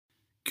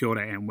Kia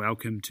ora and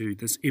welcome to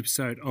this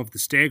episode of The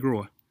Stag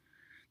Roar.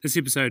 This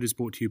episode is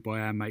brought to you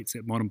by our mates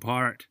at Modern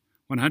Pirate.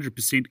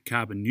 100%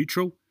 carbon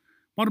neutral,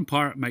 Modern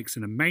Pirate makes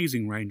an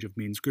amazing range of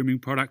men's grooming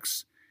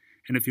products,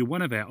 and if you're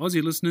one of our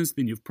Aussie listeners,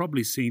 then you've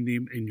probably seen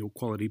them in your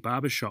quality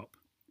barber shop.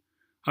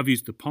 I've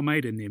used the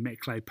pomade and their matte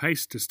clay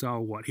paste to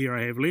style what hair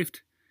I have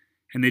left,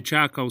 and their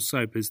charcoal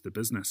soap is the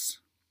business.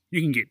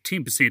 You can get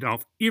 10%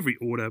 off every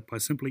order by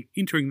simply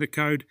entering the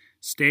code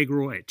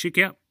STAGROAR at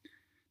checkout.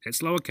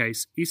 That's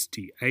lowercase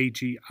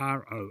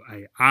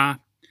STAGROAR.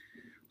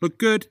 Look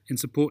good and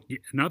support yet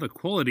another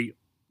quality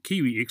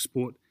Kiwi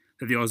export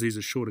that the Aussies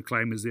are sure to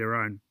claim as their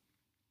own.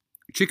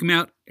 Check them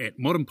out at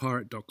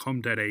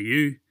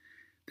modernpirate.com.au.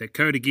 That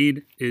code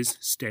again is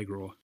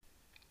STAGROAR.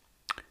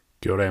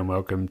 Kia ora and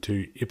welcome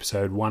to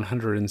episode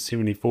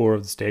 174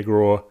 of the Stag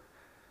Roar.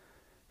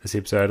 This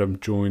episode I'm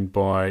joined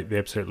by the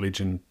absolute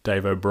legend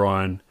Dave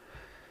O'Brien.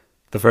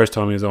 The first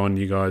time he was on,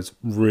 you guys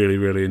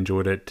really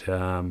enjoyed it.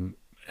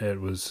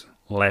 It was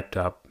lapped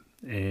up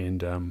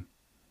and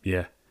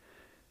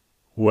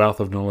wealth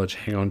of knowledge.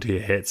 Hang on to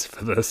your hats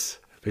for this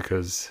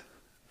because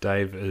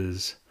Dave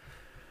is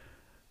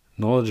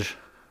knowledge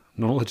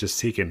is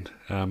second.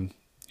 You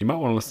might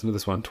want to listen to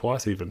this one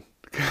twice even.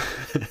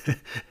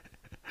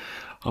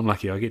 I'm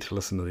lucky I get to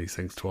listen to these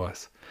things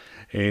twice.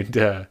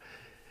 And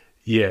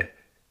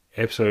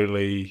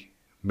absolutely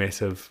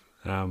massive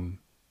to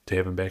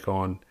have him back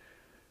on.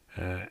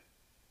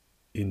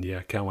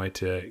 India, can't wait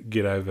to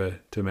get over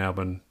to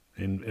Melbourne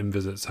and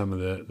visit some of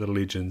the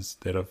legends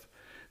that I've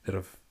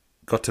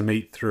got to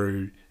meet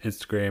through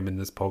Instagram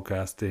and this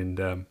podcast,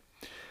 and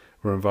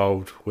we're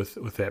involved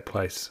with that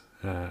place,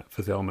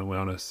 Fifth Element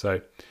Wellness.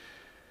 So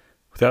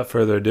without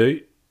further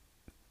ado,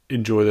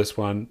 enjoy this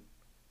one.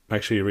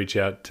 Make sure you reach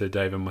out to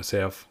Dave and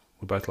myself.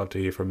 We'd both love to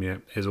hear from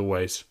you, as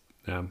always,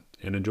 and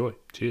enjoy.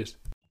 Cheers.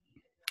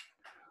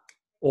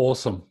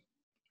 Awesome.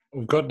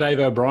 We've got Dave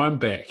O'Brien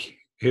back.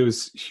 He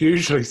was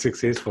hugely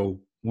successful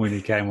when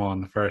he came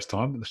on the first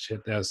time.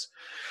 That was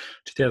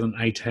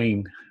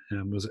 2018.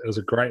 It was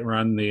a great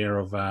run there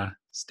of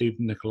Steve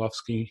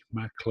Nikolovsky,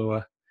 Mark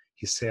Kluwer,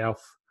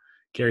 yourself,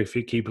 Gary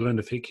Fettke,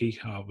 Belinda Fettke.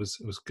 It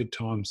was good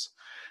times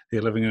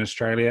there living in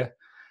Australia.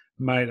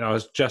 Mate, I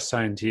was just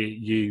saying to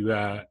you,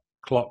 you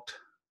clocked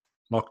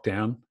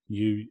lockdown.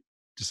 You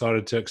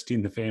decided to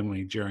extend the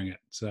family during it.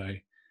 So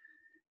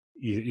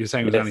you're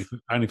saying it was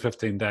only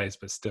 15 days,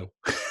 but still.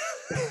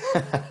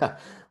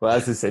 Well,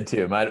 as I said to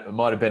you, mate, it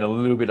might have been a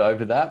little bit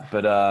over that,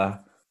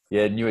 but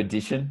new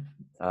addition.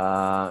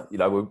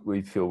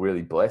 We feel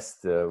really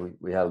blessed.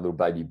 We had a little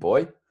baby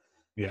boy.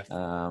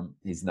 Yeah.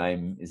 His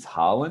name is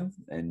Harlan,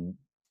 and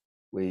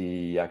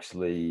we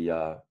actually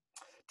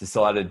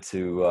decided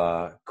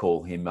to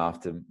call him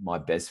after my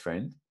best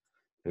friend,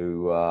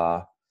 who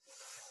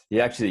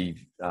he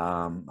actually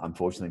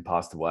unfortunately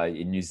passed away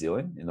in New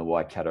Zealand in the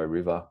Waikato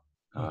River.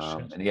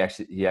 And he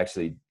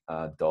actually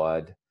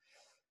died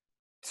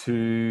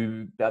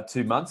about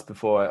 2 months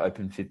before I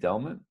opened Fifth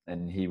Element,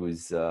 and he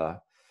was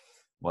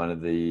one of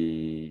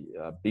the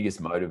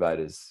biggest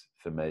motivators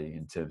for me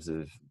in terms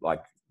of,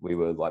 like, we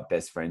were like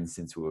best friends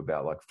since we were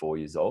about like 4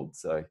 years old.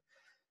 So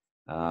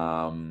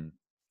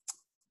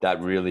that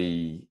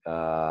really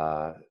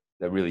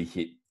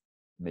hit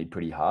me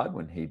pretty hard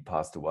when he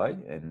passed away,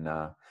 and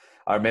I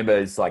remember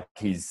it's like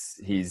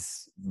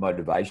his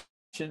motivation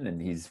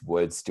and his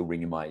words still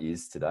ring in my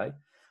ears today.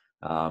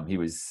 He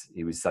was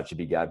such a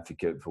big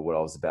advocate for what I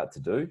was about to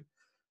do.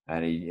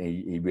 And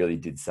he really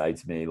did say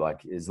to me,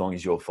 like, as long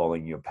as you're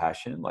following your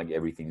passion, like,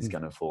 everything's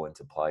going to fall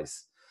into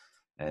place.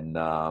 And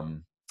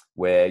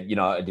where,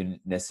 I didn't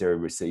necessarily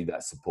receive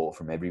that support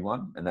from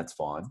everyone, and that's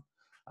fine.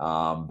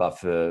 But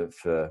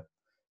for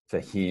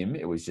him,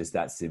 it was just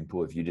that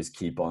simple. If you just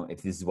keep on,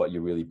 if this is what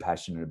you're really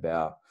passionate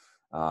about,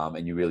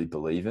 and you really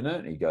believe in it,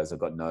 and he goes, I've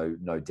got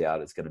no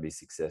doubt it's going to be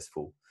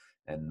successful.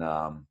 And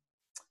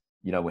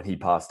when he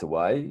passed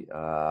away,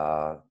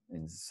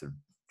 and sort of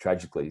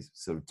tragically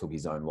sort of took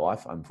his own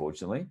life,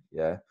 unfortunately,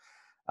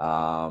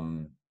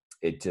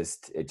 it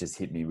just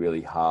hit me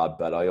really hard.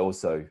 But it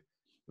was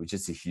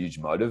just a huge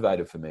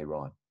motivator for me,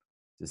 Ryan.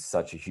 Just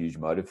such a huge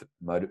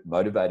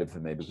motivator for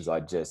me, because I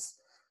just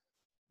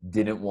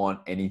didn't want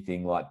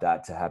anything like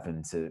that to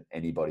happen to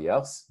anybody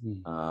else.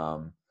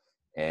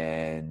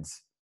 And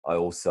I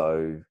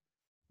also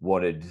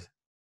wanted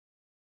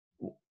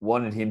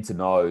him to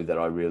know that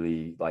I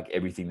really, like,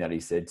 everything that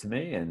he said to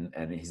me,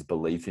 and his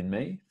belief in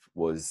me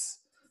was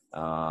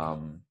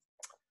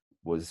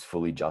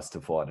fully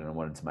justified, and I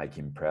wanted to make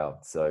him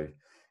proud. So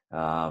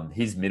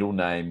his middle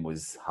name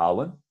was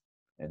Harlan,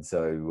 and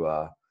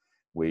so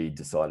we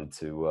decided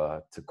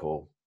to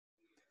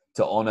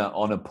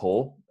honor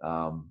Paul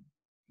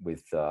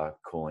with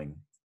calling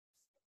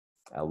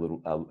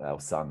our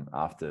son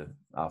after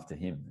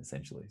him,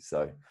 essentially.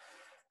 So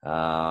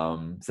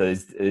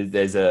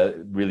there's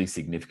a really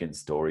significant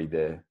story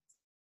there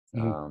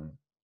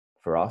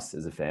for us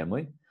as a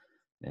family,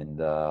 and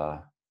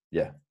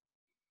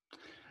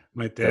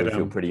Mate, so we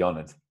feel pretty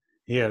honoured.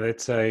 Yeah,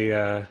 that's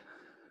a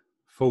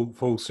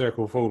full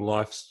circle, full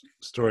life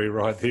story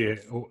right there.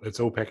 It's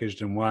all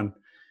packaged in one,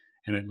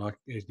 and what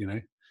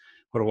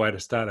a way to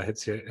start. It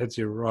hits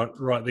you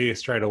right there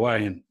straight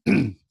away.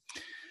 And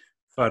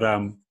but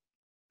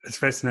it's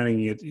fascinating.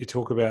 You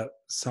talk about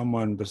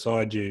someone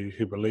beside you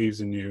who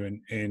believes in you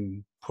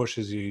and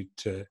pushes you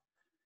to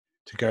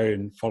go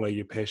and follow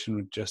your passion.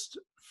 With just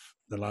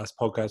the last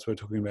podcast, we were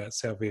talking about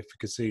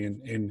self-efficacy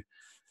and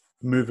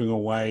moving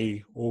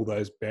away all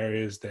those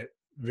barriers that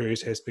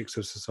various aspects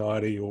of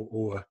society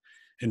or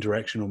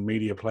interaction or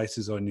media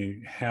places on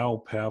you.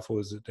 How powerful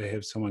is it to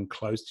have someone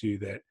close to you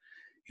that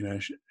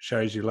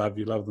shows you love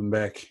them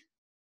back,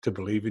 to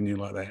believe in you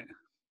like that?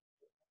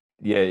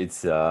 Yeah,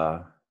 it's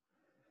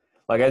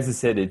like, as I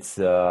said, it's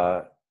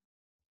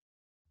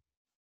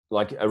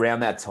like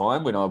around that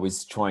time when I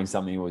was trying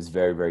something that was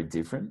very, very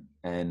different.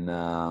 And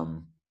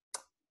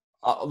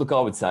look, I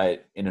would say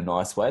it in a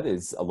nice way.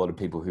 There's a lot of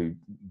people who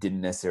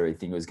didn't necessarily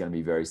think it was going to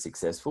be very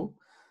successful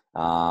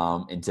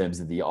in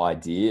terms of the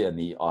idea and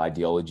the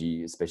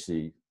ideology,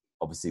 especially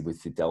obviously with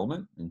Fifth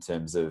Element, in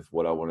terms of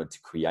what I wanted to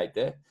create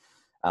there.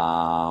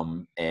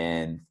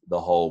 And the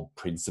whole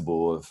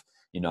principle of,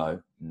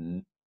 not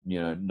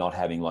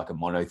having like a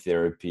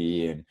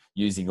monotherapy and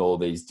using all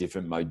these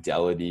different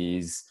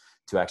modalities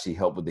to actually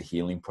help with the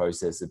healing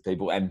process of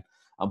people. And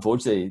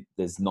unfortunately,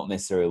 there's not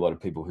necessarily a lot of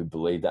people who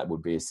believe that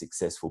would be a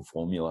successful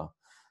formula.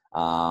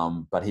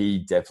 But he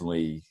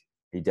definitely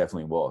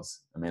was.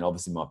 I mean,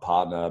 obviously my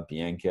partner,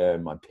 Bianca,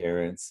 and my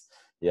parents.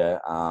 Yeah.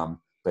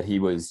 But he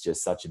was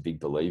just such a big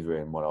believer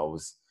in what I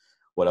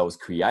was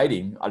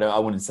creating. I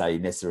wouldn't say he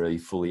necessarily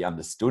fully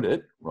understood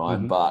it, right?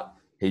 Mm-hmm. But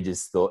he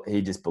just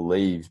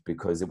believed,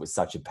 because it was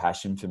such a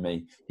passion for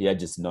me. He had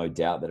just no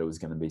doubt that it was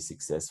going to be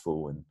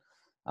successful. And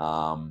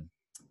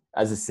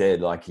as I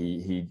said, like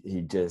he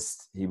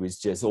was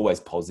just always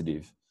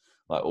positive,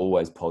 like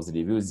always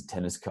positive. He was a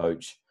tennis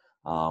coach,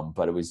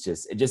 but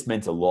it just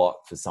meant a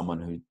lot for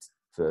someone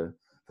for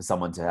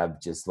someone to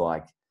have just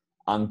like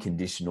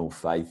unconditional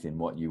faith in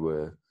what you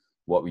were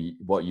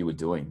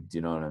doing. Do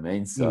you know what I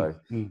mean? So,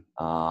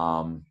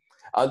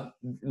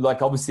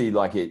 like obviously,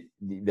 like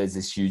there's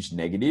this huge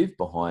negative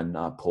behind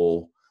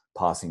Paul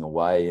passing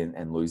away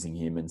and losing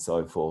him and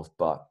so forth.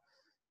 But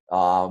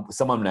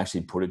someone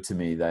actually put it to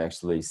me. They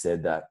actually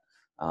said that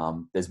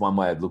there's one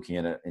way of looking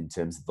at it in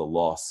terms of the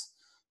loss,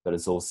 but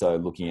it's also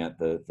looking at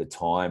the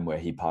time where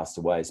he passed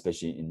away,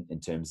 especially in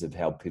terms of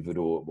how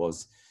pivotal it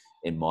was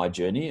in my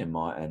journey and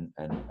my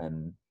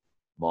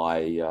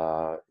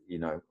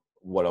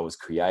what I was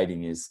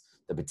creating, is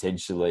that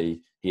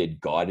potentially he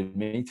had guided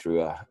me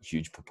through a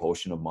huge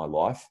proportion of my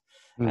life.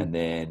 And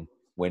then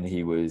when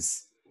he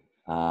was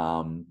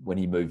when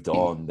he moved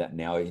on, that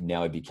now he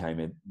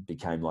became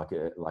like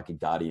a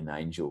guardian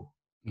angel,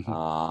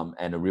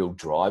 and a real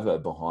driver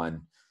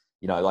behind,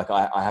 like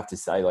I have to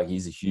say, like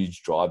he's a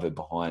huge driver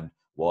behind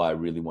why I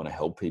really want to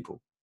help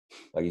people.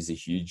 Like he's a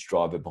huge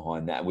driver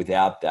behind that.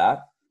 Without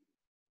that,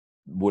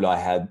 would I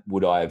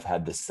have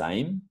had the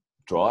same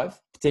drive?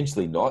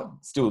 Potentially not.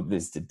 Still,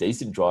 there's a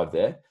decent drive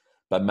there,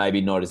 but maybe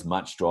not as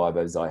much drive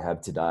as I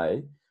have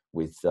today,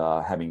 with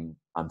having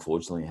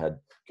unfortunately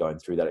going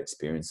through that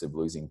experience of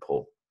losing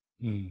Paul.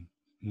 Over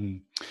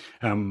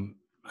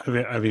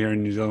here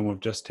in New Zealand, we've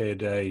just had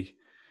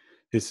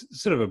there's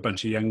sort of a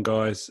bunch of young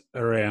guys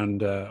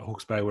around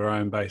Hawke's Bay, where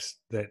I'm based,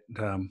 that,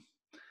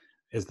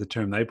 as the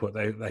term they put,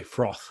 they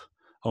froth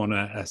on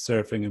a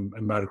surfing and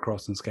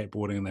motocross and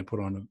skateboarding, and they put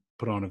on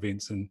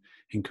events and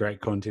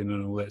create content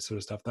and all that sort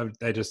of stuff.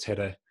 They just had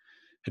a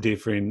dear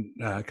friend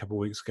a couple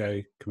of weeks ago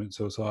commit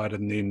suicide,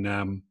 and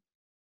then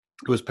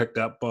it was picked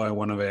up by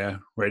one of our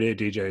radio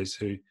DJs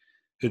who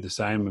did the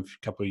same a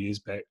couple of years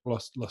back.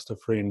 Lost a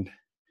friend,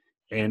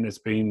 and it's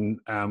been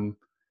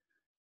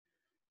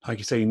like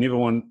you say, you never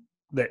want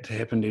that to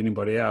happen to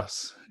anybody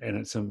else, and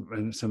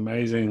it's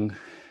amazing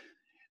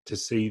to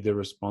see the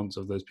response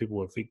of those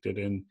people affected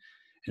and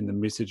the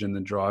message and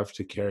the drive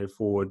to carry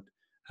forward.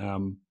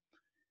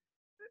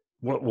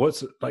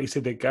 What's, like you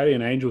said, that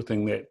guardian angel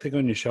thing, that thing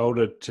on your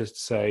shoulder to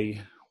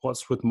say,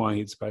 what's with my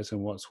headspace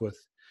and what's with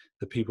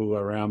the people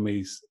around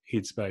me's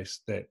headspace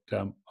that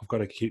I've got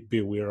to be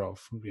aware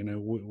of.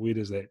 Where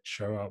does that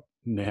show up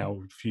now,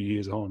 a few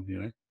years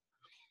on?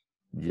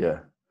 Yeah,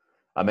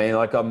 I mean,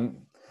 like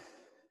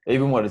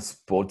even what it's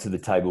brought to the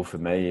table for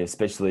me,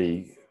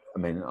 especially. I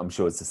mean, I'm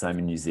sure it's the same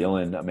in New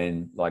Zealand. I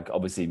mean, like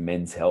obviously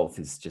men's health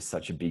is just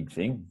such a big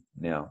thing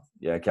now.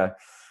 Yeah, okay.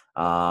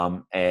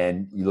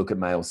 And you look at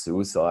male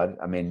suicide,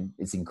 I mean,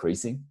 it's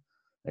increasing.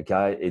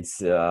 Okay. It's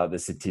the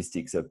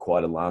statistics are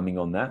quite alarming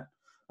on that.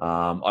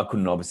 I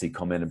couldn't obviously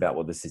comment about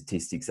what the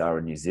statistics are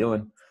in New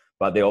Zealand,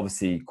 but they're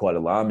obviously quite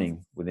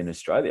alarming within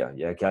Australia.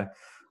 Yeah. Okay.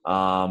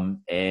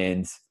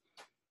 And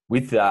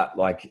with that,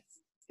 like,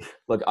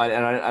 look,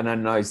 I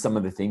know some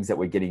of the things that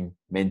we're getting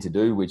men to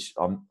do, which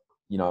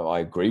I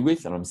agree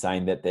with, and I'm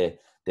saying that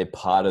they're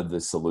part of the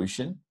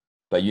solution.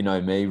 But you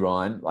know me,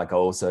 Ryan, like I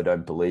also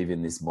don't believe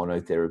in this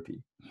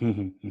monotherapy.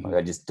 Like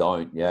I just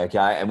don't. Yeah,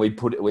 okay. And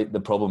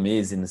the problem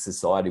is in the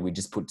society, we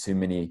just put too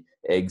many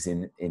eggs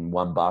in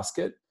one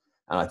basket,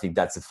 And I think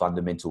that's a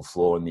fundamental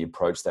flaw in the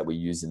approach that we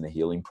use in the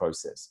healing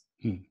process.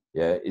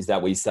 Yeah, is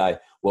that we say,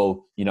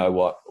 well, you know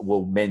what?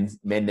 Well, men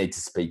need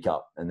to speak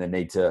up, and they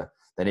need to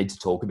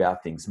talk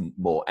about things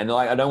more. And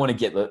I don't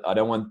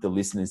want the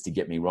listeners to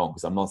get me wrong,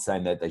 because I'm not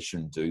saying that they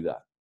shouldn't do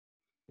that.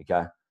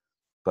 Okay,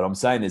 but I'm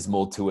saying there's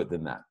more to it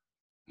than that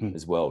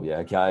as well. Yeah,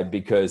 okay,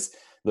 because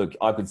look,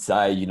 I could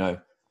say, you know,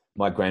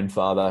 my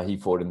grandfather, he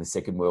fought in the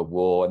Second World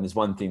War, and there's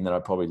one thing that I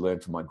probably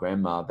learned from my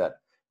grandma, that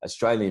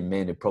Australian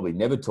men have probably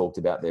never talked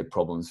about their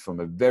problems from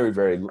a very,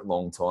 very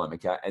long time.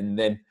 Okay, and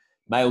then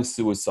male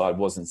suicide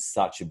wasn't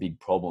such a big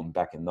problem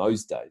back in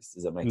those days.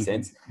 Does that make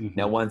sense?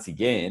 Now, once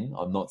again,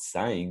 I'm not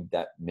saying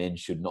that men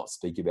should not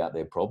speak about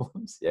their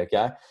problems. Yeah,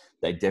 okay,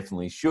 they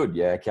definitely should.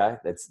 Yeah, okay,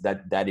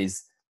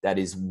 that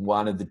is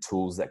one of the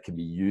tools that can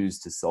be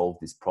used to solve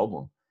this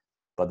problem.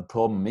 But the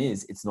problem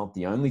is, it's not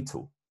the only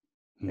tool.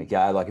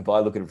 Okay, like if I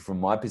look at it from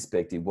my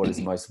perspective, what is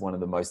one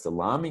of the most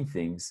alarming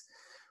things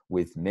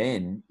with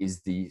men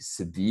is the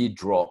severe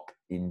drop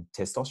in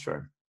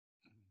testosterone.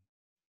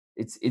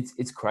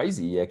 It's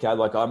crazy. Okay,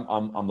 like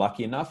I'm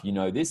lucky enough, you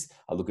know this.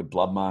 I look at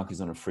blood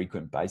markers on a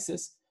frequent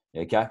basis.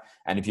 Okay,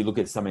 and if you look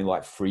at something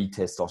like free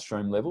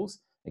testosterone levels,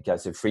 okay,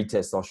 so free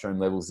testosterone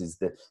levels is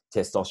the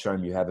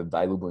testosterone you have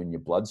available in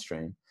your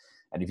bloodstream.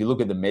 And if you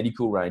look at the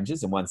medical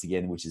ranges, and once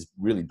again, which is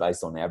really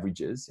based on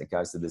averages,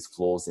 okay, so there's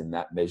flaws in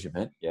that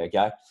measurement. Yeah,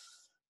 okay,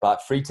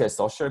 but free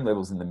testosterone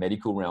levels in the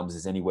medical realms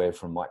is anywhere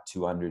from like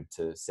 200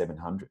 to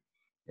 700.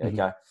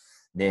 Okay,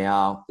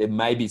 now there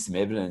may be some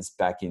evidence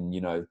back in, you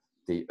know,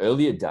 the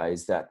earlier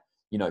days that,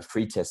 you know,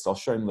 free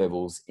testosterone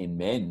levels in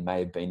men may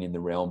have been in the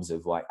realms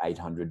of like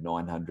 800,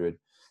 900.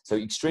 So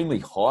extremely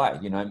high,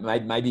 you know,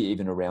 maybe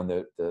even around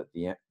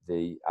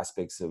the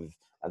aspects of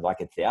like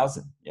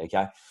 1,000.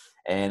 Okay.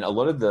 And a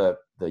lot of the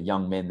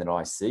young men that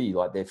I see,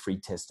 like their free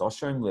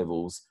testosterone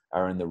levels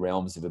are in the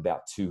realms of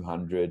about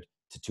 200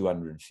 to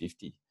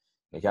 250.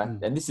 Okay.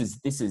 And this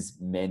is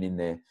men in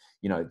their,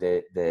 you know,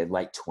 their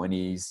late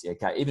 20s.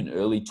 Okay. Even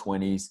early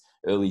 20s,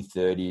 early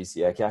 30s.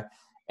 Yeah. Okay.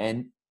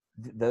 And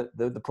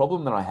the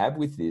problem that I have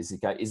with this,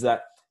 okay, is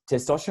that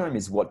testosterone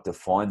is what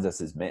defines us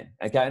as men.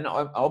 Okay. And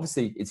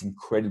obviously it's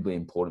incredibly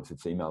important for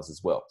females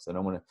as well. So I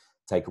don't want to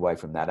take away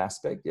from that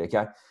aspect.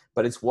 Okay.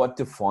 But it's what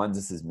defines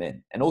us as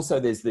men. And also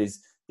there's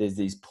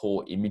these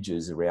poor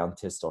images around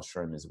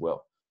testosterone as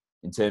well,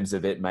 in terms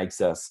of it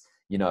makes us,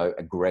 you know,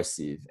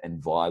 aggressive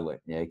and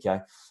violent. Yeah. Okay.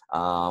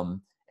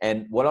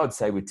 And what I'd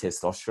say with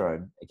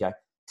testosterone, okay,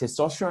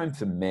 testosterone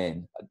for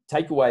men,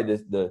 take away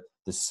the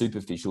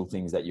superficial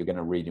things that you're going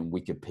to read in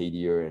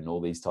Wikipedia and all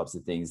these types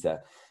of things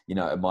that, you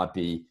know, it might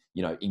be,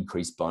 you know,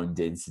 increased bone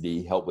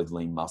density, help with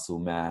lean muscle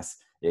mass.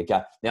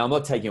 Okay. Now, I'm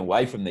not taking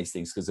away from these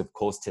things, because of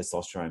course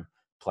testosterone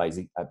plays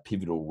a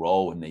pivotal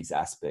role in these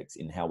aspects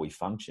in how we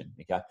function.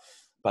 Okay.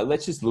 But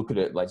let's just look at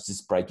it. Let's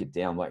just break it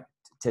down. Like,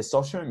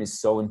 testosterone is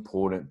so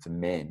important for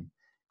men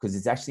because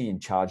it's actually in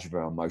charge of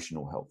our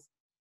emotional health.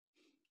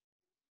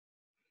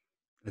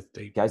 That's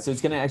deep. Okay, so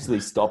it's going to actually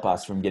stop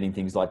us from getting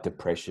things like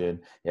depression.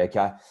 Yeah,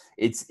 okay,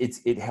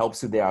 it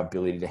helps with our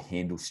ability to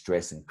handle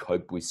stress and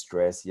cope with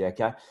stress. Yeah,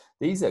 okay,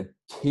 these are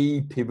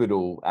key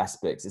pivotal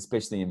aspects,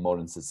 especially in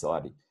modern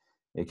society.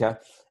 Okay,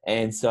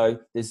 and so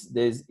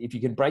there's if you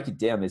can break it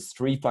down, there's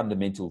three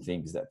fundamental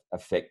things that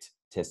affect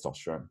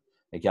testosterone.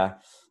 Okay,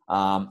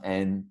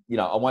 and you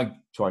know, I won't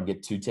try and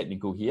get too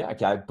technical here.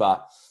 Okay,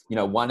 but you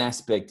know, one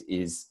aspect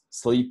is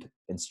sleep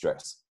and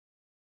stress.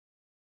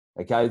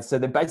 Okay, so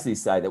they basically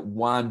say that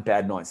one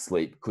bad night's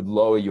sleep could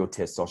lower your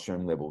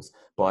testosterone levels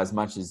by as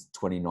much as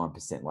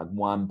 29%, like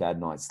one bad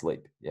night's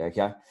sleep. Yeah,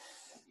 okay.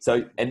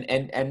 So,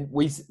 and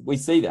we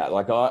see that,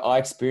 like I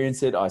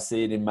experience it. I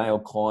see it in male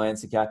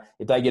clients. Okay,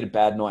 if they get a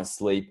bad night's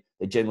sleep,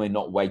 they're generally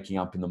not waking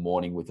up in the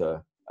morning with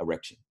a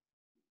erection.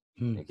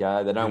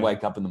 Okay, they don't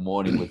wake up in the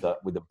morning with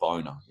a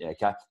boner. Yeah,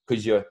 okay,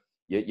 because your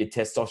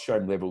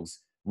testosterone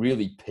levels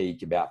really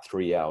peak about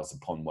 3 hours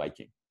upon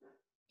waking.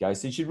 Okay,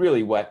 so you should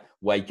really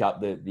wake up.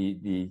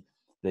 The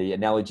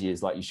analogy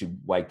is like you should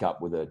wake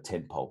up with a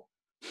tent pole.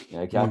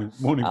 Okay,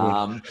 morning.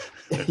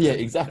 Yeah,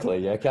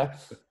 exactly. Okay,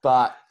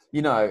 but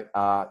you know,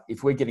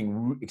 if we're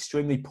getting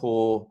extremely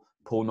poor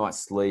night's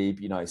sleep,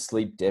 you know,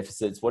 sleep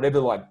deficits, whatever,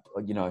 like,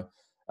 you know,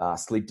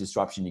 sleep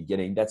disruption you're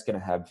getting, that's going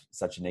to have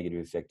such a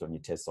negative effect on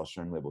your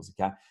testosterone levels.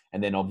 Okay,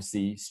 and then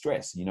obviously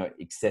stress. You know,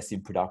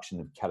 excessive production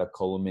of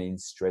catecholamines,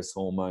 stress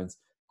hormones,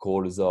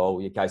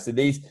 cortisol. Okay, so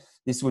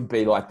this would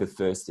be like the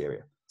first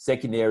area.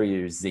 Second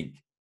area is zinc.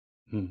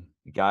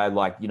 Okay,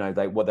 like, you know,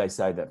 what they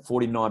say that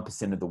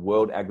 49% of the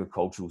world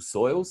agricultural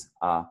soils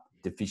are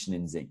deficient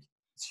in zinc.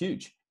 It's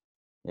huge.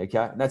 Okay,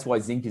 and that's why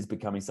zinc is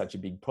becoming such a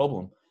big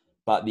problem.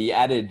 But the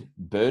added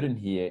burden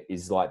here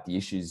is like the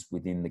issues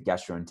within the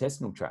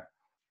gastrointestinal tract.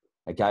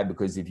 Okay,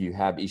 because if you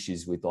have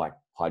issues with like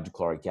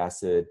hydrochloric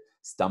acid,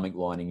 stomach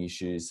lining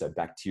issues, so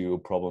bacterial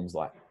problems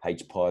like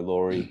H.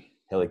 pylori,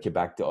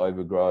 Helicobacter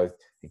overgrowth,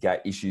 okay,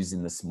 issues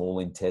in the small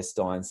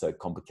intestine, so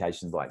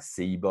complications like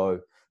SIBO,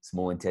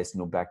 small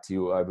intestinal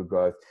bacterial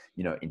overgrowth,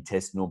 you know,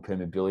 intestinal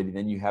permeability,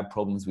 then you have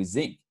problems with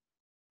zinc.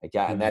 Okay,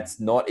 and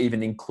that's not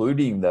even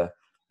including the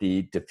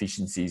the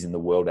deficiencies in the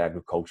world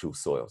agricultural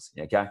soils.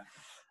 Okay.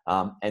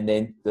 And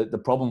then the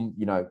problem,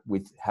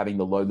 with having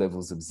the low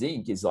levels of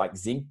zinc is like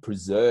zinc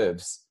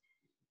preserves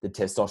the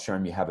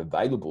testosterone you have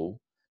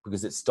available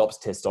because it stops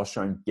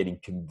testosterone getting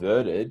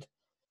converted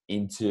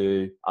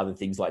into other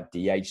things like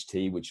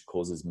DHT, which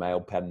causes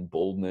male pattern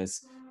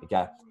baldness.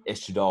 Okay.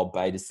 Estradiol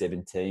beta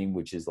 17,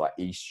 which is like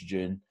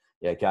estrogen.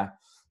 Okay.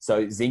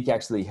 So zinc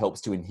actually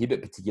helps to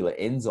inhibit particular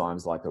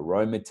enzymes like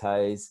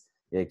aromatase,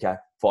 okay,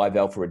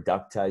 5-alpha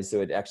reductase.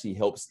 So it actually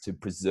helps to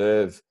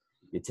preserve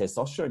your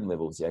testosterone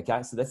levels.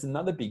 Okay. So that's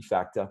another big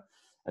factor.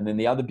 And then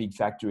the other big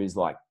factor is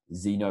like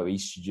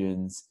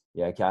xenoestrogens.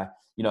 Okay.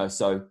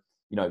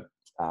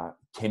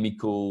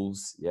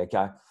 Chemicals.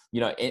 Okay.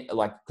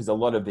 Because a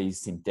lot of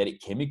these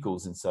synthetic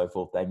chemicals and so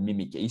forth, they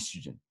mimic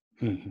estrogen.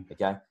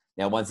 Okay.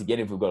 Now, once again,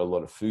 if we've got a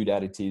lot of food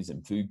additives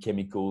and food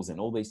chemicals and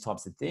all these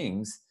types of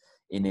things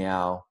in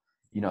our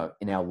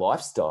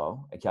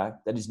lifestyle, okay,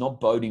 that is not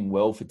boding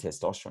well for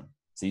testosterone.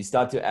 So you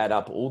start to add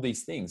up all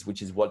these things,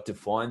 which is what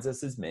defines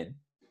us as men.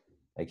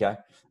 Okay.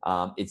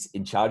 It's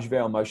in charge of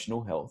our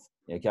emotional health.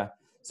 Okay.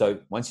 So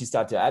once you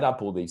start to add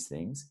up all these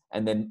things,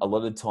 and then a lot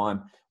of the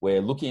time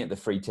we're looking at the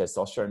free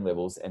testosterone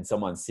levels and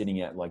someone's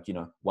sitting at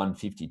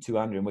 150,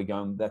 200, and we're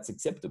going, that's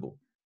acceptable.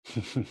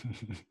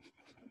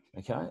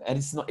 Okay. And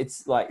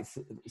it's like,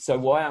 so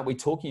why aren't we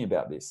talking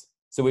about this?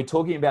 So we're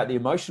talking about the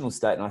emotional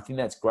state, and I think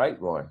that's great,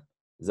 Ryan.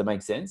 Does that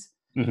make sense?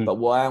 Mm-hmm. But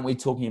why aren't we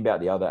talking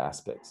about the other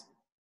aspects?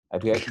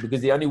 Okay.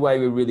 Because the only way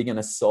we're really going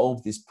to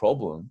solve this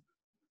problem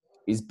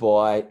is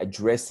by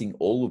addressing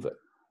all of it.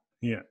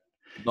 Yeah.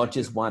 Not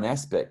just one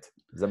aspect.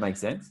 Does that make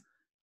sense?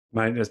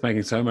 Mate, that's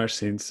making so much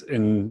sense.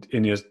 And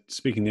you're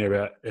speaking there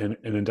about an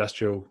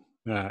industrial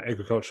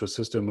agricultural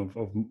system of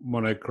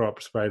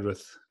monocrop sprayed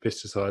with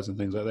pesticides and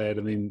things like that.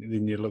 And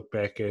then you look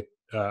back at,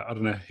 I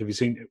don't know, have you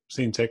seen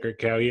Sacred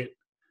Cow yet?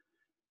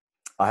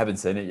 I haven't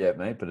seen it yet,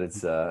 mate, but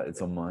it's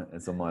on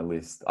my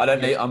list. I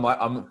don't need.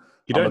 I'm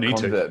You don't a need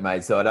convert, to,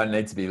 mate. So I don't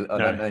need to be.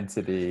 Don't need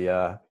to be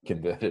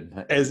converted,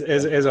 mate.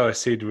 As I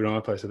said when I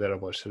posted that, I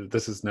watched it.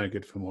 This is no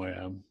good for my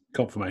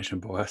confirmation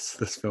bias.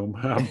 This film,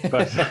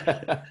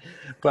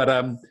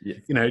 but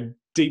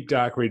deep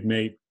dark red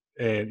meat,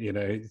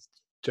 and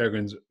Joe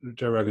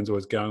Rogan's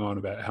always going on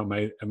about how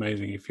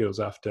amazing he feels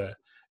after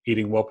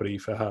eating wapiti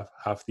for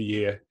half the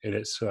year, and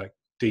it's like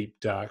deep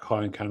dark,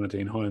 high in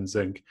carnitine, high in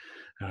zinc.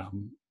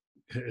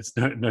 It's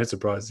no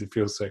surprise he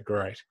feels so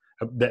great.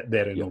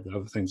 That and all the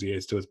other things he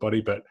adds to his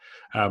body, but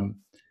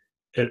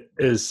it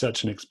is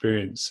such an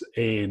experience.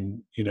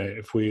 And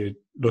if we're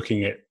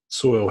looking at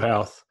soil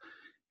health,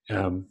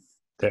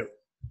 that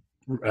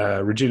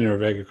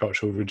regenerative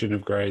agriculture,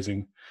 regenerative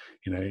grazing,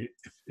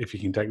 if you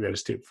can take that a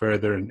step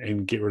further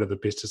and get rid of the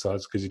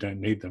pesticides because you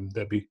don't need them,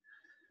 that'd be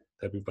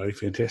bloody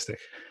fantastic.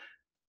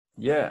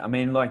 Yeah, I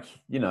mean,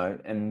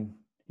 and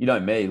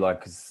me,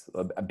 'cause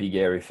a big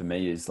area for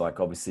me is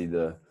obviously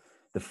the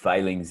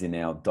failings in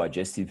our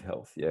digestive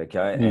health. Yeah,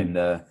 okay, and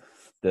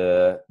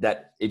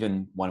that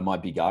even one of my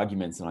big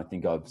arguments, and I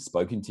think I've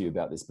spoken to you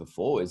about this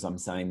before, is I'm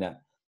saying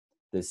that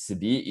the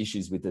severe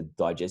issues with the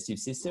digestive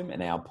system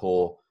and our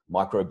poor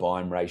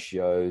microbiome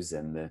ratios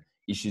and the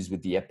issues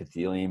with the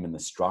epithelium and the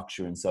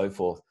structure and so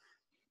forth,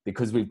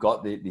 because we've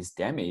got this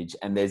damage,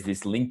 and there's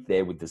this link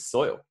there with the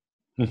soil.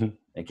 Mm-hmm.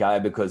 Okay,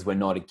 because we're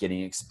not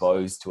getting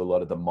exposed to a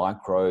lot of the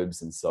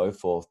microbes and so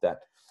forth that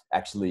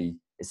actually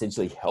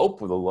essentially help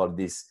with a lot of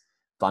this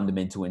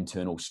fundamental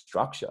internal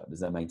structure.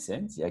 Does that make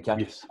sense? Okay.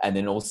 Yes. And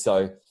then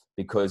also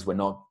because we're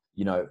not,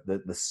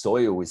 the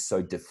soil is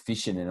so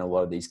deficient in a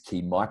lot of these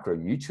key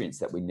micronutrients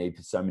that we need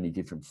for so many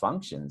different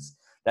functions,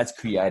 that's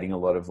creating a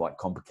lot of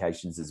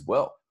complications as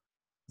well.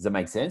 Does that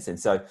make sense? And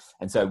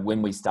so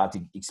when we start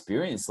to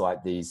experience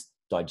these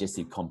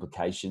digestive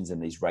complications and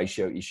these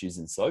ratio issues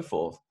and so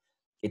forth,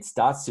 it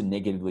starts to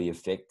negatively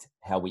affect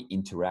how we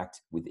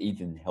interact with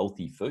even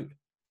healthy food.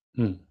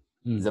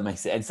 Does that make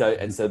sense?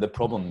 And so the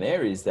problem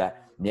there is that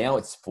now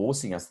it's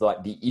forcing us,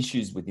 the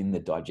issues within the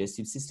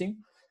digestive system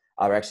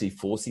are actually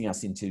forcing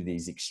us into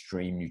these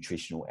extreme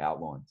nutritional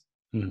outlines.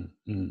 I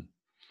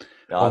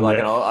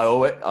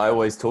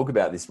always talk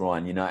about this,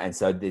 Ryan, and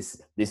so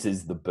this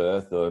is the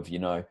birth of,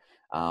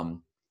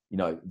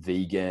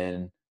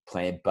 vegan,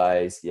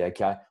 plant-based, yeah,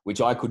 okay,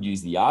 which I could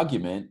use the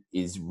argument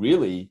is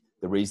really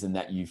the reason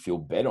that you feel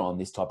better on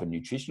this type of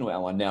nutritional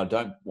outline. Now, I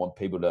don't want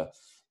people to,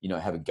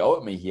 have a go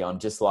at me here. I'm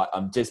just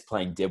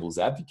playing devil's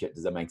advocate.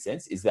 Does that make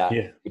sense? Is that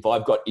if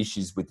I've got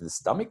issues with the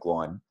stomach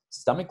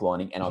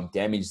lining, and I've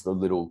damaged the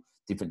little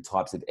different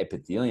types of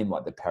epithelium,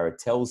 like the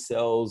parietal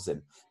cells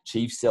and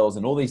chief cells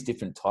and all these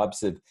different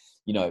types of,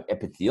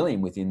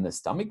 epithelium within the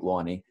stomach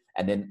lining.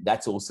 And then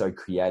that's also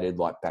created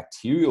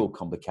bacterial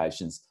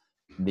complications.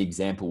 The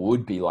example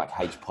would be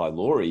H.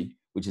 pylori,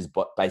 which is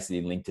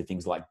basically linked to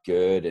things like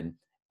GERD and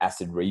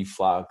acid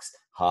reflux,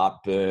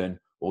 heartburn,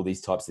 all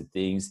these types of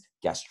things,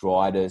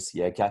 gastritis.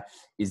 Yeah, okay,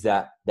 is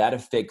that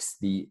affects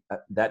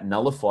that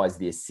nullifies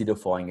the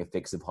acidifying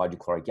effects of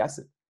hydrochloric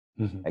acid.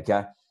 Mm-hmm.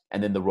 Okay,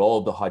 and then the role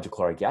of the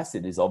hydrochloric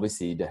acid is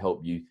obviously to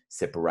help you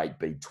separate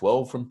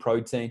B12 from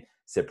protein,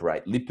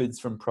 separate lipids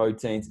from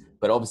proteins,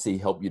 but obviously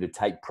help you to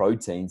take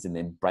proteins and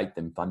then break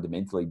them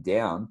fundamentally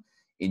down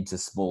into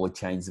smaller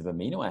chains of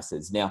amino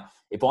acids. Now,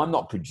 if I'm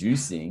not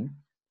producing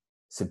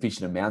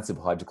sufficient amounts of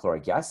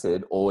hydrochloric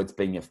acid, or it's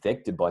being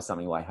affected by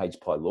something like H.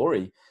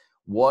 pylori,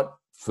 what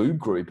food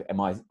group am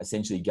I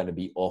essentially going to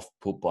be off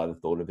put by the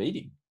thought of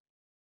eating?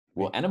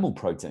 Well, animal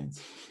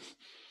proteins.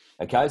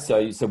 Okay,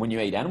 so when you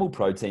eat animal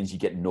proteins, you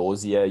get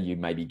nausea, you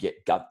maybe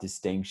get gut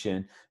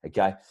distension.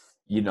 Okay,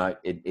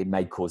 it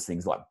may cause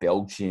things like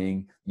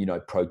belching,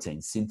 protein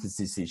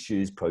synthesis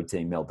issues,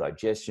 protein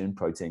maldigestion,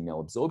 protein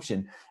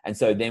malabsorption. And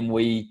so then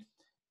we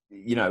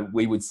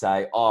would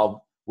say,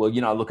 oh, well,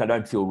 look, I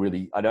don't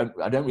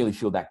really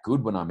feel that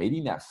good when I'm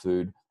eating that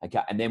food. Okay,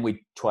 and then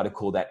we try to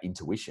call that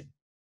intuition.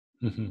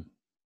 Mm-hmm.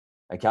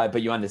 Okay,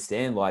 but you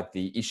understand, like,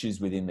 the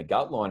issues within the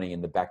gut lining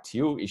and the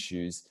bacterial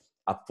issues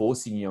are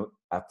forcing you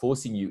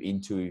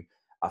into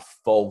a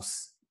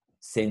false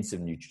sense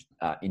of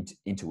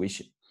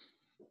intuition.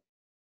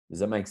 Does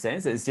that make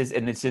sense? It's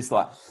just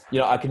like,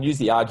 I can use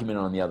the argument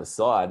on the other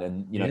side,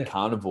 and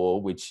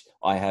carnivore, which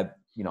I have,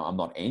 I'm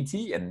not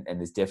anti, and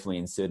there's definitely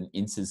in certain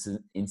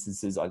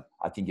instances I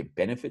think it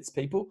benefits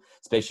people,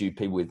 especially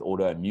people with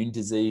autoimmune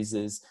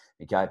diseases.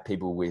 Okay,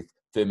 people with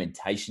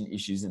fermentation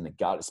issues in the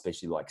gut,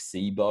 especially like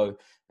SIBO.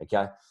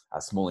 Okay,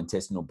 small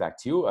intestinal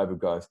bacterial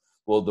overgrowth.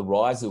 Well, the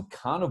rise of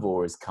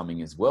carnivore is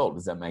coming as well.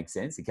 Does that make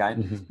sense? Okay.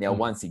 Mm-hmm. Now,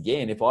 once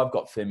again, if I've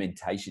got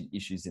fermentation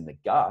issues in the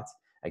gut,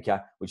 okay,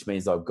 which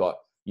means I've got,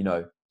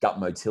 gut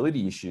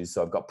motility issues.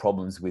 So I've got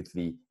problems with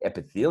the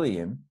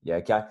epithelium. Yeah.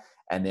 Okay.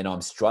 And then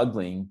I'm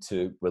struggling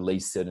to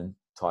release certain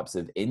types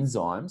of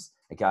enzymes.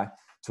 Okay.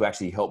 To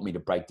actually help me to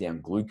break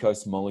down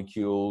glucose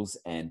molecules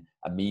and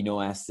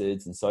amino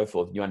acids and so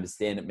forth. You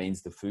understand, it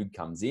means the food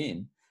comes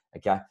in.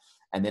 Okay.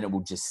 And then it will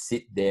just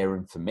sit there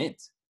and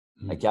ferment.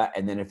 Okay.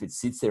 And then if it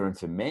sits there and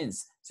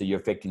ferments, so you're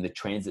affecting the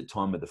transit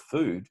time of the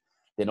food,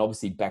 then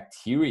obviously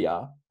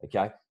bacteria,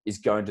 okay, is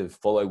going to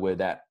follow where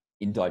that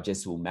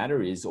indigestible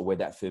matter is, or where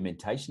that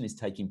fermentation is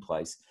taking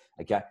place.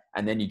 Okay.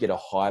 And then you get a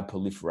higher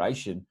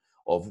proliferation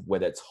of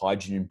whether it's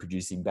hydrogen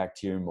producing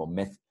bacterium or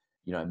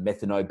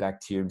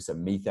methanobacterium, so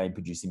methane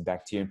producing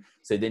bacterium.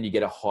 So then you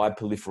get a high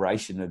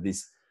proliferation of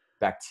this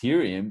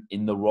bacterium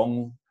in the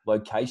wrong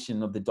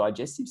location of the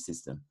digestive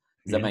system.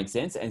 Does that make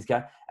sense?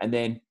 And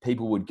then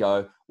people would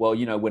go, well,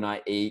 when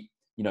I eat,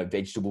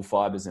 vegetable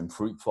fibers and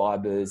fruit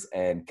fibers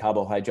and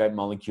carbohydrate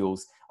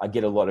molecules, I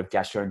get a lot of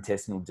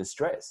gastrointestinal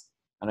distress.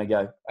 And I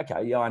go,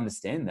 okay, yeah, I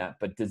understand that.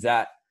 But does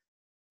that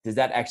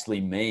actually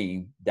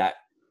mean that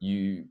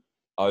you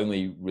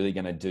only really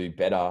going to do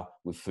better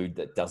with food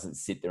that doesn't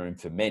sit there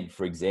and ferment?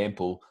 For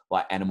example,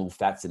 like animal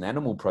fats and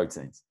animal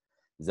proteins.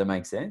 Does that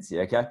make sense?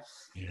 Yeah. Okay.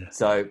 Yeah.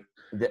 So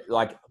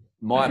like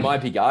my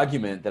big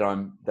argument that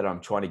I'm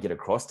trying to get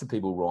across to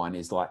people, Ryan,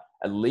 is like,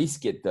 at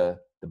least get the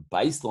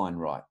baseline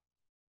right.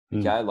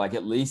 Okay. Like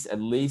at least,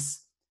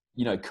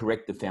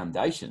 correct the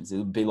foundations. It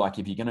would be like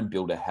if you're going to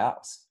build a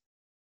house,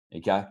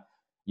 okay,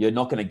 you're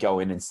not going to go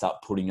in and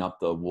start putting up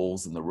the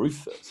walls and the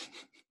roof first.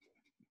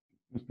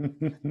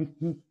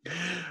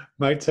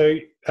 Mate, so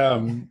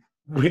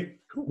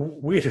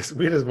where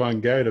does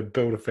one go to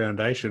build a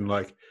foundation?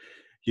 Like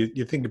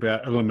you think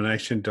about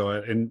elimination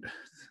diet, and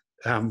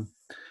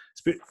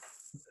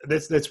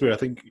that's where I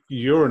think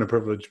you're in a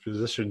privileged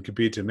position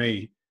compared to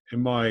me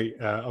in my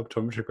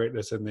optometric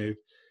practice. And they,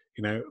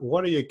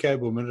 what are your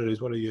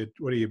comorbidities? What are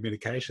your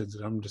medications?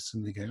 And I'm just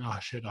sitting there going, oh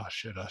shit.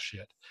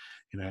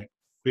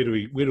 Where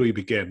do we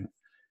begin?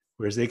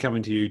 Whereas they're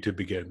coming to you to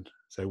begin.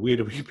 So where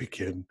do we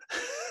begin?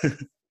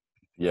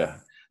 Yeah,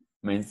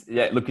 I mean,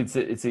 look, it's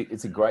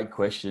a great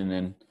question,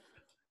 and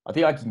I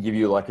think I can give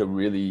you like a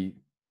really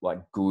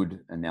good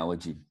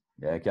analogy.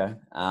 Yeah, okay.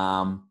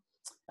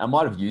 I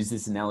might have used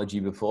this analogy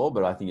before,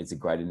 but I think it's a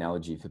great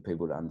analogy for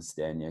people to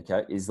understand. Yeah,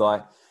 okay, is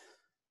like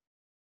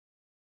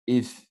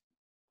if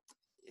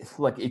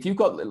you've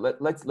got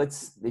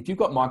if you've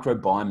got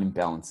microbiome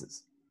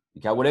imbalances,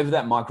 okay, whatever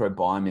that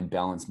microbiome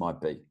imbalance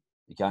might be,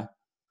 okay,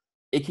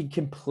 it can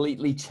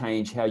completely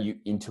change how you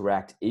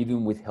interact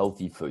even with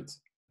healthy foods.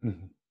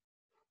 Mm-hmm.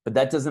 But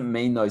that doesn't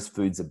mean those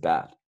foods are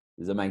bad.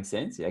 Does that make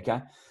sense? Yeah,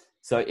 okay.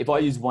 So if I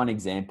use one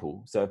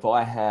example, so if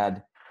I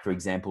had, for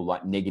example,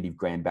 like negative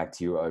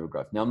gram-bacterial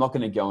overgrowth. Now, I'm not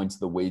going to go into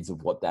the weeds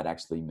of what that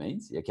actually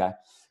means, okay?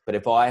 But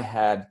if I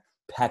had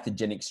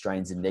pathogenic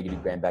strains of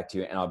negative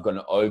gram-bacteria and I've got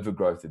an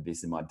overgrowth of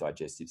this in my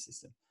digestive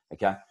system,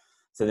 okay?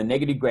 So the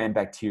negative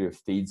gram-bacteria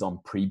feeds on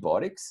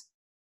prebiotics,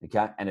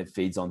 okay? And it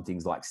feeds on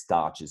things like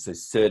starches. So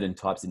certain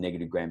types of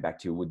negative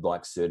gram-bacteria would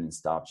like certain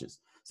starches.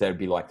 So it'd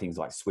be like things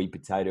like sweet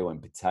potato and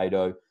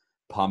potato,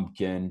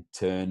 pumpkin,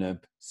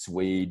 turnip,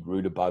 swede,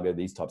 rutabaga,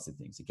 these types of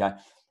things, okay?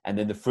 And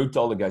then the fruit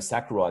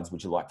oligosaccharides,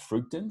 which are like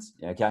fructans,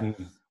 okay?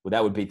 Mm-hmm. Well,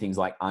 that would be things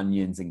like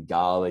onions and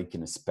garlic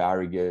and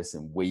asparagus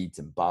and wheat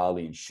and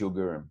barley and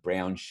sugar and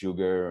brown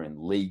sugar and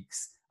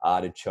leeks,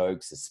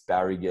 artichokes,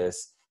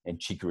 asparagus, and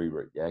chicory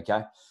root, yeah,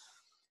 okay?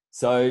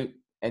 So,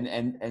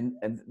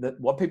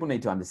 what people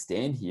need to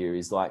understand here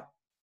is like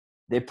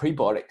they're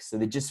prebiotics, so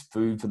they're just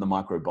food for the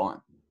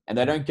microbiome. And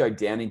they don't go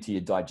down into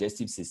your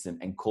digestive system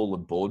and call a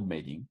board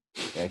meeting,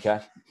 okay?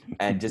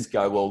 And just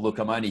go, well, look,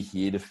 I'm only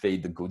here to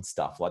feed the good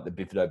stuff like the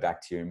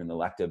bifidobacterium and the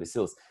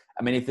lactobacillus.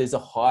 I mean, if there's a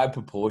higher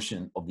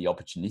proportion of the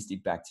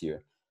opportunistic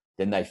bacteria,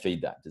 then they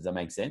feed that. Does that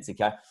make sense?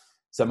 Okay.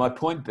 So my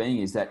point being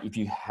is that if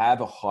you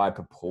have a high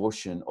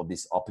proportion of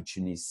this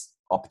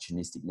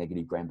opportunistic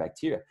negative gram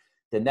bacteria,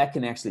 then that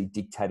can actually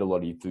dictate a lot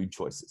of your food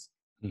choices.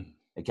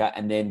 Okay.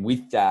 And then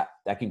with that,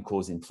 that can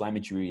cause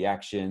inflammatory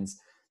reactions.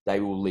 They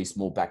will release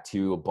more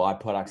bacterial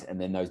byproducts, and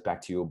then those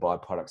bacterial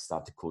byproducts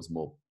start to cause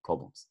more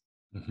problems.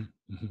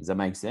 Does that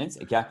make sense?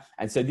 Okay.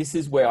 And so this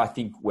is where I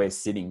think we're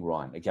sitting,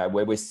 Ryan. Okay.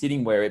 Where we're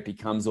sitting, where it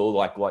becomes all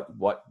like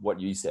what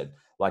you said,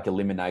 like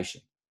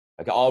elimination.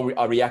 Okay.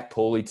 I react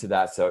poorly to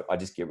that. So I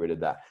just get rid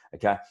of that.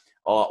 Okay.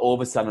 All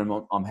of a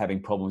sudden I'm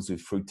having problems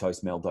with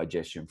fructose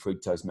maldigestion,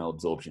 fructose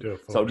malabsorption.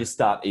 So I'll just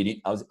start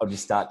eating.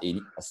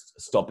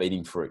 Stop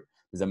eating fruit.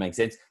 Does that make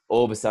sense?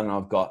 All of a sudden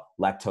I've got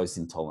lactose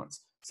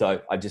intolerance.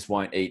 So I just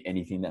won't eat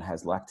anything that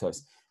has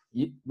lactose.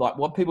 Like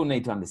what people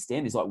need to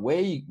understand is like, where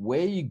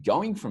are you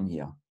going from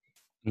here?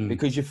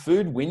 Because your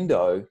food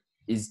window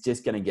is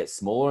just going to get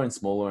smaller and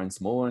smaller and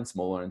smaller and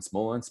smaller and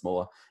smaller and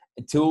smaller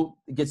until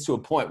it gets to a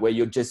point where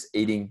you're just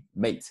eating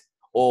meat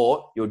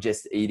or you're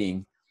just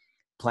eating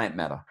plant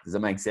matter. Does that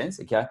make sense?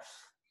 Okay.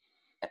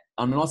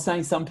 I'm not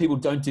saying some people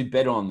don't do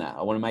better on that.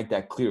 I want to make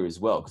that clear as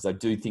well, because I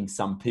do think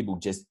some people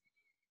just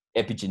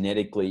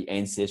epigenetically,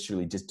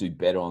 ancestrally just do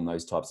better on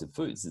those types of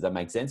foods. Does that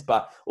make sense?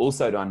 But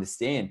also to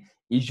understand,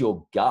 is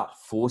your gut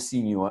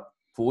forcing you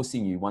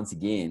once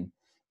again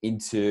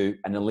into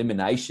an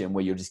elimination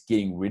where you're just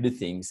getting rid of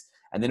things,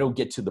 and then it'll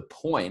get to the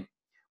point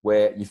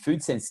where your food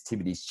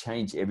sensitivities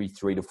change every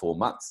 3 to 4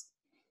 months.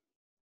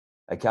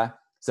 Okay.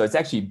 So it's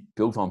actually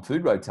built on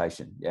food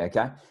rotation. Yeah.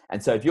 Okay.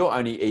 And so if you're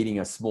only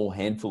eating a small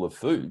handful of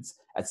foods,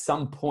 at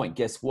some point,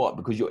 guess what?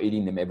 Because you're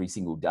eating them every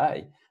single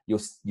day,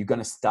 you're going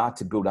to start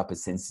to build up a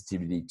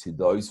sensitivity to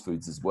those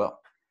foods as well.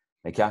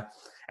 Okay.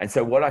 And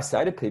so what I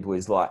say to people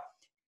is like,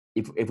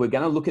 if we're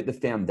going to look at the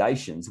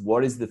foundations,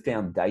 what is the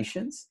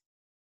foundations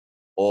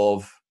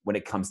of when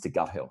it comes to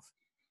gut health?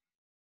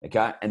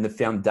 Okay. And the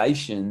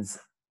foundations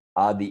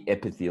are the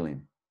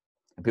epithelium.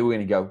 And people are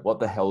going to go, what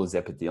the hell is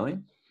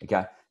epithelium?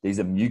 Okay. These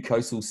are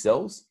mucosal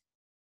cells.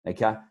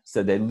 Okay.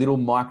 So they're little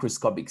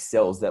microscopic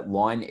cells that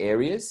line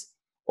areas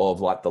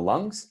of like the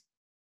lungs,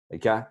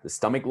 okay, the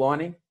stomach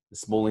lining, the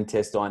small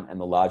intestine, and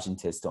the large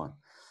intestine.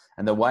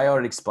 And the way I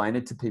would explain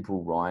it to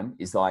people, Ryan,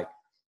 is like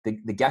the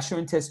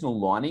gastrointestinal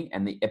lining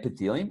and the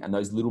epithelium and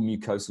those little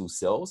mucosal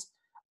cells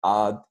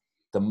are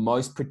the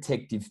most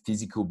protective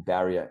physical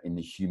barrier in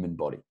the human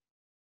body,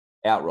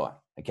 outright.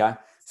 Okay.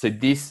 So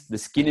the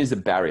skin is a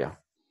barrier.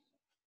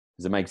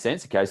 Does it make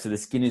sense? Okay. So the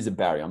skin is a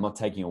barrier. I'm not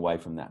taking away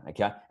from that.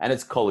 Okay. And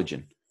it's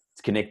collagen.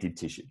 It's connective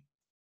tissue.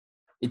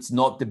 It's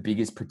not the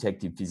biggest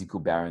protective physical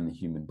barrier in the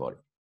human body.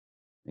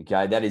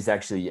 Okay. That is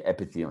actually your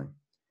epithelium.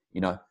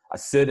 You know, a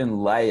certain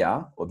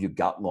layer of your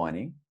gut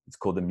lining, it's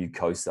called the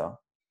mucosa.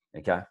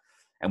 Okay.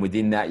 And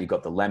within that, you've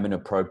got the lamina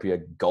propria,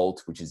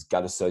 GALT, which is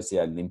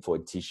gut-associated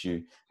lymphoid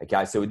tissue.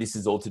 Okay. So this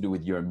is all to do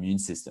with your immune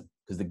system,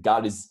 because the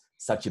gut is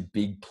such a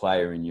big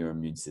player in your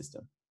immune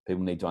system.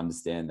 People need to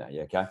understand that.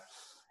 Yeah. Okay.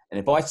 And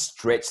if I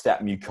stretch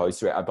that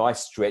mucosa, if I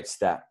stretch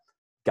that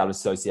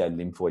gut-associated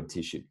lymphoid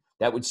tissue,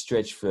 that would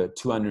stretch for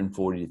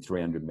 240 to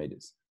 300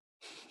 meters.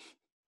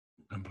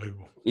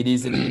 Unbelievable. It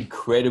is an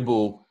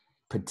incredible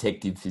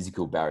protective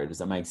physical barrier. Does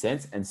that make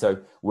sense? And so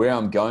where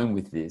I'm going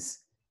with this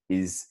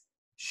is,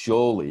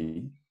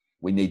 surely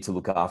we need to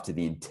look after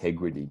the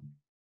integrity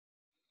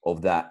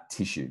of that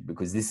tissue,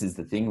 because this is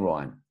the thing,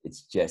 Ryan,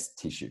 it's just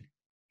tissue.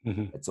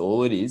 That's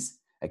all it is.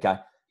 Okay.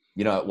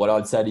 You know what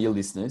I'd say to your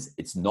listeners,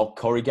 it's not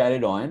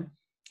corrugated iron.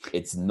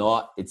 It's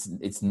not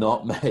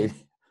made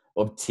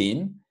of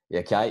tin.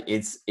 Okay.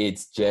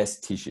 It's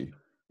just tissue.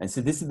 And so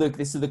this is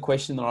the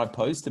question that I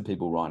pose to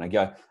people, Ryan. I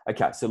go,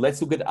 okay, so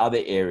let's look at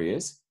other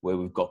areas where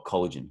we've got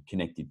collagen,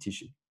 connective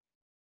tissue.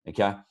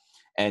 Okay.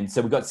 And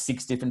so we've got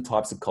 6 different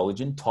types of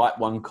collagen. Type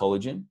 1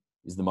 collagen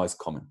is the most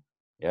common.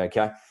 Yeah.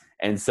 Okay.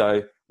 And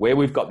so where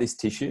we've got this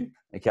tissue,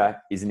 okay,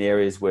 is in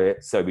areas where,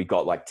 so we've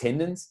got like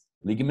tendons,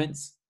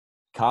 ligaments,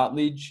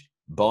 cartilage,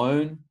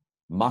 bone,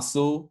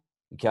 muscle.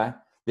 Okay.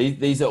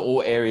 These are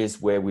all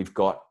areas where we've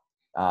got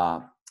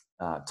type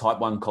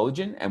 1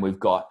 collagen, and we've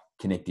got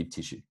connective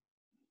tissue.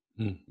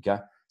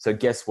 Okay. So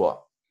guess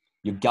what?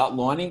 Your gut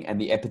lining and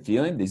the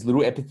epithelium, these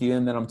little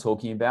epithelium that I'm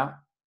talking about,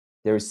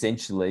 they're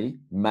essentially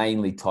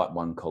mainly type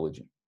 1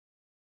 collagen.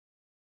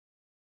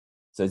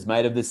 So it's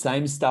made of the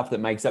same stuff that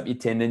makes up your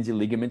tendons, your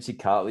ligaments, your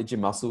cartilage, your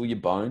muscle, your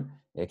bone.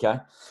 Okay.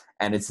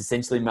 And it's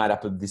essentially made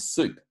up of this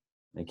soup.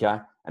 Okay.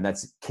 And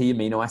that's key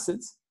amino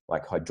acids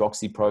like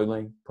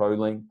hydroxyproline,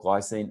 proline,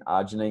 glycine,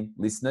 arginine.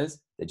 Listeners,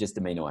 they're just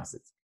amino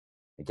acids.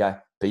 Okay.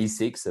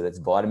 B6. So that's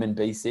vitamin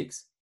B6,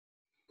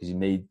 because you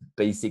need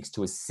B6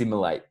 to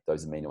assimilate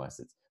those amino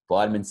acids.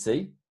 Vitamin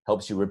C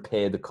helps you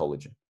repair the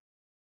collagen.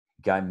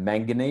 Okay.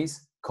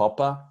 Manganese,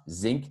 copper,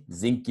 zinc.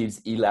 Zinc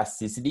gives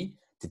elasticity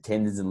to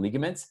tendons and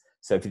ligaments.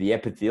 So for the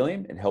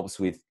epithelium, it helps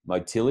with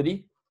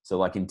motility, So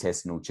like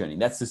intestinal churning,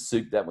 that's the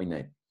soup that we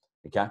need.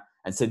 Okay.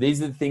 And so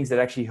these are the things that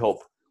actually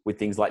help with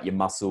things like your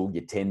muscle,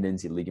 your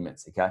tendons, your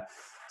ligaments. Okay.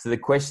 So the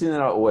question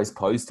that I always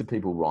pose to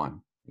people,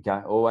 Ryan, okay,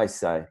 I always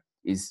say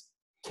is,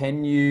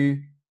 can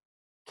you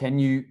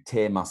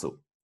tear muscle?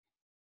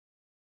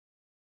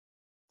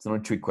 It's not a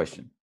trick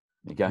question.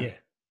 Okay.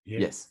 Yeah.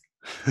 Yes.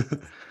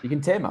 You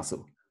can tear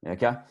muscle.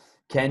 Okay.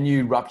 Can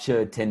you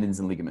rupture tendons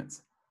and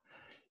ligaments?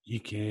 You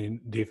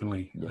can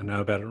definitely. Yeah. I know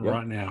about it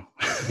right now.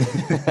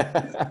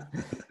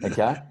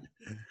 Okay.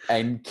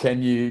 And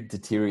can you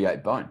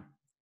deteriorate bone?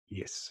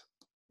 Yes.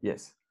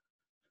 Yes.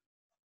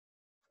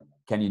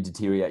 Can you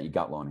deteriorate your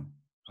gut lining?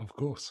 Of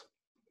course.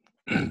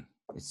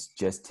 It's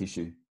just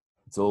tissue.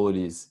 It's all it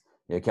is.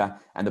 Okay.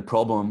 And the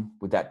problem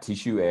with that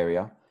tissue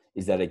area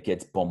is that it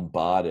gets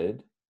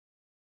bombarded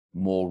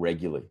more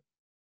regularly.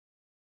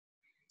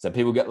 So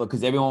people get,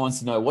 because everyone wants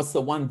to know, what's the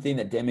one thing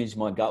that damaged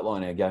my gut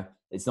lining? I go,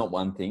 it's not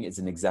one thing, it's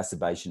an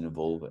exacerbation of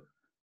all of it.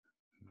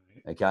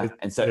 Okay.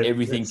 And so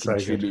everything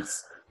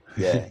contributes.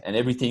 Yeah. And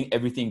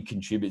everything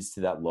contributes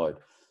to that load.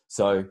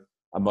 So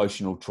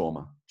emotional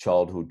trauma,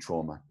 childhood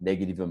trauma,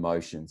 negative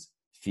emotions,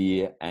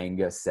 fear,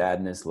 anger,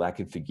 sadness,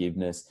 lack of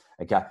forgiveness.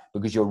 Okay.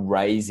 Because you're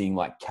raising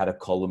like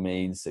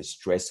catecholamines, so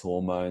stress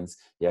hormones.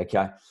 Yeah.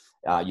 Okay.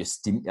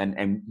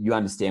 And you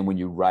understand when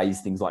you raise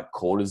things like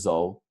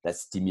cortisol, that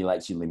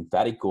stimulates your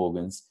lymphatic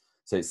organs.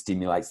 So it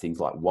stimulates things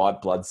like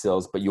white blood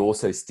cells, but you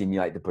also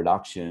stimulate the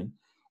production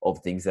of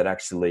things that are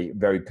actually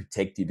very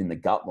protective in the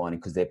gut lining,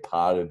 because they're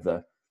part of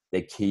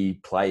they're key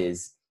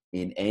players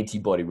in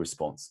antibody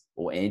response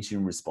or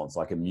antigen response,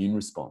 like immune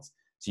response.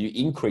 So you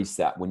increase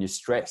that when you're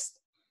stressed.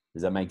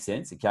 Does that make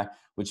sense? Okay.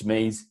 Which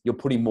means you're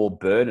putting more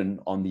burden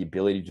on the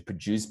ability to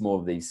produce more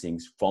of these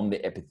things from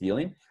the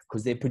epithelium,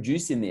 because they're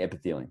produced in the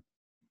epithelium.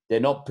 They're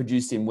not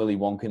produced in Willy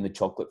Wonka in the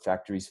chocolate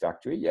factory's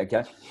factory.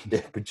 Okay.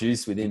 They're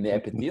produced within the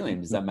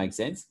epithelium. Does that make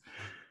sense?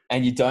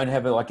 And you don't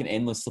have like an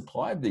endless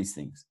supply of these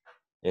things.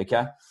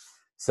 Okay.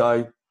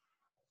 So,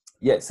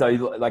 yeah. So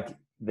like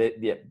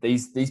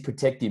these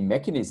protective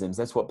mechanisms,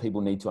 that's what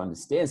people need to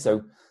understand.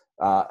 So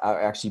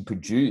are actually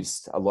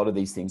produced. A lot of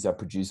these things are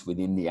produced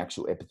within the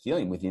actual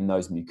epithelium, within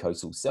those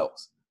mucosal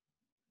cells.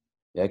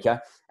 Okay.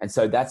 And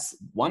so that's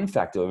one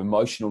factor of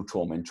emotional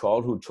trauma and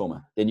childhood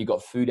trauma. Then you've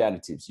got food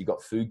additives, you've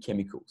got food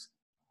chemicals.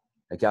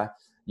 Okay.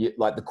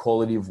 Like the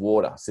quality of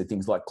water. So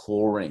things like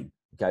chlorine,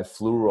 okay,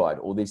 fluoride,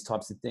 all these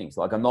types of things.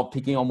 Like I'm not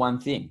picking on one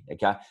thing.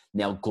 Okay.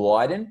 Now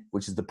gliadin,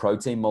 which is the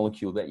protein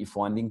molecule that you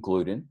find in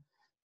gluten.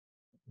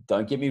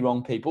 Don't get me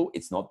wrong, people.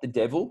 It's not the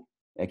devil.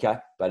 Okay.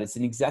 But it's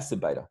an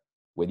exacerbator.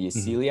 Whether you're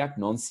celiac,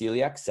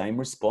 non-celiac, same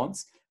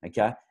response.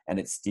 Okay. And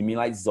it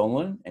stimulates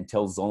zonulin and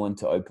tells zonulin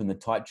to open the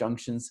tight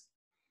junctions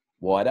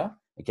wider.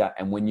 Okay.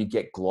 And when you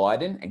get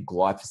gliadin and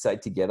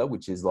glyphosate together,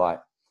 which is like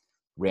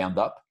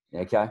Roundup.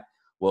 Okay.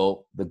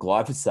 Well, the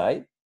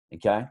glyphosate,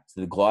 okay. So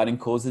the gliadin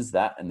causes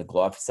that and the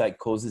glyphosate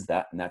causes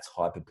that, and that's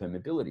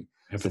hyperpermeability.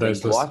 And so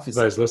for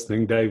those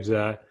listening, Dave's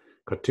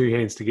got two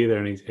hands together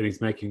and he's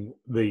making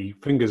the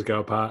fingers go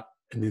apart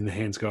and then the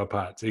hands go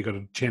apart. So you've got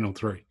to channel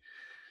three.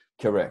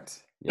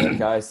 Correct. Yeah.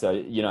 Okay.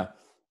 So,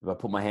 if I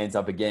put my hands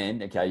up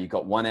again, okay, you've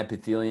got one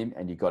epithelium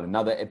and you've got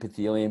another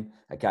epithelium.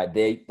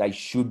 Okay, they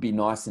should be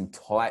nice and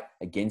tight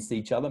against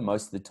each other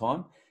most of the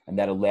time, and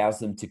that allows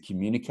them to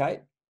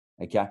communicate.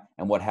 Okay,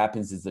 and what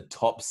happens is the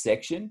top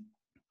section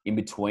in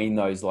between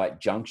those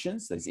like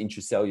junctions, those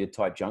intracellular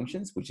tight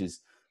junctions, which is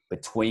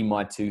between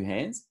my two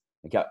hands,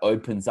 okay,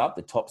 opens up.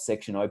 The top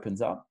section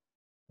opens up.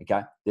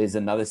 Okay, there's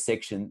another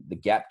section, the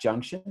gap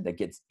junction, that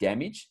gets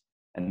damaged.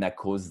 And that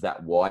causes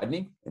that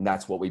widening. And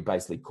that's what we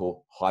basically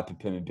call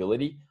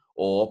hyperpermeability,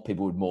 or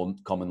people would more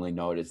commonly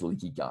know it as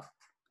leaky gut.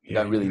 I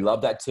don't really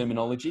love that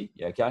terminology.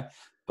 Okay.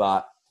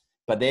 But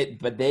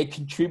they're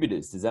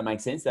contributors. Does that make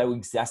sense? They will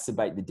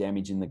exacerbate the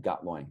damage in the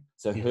gut lining.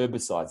 So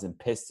herbicides and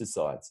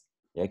pesticides.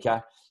 Okay.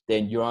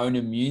 Then your own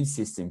immune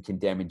system can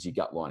damage your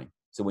gut lining.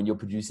 So when you're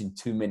producing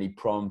too many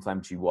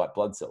pro-inflammatory white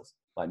blood cells,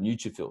 like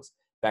neutrophils,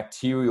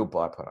 bacterial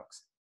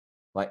byproducts,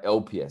 like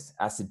LPS,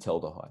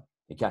 acetaldehyde.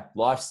 Okay,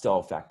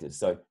 lifestyle factors,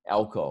 so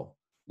alcohol,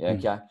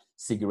 okay,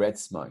 cigarette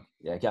smoke,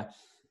 okay,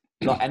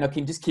 and I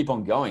can just keep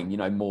on going.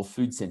 More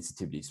food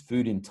sensitivities,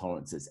 food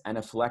intolerances,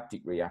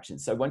 anaphylactic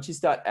reactions. So once you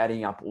start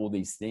adding up all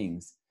these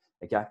things,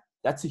 okay,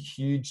 that's a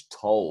huge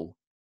toll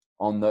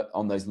on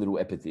those little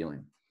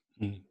epithelium.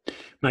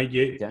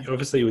 Mate,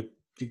 obviously with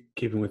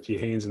keeping with your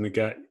hands in the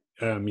gut,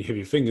 you have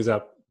your fingers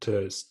up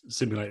to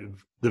simulate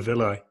the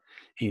villi, and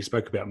you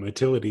spoke about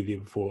motility there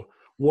before.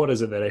 What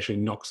is it that actually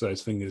knocks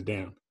those fingers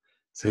down?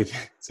 So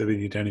then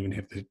you don't even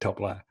have the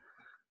top layer.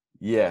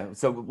 Yeah.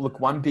 So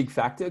look, one big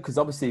factor, because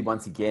obviously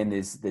once again,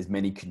 there's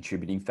many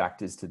contributing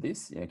factors to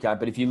this. Okay.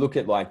 But if you look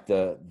at like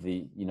the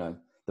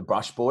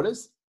brush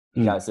borders,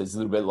 okay, so it's a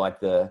little bit like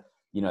the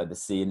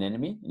sea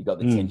anemone. You've got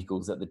the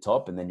tentacles at the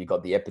top, and then you've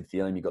got the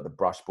epithelium, you've got the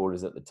brush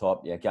borders at the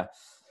top. Yeah. Okay.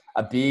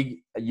 A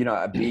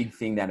big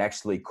thing that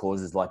actually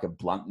causes like a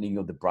blunting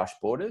of the brush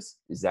borders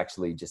is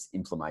actually just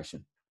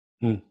inflammation.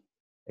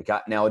 Okay.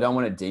 Now I don't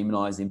want to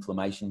demonize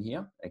inflammation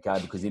here. Okay.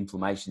 Because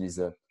inflammation is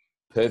a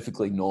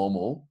perfectly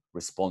normal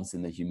response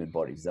in the human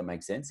body. Does that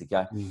make sense?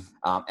 Okay.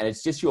 Mm. And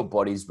it's just your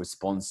body's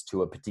response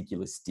to a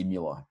particular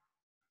stimuli.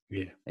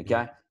 Yeah. Okay.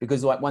 Yeah.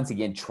 Because like, once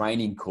again,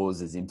 training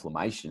causes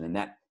inflammation, and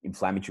that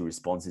inflammatory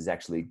response is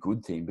actually a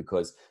good thing,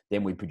 because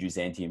then we produce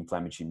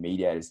anti-inflammatory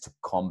mediators to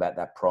combat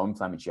that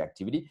pro-inflammatory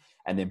activity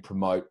and then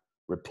promote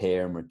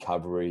repair and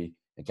recovery.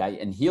 Okay.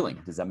 And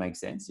healing. Does that make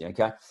sense? Yeah.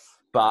 Okay.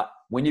 But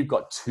when you've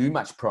got too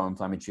much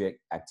pro-inflammatory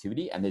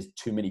activity and there's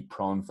too many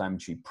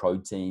pro-inflammatory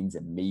proteins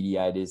and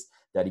mediators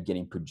that are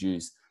getting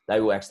produced,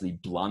 they will actually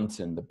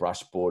blunten the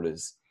brush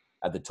borders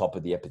at the top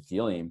of the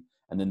epithelium.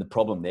 And then the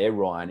problem there,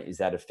 Ryan, is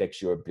that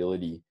affects your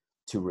ability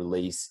to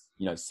release,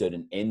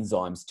 certain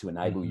enzymes to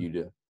enable you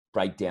to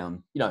break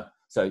down,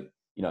 so,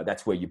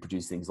 that's where you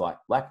produce things like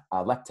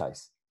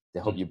lactase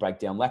to help you break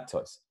down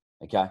lactose.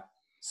 Okay.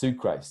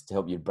 Sucrase to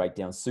help you break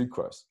down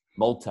sucrose,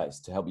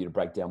 maltase to help you to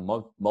break down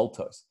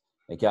maltose.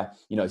 Okay.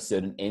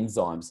 Certain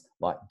enzymes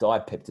like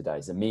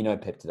dipeptidase,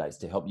 aminopeptidase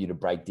to help you to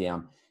break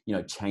down,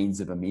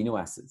 chains of amino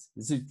acids.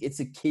 It's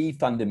a key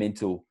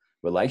fundamental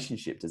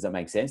relationship. Does that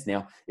make sense?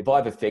 Now, if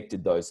I've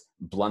affected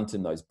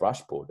blunted those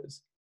brush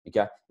borders,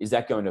 okay, is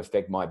that going to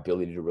affect my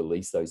ability to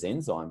release those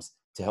enzymes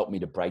to help me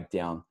to break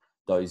down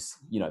those,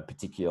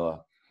 particular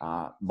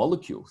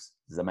molecules?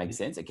 Does that make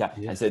sense? Okay.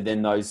 Yeah. And so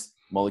then those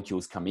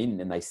molecules come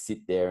in and they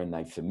sit there and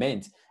they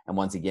ferment. And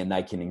once again,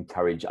 they can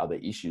encourage other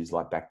issues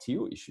like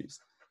bacterial issues.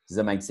 Does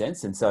that make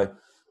sense? And so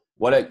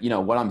what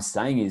I'm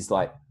saying is,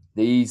 like,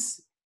 these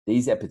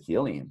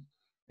epithelium,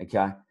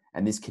 okay,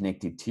 and this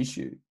connective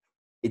tissue,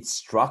 its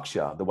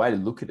structure, the way to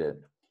look at it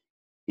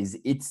is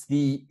it's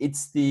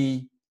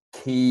the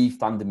key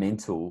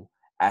fundamental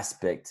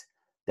aspect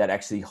that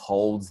actually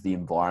holds the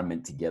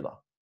environment together.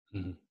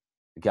 Mm-hmm.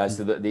 Okay,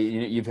 so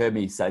you've heard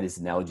me say this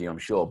analogy, I'm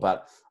sure,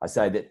 but I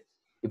say that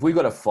if we've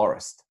got a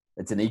forest,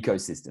 it's an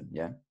ecosystem,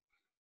 yeah?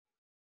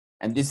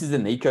 And this is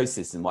an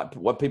ecosystem. Like,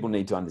 what people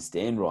need to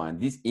understand, Ryan,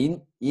 this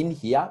in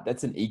here,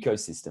 that's an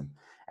ecosystem.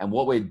 And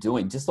what we're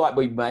doing, just like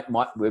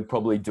we're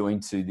probably doing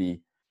to the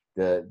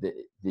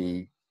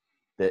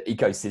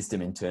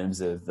ecosystem in terms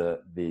of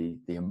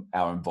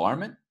our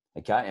environment,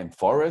 okay, and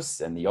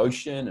forests and the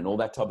ocean and all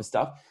that type of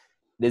stuff,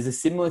 there's a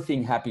similar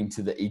thing happening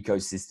to the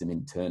ecosystem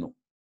internal.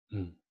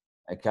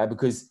 Okay,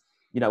 because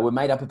we're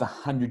made up of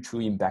 100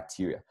 trillion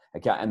bacteria.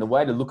 Okay, and the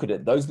way to look at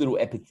it, those little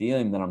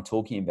epithelium that I'm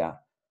talking about,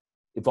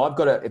 if I've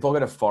got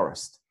a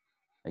forest,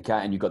 okay,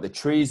 and you've got the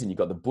trees and you've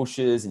got the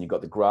bushes and you've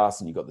got the grass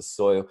and you've got the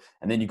soil,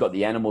 and then you've got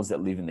the animals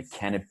that live in the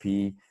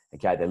canopy.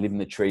 Okay, they live in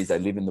the trees, they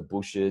live in the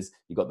bushes.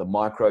 You've got the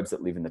microbes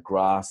that live in the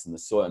grass and the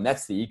soil, and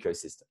that's the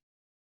ecosystem.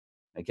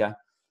 Okay,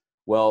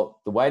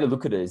 well, the way to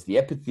look at it is the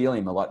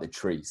epithelium are like the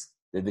trees.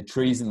 They're the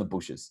trees and the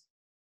bushes.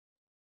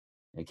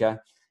 Okay,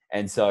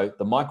 and so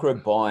the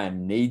microbiome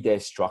need their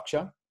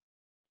structure.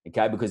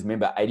 Okay, because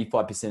remember,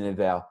 85% of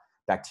our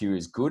bacteria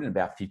is good and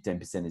about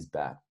 15% is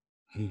bad.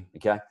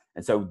 Okay,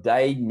 and so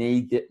they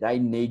need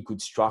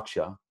good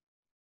structure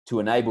to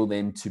enable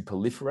them to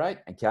proliferate.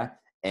 Okay,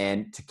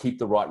 and to keep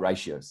the right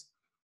ratios.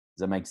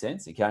 Does that make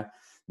sense? Okay.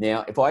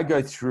 Now, if I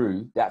go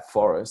through that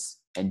forest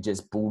and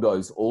just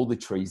bulldoze all the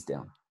trees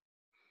down,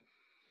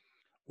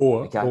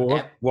 or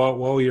okay,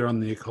 while you're on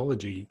the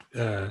ecology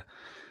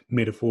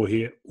metaphor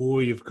here,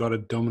 or you've got a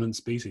dominant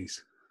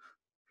species.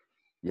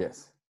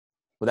 Yes.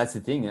 Well, that's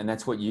the thing, and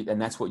that's what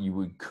you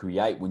would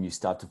create when you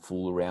start to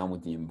fool around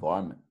with the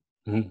environment.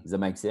 Does that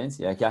make sense?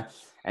 Yeah. Okay.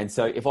 And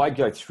so if I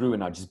go through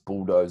and I just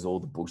bulldoze all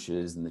the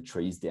bushes and the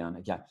trees down,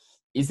 okay,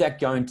 is that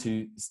going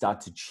to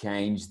start to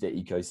change the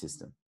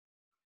ecosystem?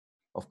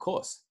 Of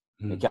course.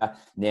 Okay.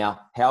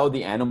 Now, how are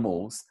the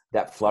animals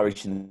that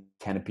flourish in the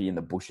canopy and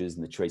the bushes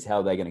and the trees, how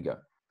are they going to go?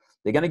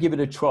 They're going to give it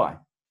a try.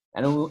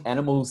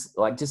 Animals,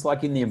 just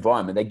like in the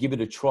environment, they give it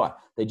a try.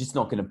 They're just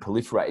not going to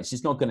proliferate. It's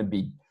just not going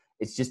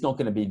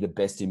to be the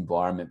best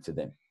environment for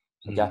them.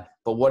 Okay.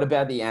 But what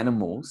about the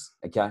animals,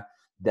 okay,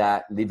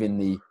 that live in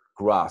the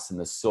grass and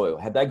the soil?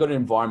 Have they got an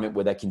environment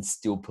where they can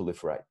still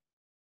proliferate?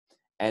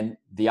 And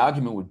the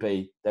argument would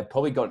be they've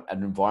probably got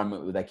an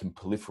environment where they can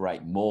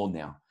proliferate more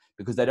now,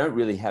 because they don't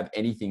really have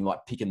anything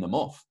like picking them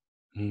off.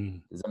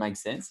 Does that make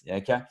sense? Yeah,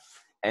 okay.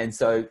 And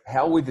so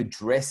how we've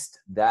addressed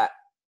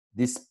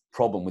this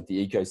problem with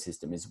the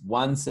ecosystem is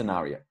one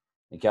scenario,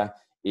 okay,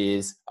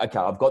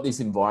 I've got this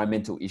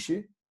environmental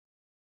issue.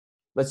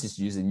 Let's just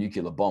use a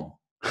nuclear bomb.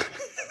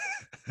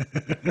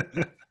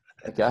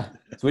 Okay.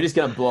 So we're just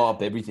going to blow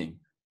up everything.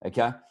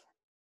 Okay.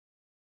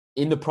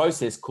 In the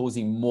process,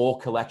 causing more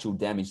collateral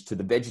damage to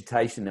the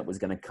vegetation that was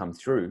going to come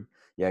through.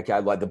 Yeah. Okay.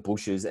 Like the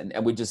bushes, and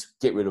we just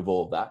get rid of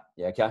all of that.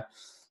 Yeah. Okay.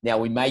 Now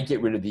we may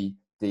get rid of the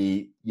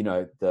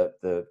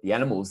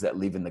animals that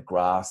live in the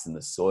grass and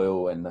the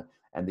soil and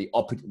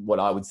what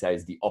I would say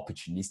is the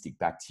opportunistic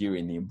bacteria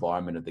in the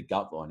environment of the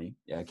gut lining.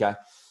 Yeah. Okay.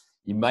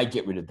 You may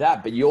get rid of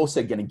that, but you're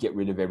also going to get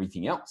rid of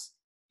everything else.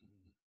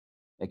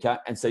 Okay.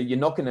 And so you're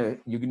not going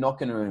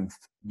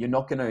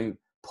to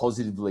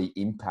positively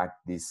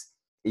impact this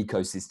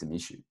ecosystem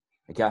issue.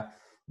 Okay.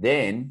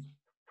 Then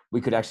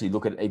we could actually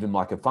look at even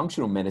like a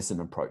functional medicine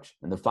approach.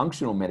 And the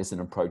functional medicine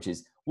approach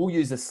is we'll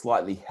use a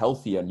slightly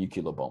healthier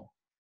nuclear bomb.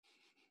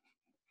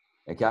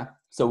 Okay.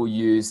 So we'll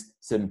use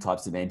certain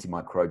types of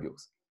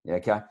antimicrobials.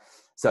 Okay.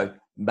 So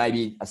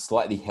maybe a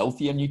slightly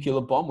healthier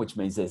nuclear bomb, which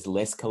means there's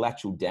less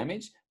collateral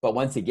damage. But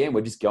once again,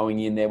 we're just going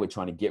in there. We're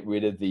trying to get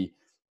rid of the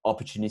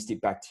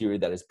opportunistic bacteria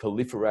that has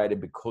proliferated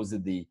because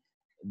of the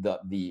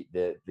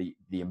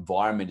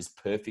environment is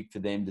perfect for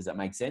them. Does that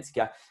make sense?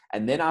 Okay.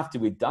 And then after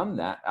we've done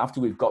that, after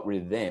we've got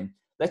rid of them,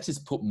 let's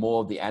just put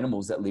more of the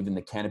animals that live in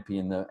the canopy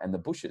and the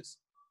bushes,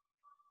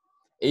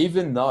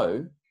 even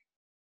though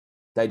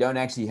they don't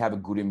actually have a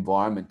good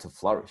environment to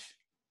flourish.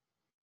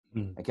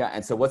 Okay.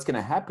 And so what's going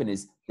to happen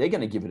is they're going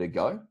to give it a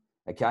go.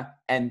 Okay.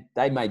 And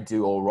they may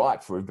do all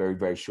right for a very,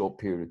 very short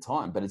period of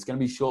time, but it's going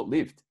to be short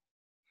lived.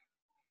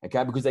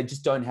 Okay. Because they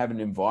just don't have an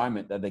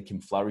environment that they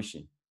can flourish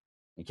in.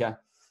 Okay.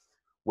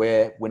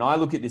 Where when I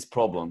look at this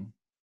problem,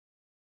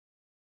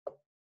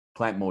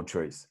 plant more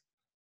trees.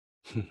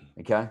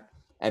 Okay.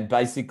 And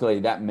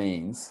basically that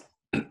means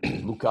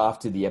look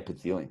after the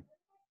epithelium,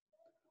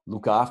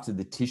 look after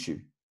the tissue.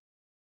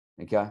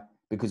 Okay.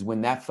 Because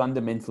when that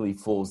fundamentally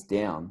falls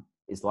down,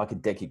 it's like a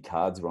deck of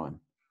cards, Ryan.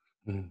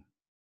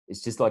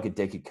 It's just like a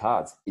deck of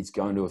cards. It's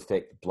going to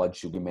affect blood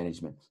sugar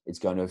management. It's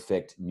going to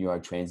affect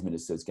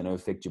neurotransmitters. So it's going to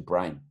affect your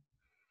brain.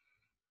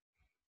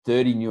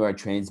 30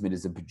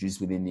 neurotransmitters are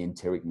produced within the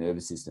enteric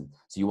nervous system.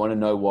 So you want to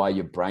know why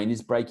your brain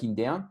is breaking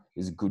down?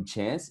 There's a good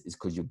chance it's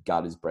because your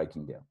gut is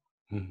breaking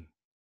down.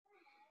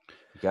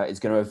 Okay. It's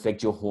going to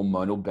affect your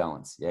hormonal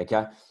balance. Yeah,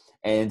 okay.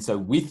 And so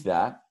with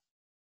that,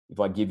 if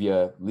I give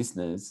your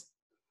listeners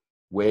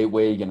where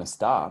you're going to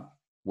start,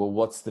 well,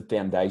 what's the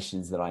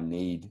foundations that I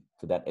need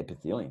for that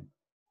epithelium?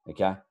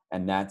 Okay.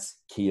 And that's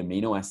key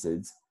amino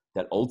acids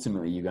that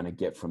ultimately you're going to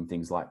get from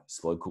things like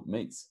slow cooked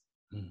meats,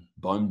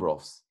 bone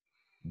broths,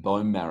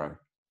 bone marrow.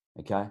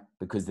 Okay.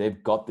 Because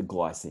they've got the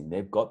glycine,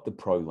 they've got the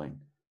proline,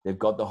 they've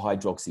got the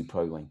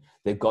hydroxyproline,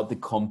 they've got the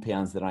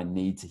compounds that I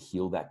need to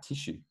heal that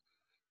tissue.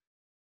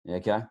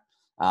 Okay.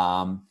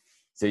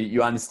 So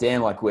you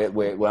understand like where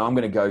I'm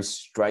going to go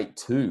straight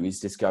to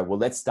is just go, well,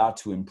 let's start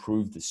to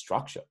improve the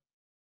structure.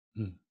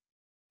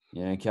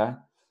 Yeah. Okay.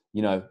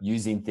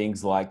 Using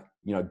things like,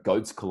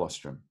 goat's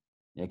colostrum.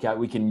 Okay.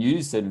 We can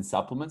use certain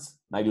supplements,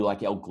 maybe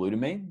like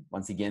L-glutamine.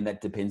 Once again, that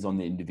depends on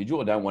the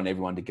individual. I don't want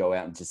everyone to go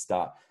out and just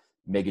start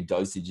mega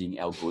dosaging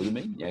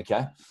L-glutamine.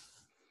 Okay.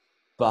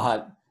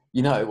 But,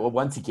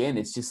 once again,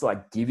 it's just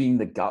like giving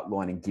the gut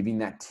line and giving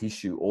that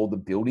tissue all the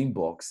building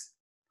blocks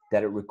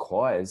that it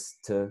requires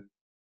to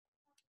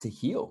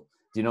heal.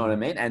 Do you know what I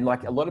mean? And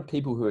like a lot of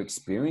people who are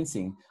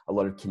experiencing a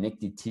lot of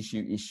connective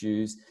tissue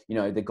issues,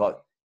 they've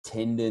got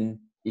tendon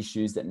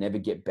issues that never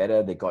get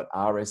better. They've got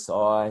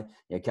RSI.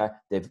 Okay.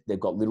 They've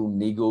got little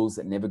niggles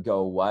that never go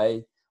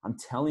away. I'm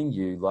telling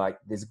you, like,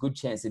 there's a good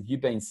chance if you've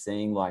been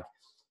seeing like,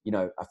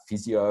 a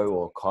physio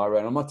or chiro,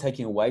 and I'm not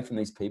taking away from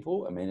these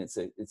people. I mean, it's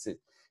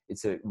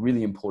a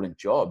really important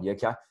job.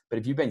 Okay. But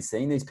if you've been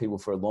seeing these people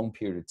for a long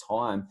period of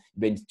time,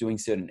 you've been doing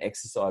certain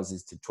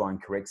exercises to try and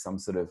correct some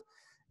sort of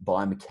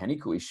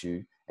biomechanical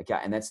issue, okay,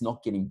 and that's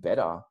not getting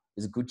better,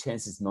 there's a good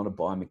chance it's not a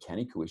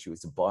biomechanical issue,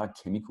 it's a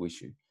biochemical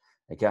issue.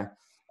 Okay.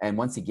 And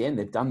once again,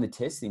 they've done the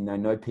testing. They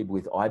know people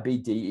with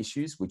IBD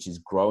issues, which is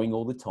growing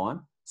all the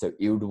time. So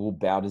irritable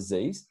bowel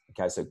disease.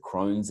 Okay. So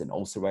Crohn's and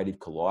ulcerative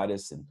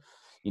colitis and,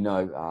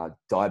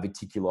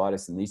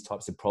 diverticulitis and these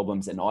types of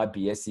problems, and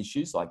IBS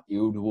issues like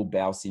irritable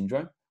bowel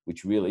syndrome,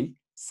 which really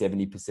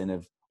 70%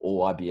 of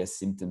all IBS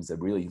symptoms are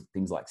really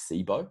things like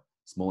SIBO,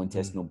 small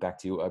intestinal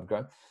bacterial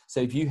overgrowth. So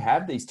if you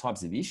have these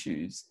types of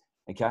issues,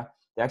 okay,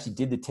 they actually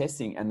did the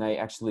testing and they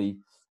actually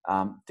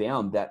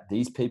found that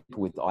these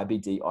people with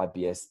IBD,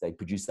 IBS, they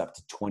produce up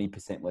to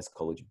 20% less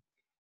collagen.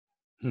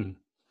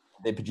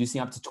 They're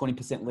producing up to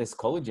 20% less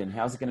collagen.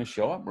 How's it going to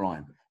show up,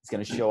 Ryan? It's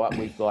going to show up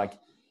with like,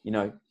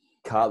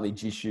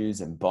 cartilage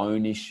issues and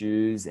bone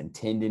issues and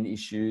tendon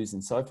issues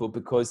and so forth,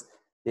 because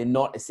they're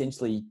not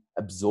essentially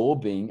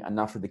absorbing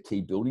enough of the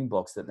key building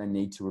blocks that they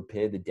need to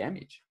repair the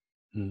damage.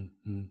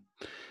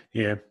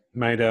 Yeah,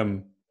 mate.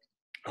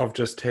 I've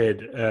just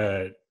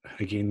had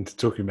again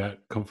talking about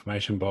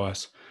confirmation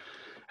bias.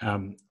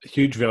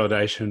 Huge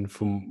validation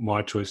for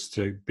my choice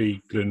to be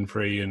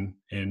gluten-free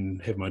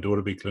and have my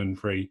daughter be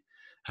gluten-free.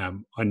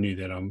 I knew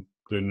that I'm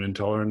gluten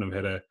intolerant. I've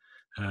had a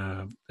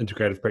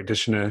integrative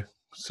practitioner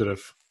sort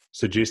of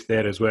suggest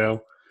that as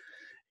well.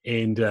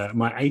 And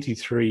my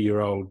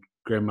 83-year-old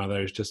grandmother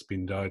has just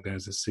been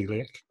diagnosed as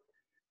celiac.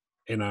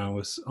 And I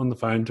was on the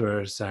phone to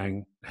her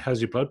saying,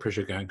 how's your blood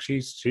pressure going?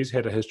 She's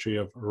had a history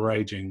of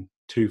raging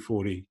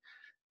 240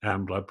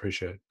 blood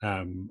pressure.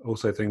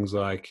 Also things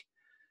like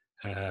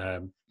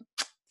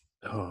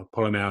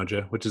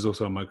polymyalgia, which is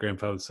also on my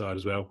grandfather's side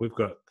as well. We've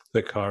got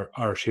thick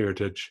Irish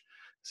heritage.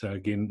 So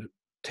again,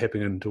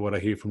 tapping into what I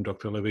hear from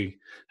Dr. Libby,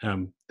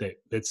 that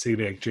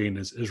celiac gene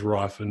is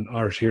rife in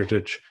Irish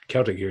heritage,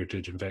 Celtic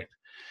heritage, in fact.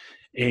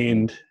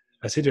 And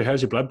I said to her,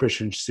 how's your blood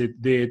pressure? And she said,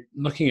 they're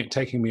looking at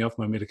taking me off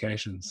my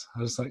medications.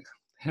 I was like,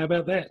 how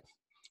about that?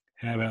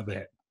 How about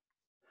that?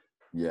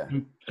 Yeah.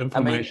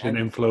 Inflammation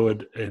and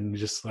fluid and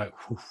just like,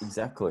 whew.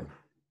 Exactly.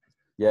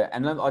 Yeah.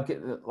 And like,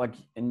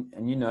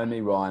 and you know me,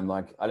 Ryan,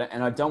 like,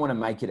 I don't want to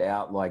make it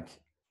out like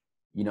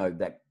you know,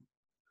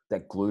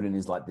 that gluten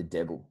is like the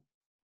devil.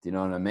 Do you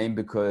know what I mean?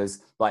 Because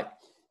like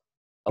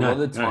a lot of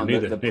the time,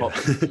 neither.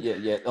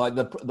 like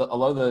a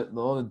lot of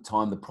the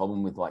time, the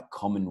problem with like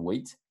common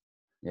wheat,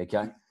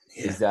 okay,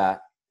 is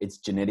that it's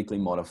genetically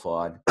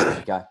modified,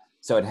 okay,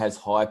 so it has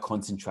higher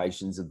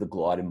concentrations of the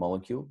gliadin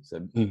molecule.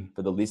 So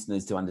for the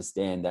listeners to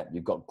understand that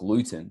you've got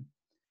gluten,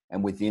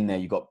 and within there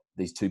you've got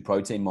these two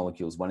protein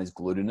molecules. One is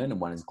glutenin and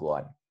one is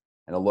gliadin.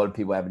 And a lot of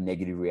people have a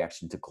negative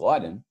reaction to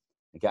gliadin,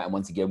 okay. And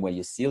once again, where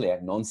you're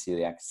celiac,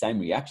 non-celiac, same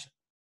reaction.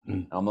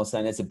 And I'm not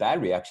saying that's a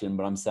bad reaction,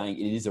 but I'm saying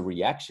it is a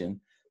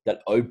reaction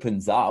that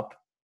opens up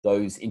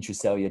those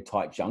intracellular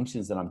tight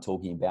junctions that I'm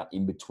talking about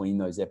in between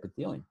those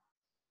epithelium.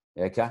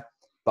 Okay.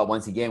 But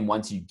once again,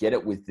 once you get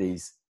it with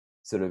these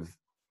sort of,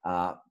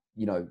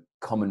 you know,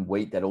 common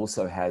wheat that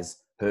also has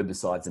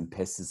herbicides and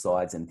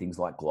pesticides and things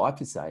like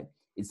glyphosate,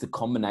 it's the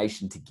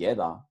combination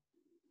together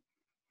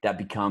that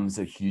becomes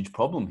a huge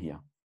problem here.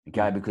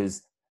 Okay.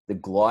 Because the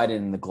gliadin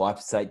and the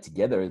glyphosate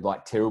together are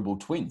like terrible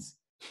twins.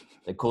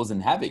 They're causing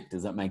havoc.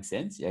 Does that make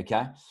sense?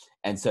 Okay.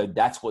 And so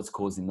that's what's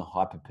causing the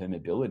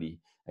hyperpermeability.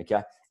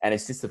 Okay. And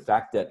it's just the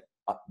fact that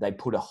they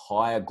put a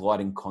higher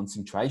gliadin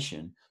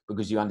concentration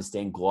because you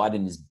understand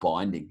gliadin is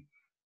binding.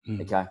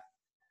 Okay.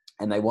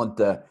 And they want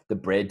the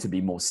bread to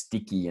be more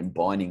sticky and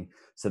binding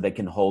so they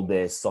can hold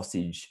their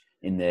sausage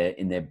in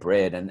their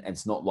bread. And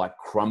it's not like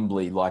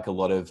crumbly, like a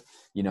lot of,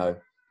 you know,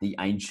 the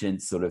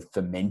ancient sort of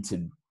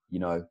fermented, you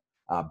know,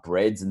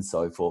 breads and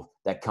so forth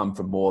that come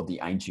from more of the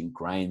ancient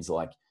grains,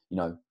 like, you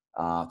know,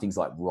 things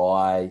like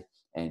rye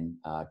and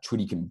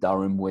triticum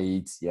durum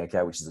wheat, yeah,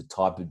 okay, which is a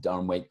type of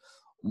durum wheat,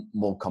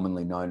 more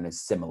commonly known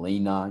as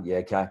semolina, yeah,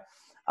 okay,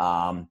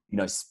 you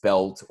know,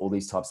 spelt, all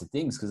these types of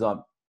things. Because I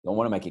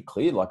want to make it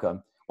clear, like,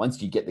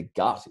 once you get the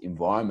gut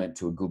environment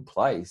to a good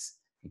place,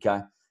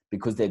 okay,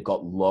 because they've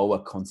got lower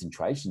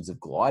concentrations of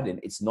gliadin,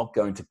 it's not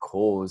going to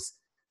cause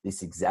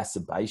this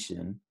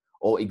exacerbation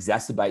or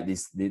exacerbate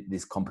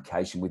this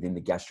complication within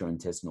the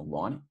gastrointestinal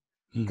lining.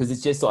 Because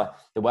it's just like,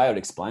 the way I would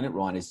explain it,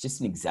 Ryan, is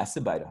just an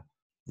exacerbator.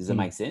 Does that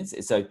make sense?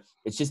 So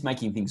it's just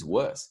making things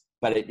worse,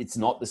 but it's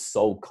not the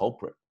sole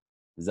culprit.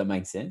 Does that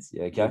make sense?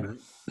 Yeah. Okay.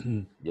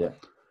 Yeah.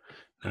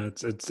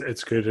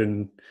 It's good.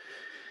 And,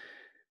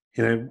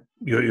 you know,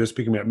 you're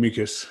speaking about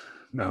mucus.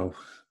 No,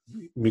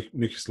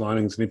 mucus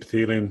linings and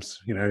epitheliums,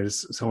 you know,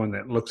 as someone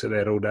that looks at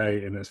that all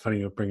day. And it's funny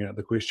you're bringing up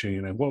the question,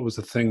 you know, what was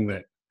the thing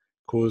that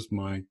caused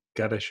my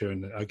gut issue?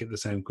 And I get the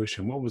same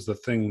question. What was the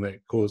thing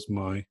that caused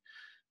my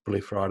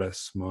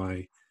blepharitis,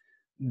 my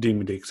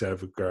Demodex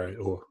overgrowth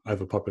or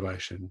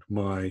overpopulation,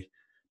 my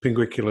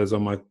pinguiculars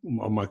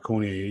on my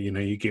cornea? You know,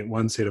 you get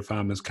one set of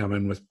farmers come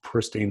in with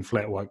pristine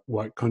flat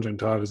white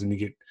conjunctivitis, and you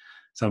get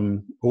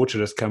some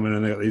orchardists come in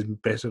and they've got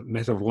these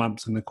massive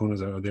lumps in the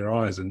corners of their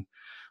eyes and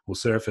or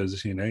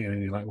surfers, you know,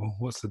 and you're like, well,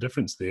 what's the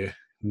difference there?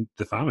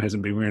 The farmer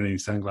hasn't been wearing any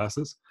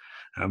sunglasses.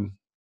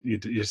 You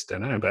just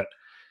don't know. But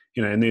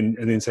you know, and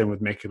then same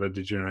with macular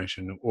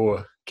degeneration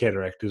or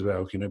cataract as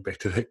well. You know, back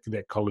to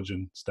that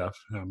collagen stuff.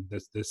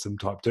 There's some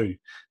type 2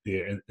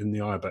 there in the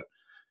eye, but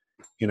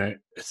you know,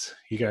 it's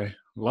you go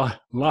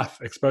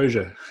life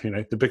exposure. You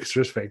know, the biggest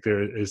risk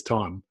factor is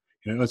time.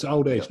 You know, it's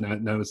old age.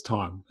 Yep. No, it's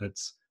time.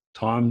 It's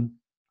time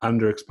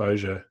under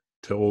exposure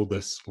to all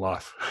this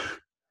life.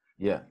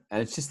 Yeah,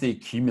 and it's just the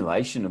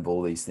accumulation of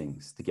all these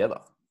things together.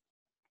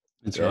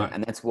 That's right,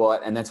 and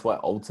that's why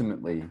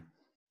ultimately,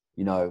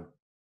 you know,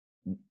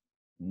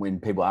 when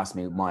people ask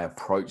me my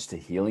approach to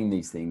healing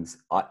these things,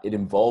 it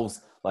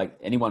involves, like,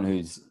 anyone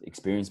who's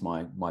experienced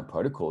my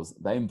protocols,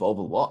 they involve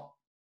a lot.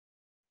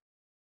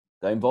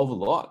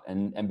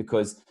 And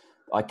because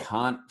I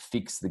can't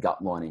fix the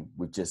gut lining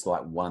with just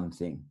like one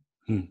thing,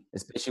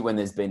 especially when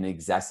there's been an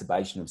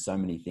exacerbation of so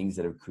many things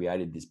that have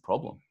created this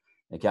problem.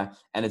 Okay.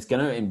 And it's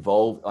going to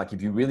involve, like,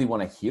 if you really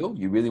want to heal,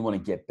 you really want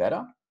to get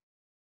better,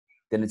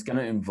 then it's going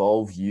to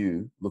involve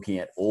you looking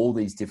at all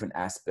these different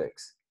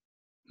aspects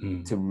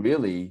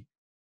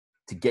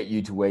to get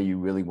you to where you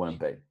really want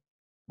to be,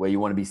 where you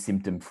want to be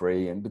symptom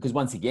free. And because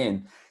once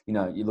again, you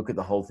know, you look at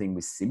the whole thing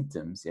with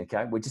symptoms,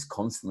 okay, we're just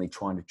constantly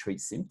trying to treat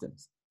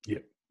symptoms. Yeah.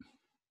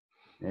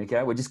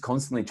 Okay. We're just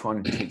constantly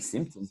trying to treat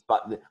symptoms.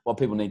 But what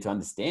people need to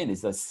understand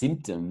is those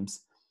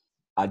symptoms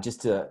are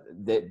just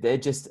they're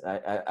just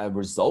a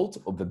result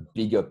of a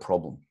bigger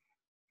problem.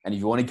 And if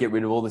you want to get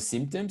rid of all the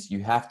symptoms,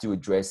 you have to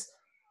address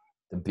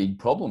the big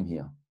problem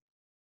here.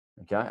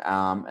 Okay.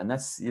 And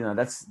that's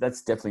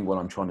definitely what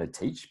I'm trying to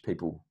teach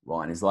people,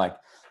 Ryan, is like,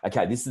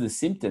 okay, this is the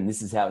symptom,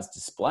 this is how it's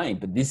displaying,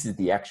 but this is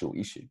the actual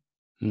issue.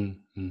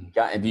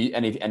 Okay.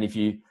 And if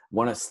you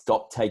want to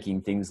stop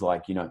taking things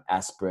like, you know,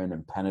 aspirin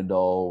and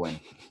Panadol and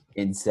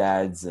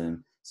NSAIDs,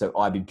 and so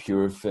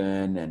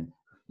ibuprofen and,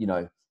 you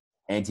know,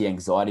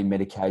 anti-anxiety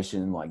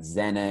medication like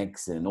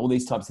Xanax and all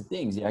these types of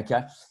things,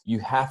 okay, you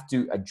have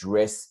to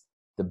address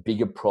the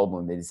bigger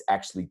problem that is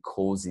actually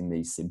causing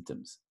these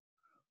symptoms.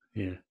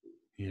 Yeah.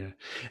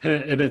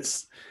 And it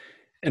is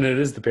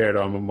the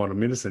paradigm of modern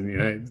medicine.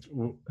 You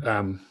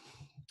know,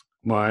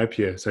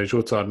 myopia, so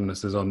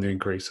short-sightedness, is on the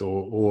increase,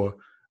 or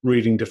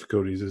reading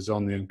difficulties is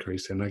on the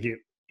increase. And I get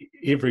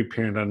every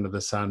parent under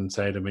the sun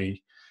say to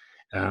me,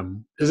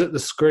 is it the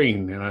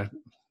screen? And I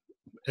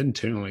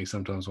internally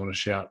sometimes want to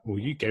shout, well,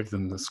 you gave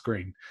them the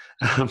screen.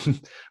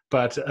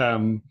 But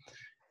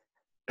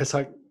it's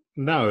like,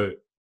 no,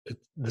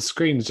 the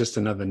screen is just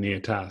another near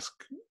task,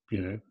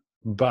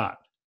 but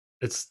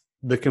it's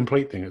the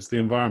complete thing. It's the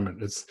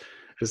environment. It's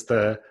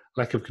the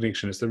lack of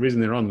connection. It's the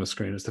reason they're on the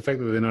screen. It's the fact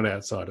that they're not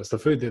outside. It's the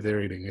food that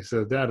they're eating. It's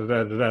the da da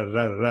da da da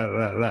da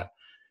da da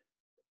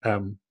da.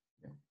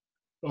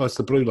 Oh, it's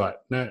the blue light.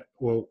 No,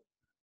 well,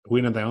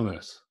 when are they on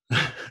this? Are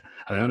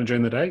they on it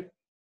during the day?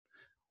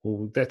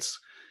 Well, that's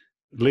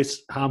less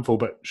harmful,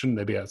 but shouldn't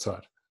they be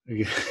outside?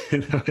 It's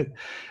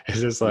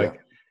just like,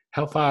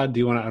 how far do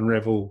you want to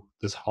unravel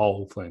this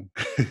whole thing?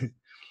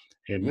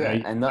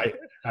 And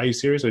are you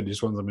serious, or do you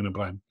just want something to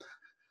blame?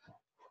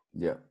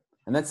 Yeah,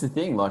 and that's the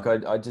thing. Like,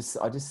 I just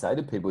say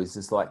to people, it's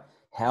just like,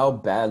 how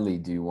badly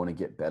do you want to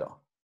get better?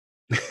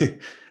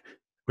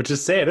 Which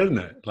is sad, isn't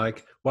it?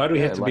 Like, why do we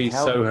have to be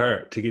so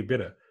hurt to get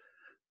better?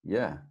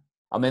 Yeah,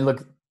 I mean,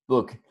 look,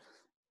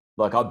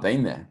 like, I've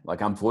been there.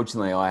 Like,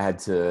 unfortunately, I had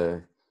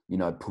to,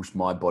 push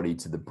my body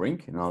to the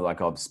brink, and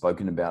I've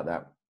spoken about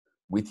that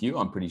with you,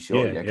 I'm pretty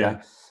sure.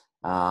 Yeah.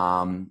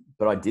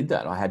 But I did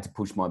that. I had to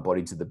push my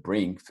body to the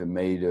brink for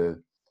me to,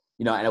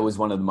 and it was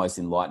one of the most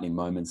enlightening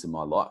moments in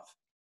my life.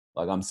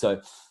 Like,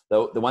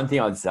 the one thing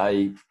I'd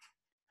say,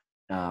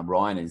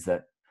 Ryan, is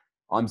that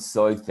I'm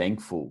so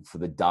thankful for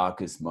the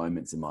darkest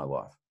moments in my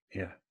life.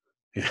 Yeah.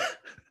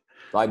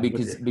 Like,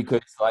 because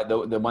like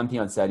the one thing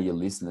I'd say to your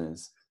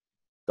listeners,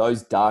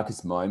 those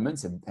darkest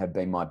moments have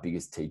been my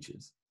biggest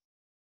teachers.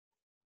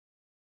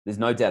 There's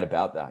no doubt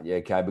about that. Yeah.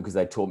 Okay. Because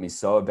they taught me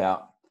so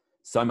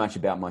much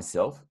about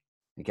myself.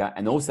 Okay.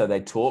 And also they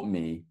taught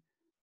me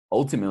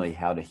ultimately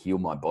how to heal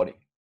my body.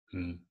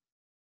 Okay.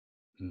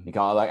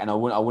 And I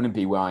wouldn't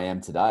be where I am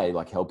today,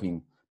 like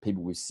helping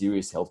people with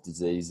serious health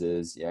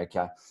diseases. Yeah.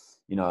 Okay.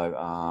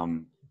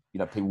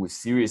 People with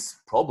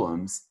serious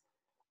problems,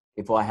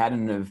 if I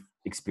hadn't have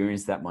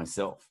experienced that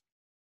myself.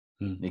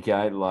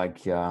 Okay.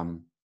 Like,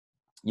 Carl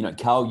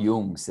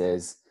Jung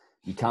says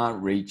you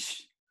can't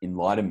reach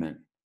enlightenment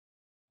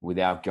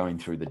without going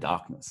through the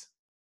darkness.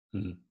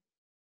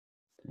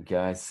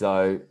 Okay.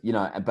 So,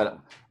 but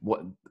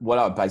what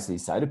I would basically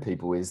say to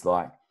people is,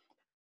 like,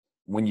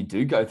 when you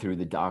do go through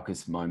the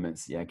darkest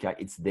moments, okay,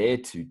 it's there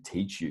to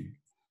teach you.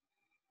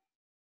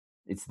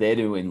 It's there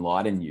to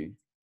enlighten you.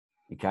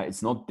 Okay.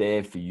 It's not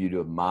there for you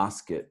to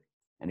mask it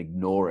and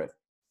ignore it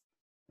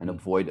and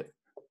avoid it.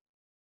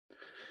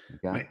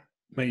 Okay.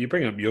 Mate, you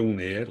bring up Jung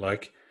there.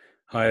 Like,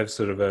 I have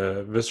sort of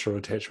a visceral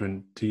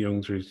attachment to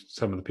Jung through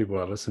some of the people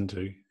I listen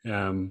to.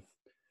 And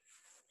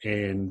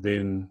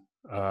then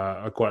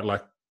I quite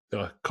like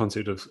the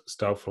concept of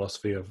Stoic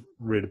philosophy. I've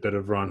read a bit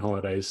of Ryan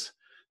Holiday's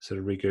sort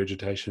of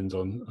regurgitations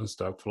on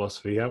Stoic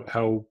philosophy.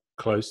 How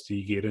close do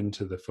you get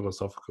into the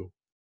philosophical?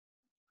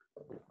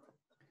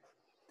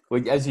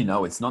 Well, as you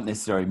know, it's not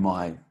necessarily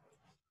my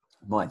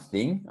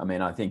thing. I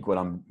mean, I think what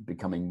I'm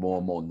becoming more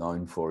and more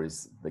known for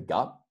is the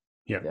gut.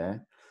 Yeah.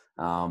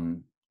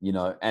 And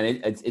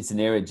it's an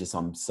area just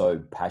I'm so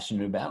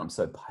passionate about. I'm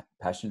so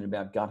passionate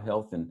about gut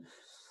health. And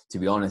to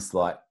be honest,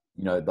 like,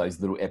 those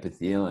little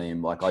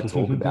epithelium, like, I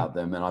talk about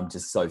them and I'm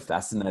just so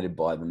fascinated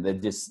by them. They're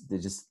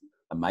just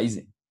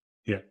amazing.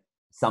 Yeah.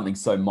 Something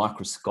so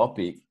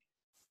microscopic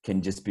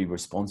can just be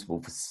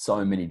responsible for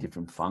so many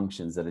different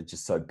functions that are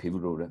just so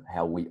pivotal to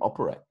how we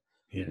operate.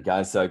 Yeah.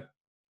 Okay. So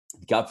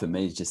gut for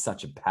me is just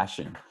such a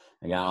passion.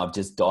 Again, I've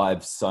just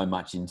dived so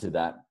much into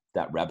that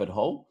rabbit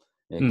hole.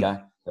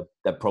 Okay.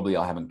 That probably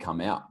I haven't come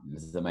out.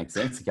 Does that make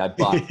sense? Okay.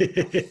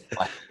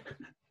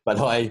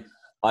 But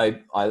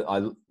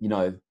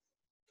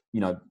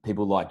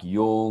people like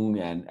Jung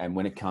and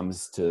when it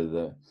comes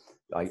to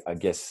I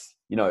guess,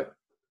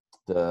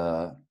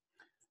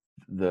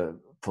 the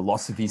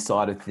philosophy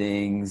side of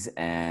things,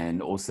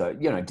 and also,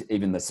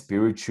 even the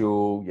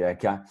spiritual. Yeah.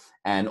 Okay.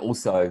 And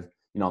also,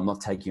 I'm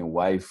not taking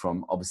away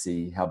from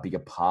obviously how big a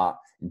part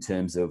in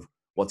terms of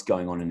what's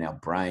going on in our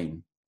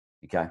brain.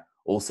 Okay.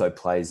 Also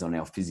plays on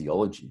our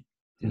physiology.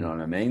 You know what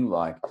I mean?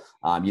 Like,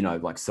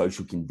 like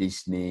social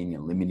conditioning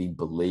and limiting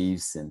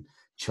beliefs and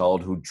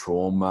childhood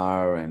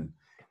trauma and,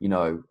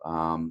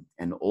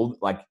 and all,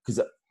 like,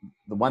 because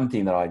the one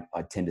thing that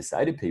I tend to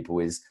say to people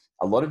is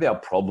a lot of our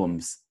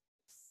problems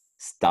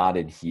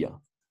started here.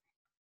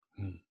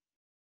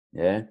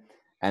 Yeah.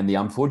 And the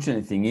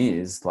unfortunate thing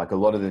is, like, a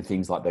lot of the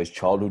things like those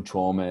childhood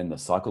trauma and the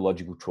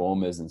psychological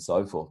traumas and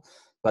so forth,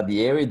 but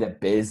the area that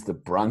bears the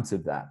brunt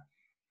of that,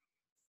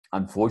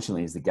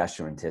 unfortunately, is the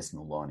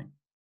gastrointestinal lining.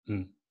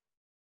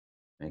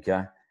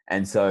 Okay.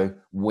 And so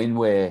when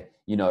we're,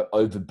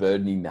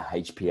 overburdening the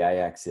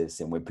HPA axis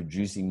and we're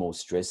producing more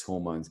stress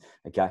hormones,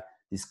 okay,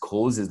 this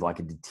causes like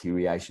a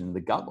deterioration of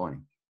the gut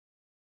lining.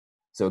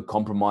 So it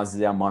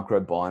compromises our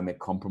microbiome, it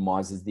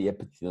compromises the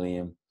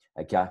epithelium,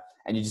 okay?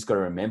 And you just got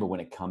to remember, when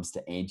it comes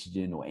to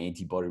antigen or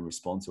antibody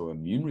response or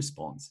immune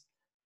response,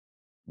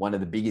 one of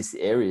the biggest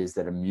areas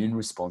that immune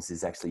response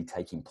is actually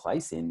taking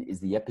place in is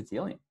the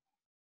epithelium.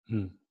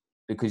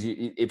 because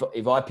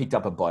if I picked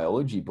up a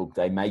biology book,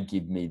 they may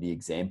give me the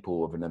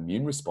example of an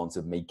immune response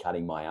of me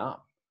cutting my arm.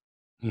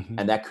 Mm-hmm.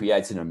 And that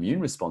creates an immune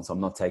response. I'm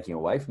not taking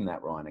away from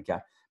that, Ryan, okay?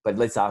 But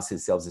let's ask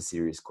ourselves a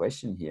serious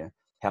question here.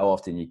 How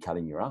often are you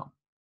cutting your arm?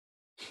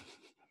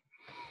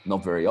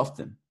 Not very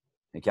often,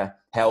 okay?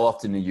 How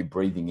often are you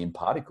breathing in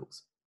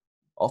particles?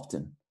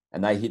 Often.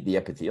 And they hit the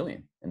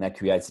epithelium, and that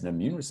creates an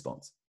immune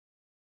response,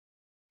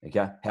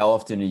 okay? How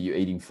often are you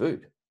eating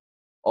food?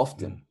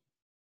 Often,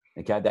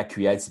 okay? That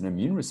creates an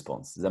immune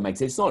response. Does that make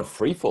sense? It's not a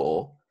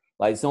free-for-all.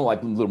 Like, it's not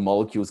like little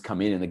molecules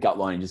come in and the gut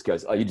lining just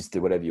goes, oh, you just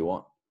do whatever you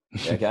want,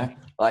 okay?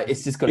 Like,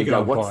 it's just got to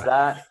go, what's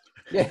that?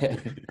 Yeah,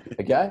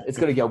 okay? It's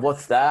got to go,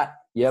 what's that?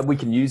 Yeah, we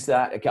can use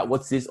that. Okay,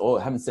 what's this? Oh,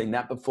 I haven't seen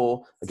that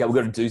before. Okay, we've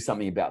got to do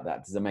something about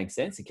that. Does that make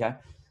sense? Okay,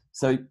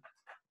 so,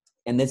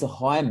 and there's a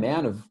high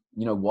amount of,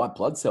 white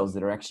blood cells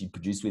that are actually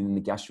produced within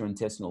the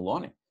gastrointestinal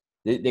lining.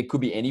 There could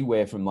be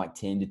anywhere from like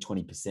 10 to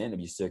 20% of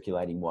your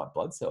circulating white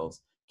blood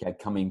cells, okay,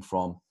 coming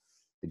from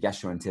the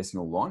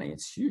gastrointestinal lining.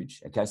 It's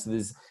huge. Okay, so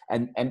there's,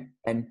 and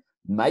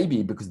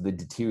maybe because of the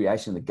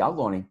deterioration of the gut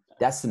lining,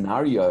 that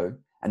scenario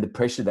and the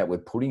pressure that we're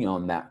putting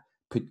on that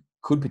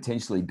could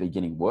potentially be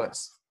getting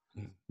worse.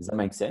 Does that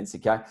make sense?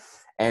 Okay.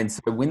 And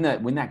so when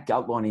that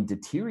gut lining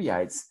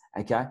deteriorates,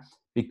 okay,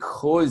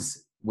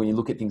 because when you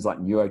look at things like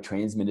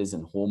neurotransmitters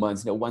and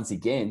hormones, once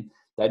again,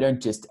 they don't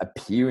just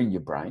appear in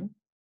your brain.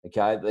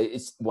 Okay.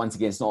 It's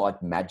not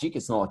like magic.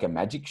 It's not like a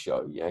magic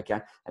show. Yeah. Okay.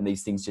 And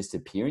these things just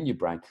appear in your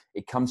brain.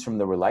 It comes from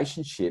the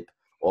relationship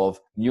of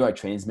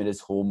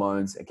neurotransmitters,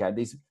 hormones. Okay.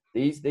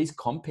 These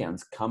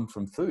compounds come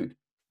from food.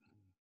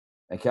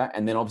 Okay.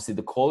 And then obviously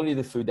the quality of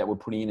the food that we're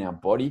putting in our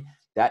body,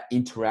 that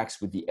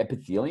interacts with the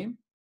epithelium.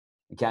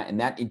 Okay. And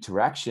that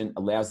interaction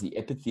allows the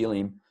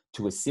epithelium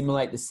to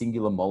assimilate the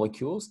singular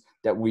molecules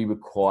that we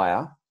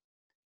require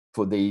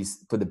for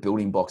the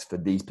building blocks for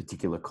these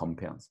particular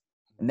compounds.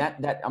 And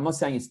that I'm not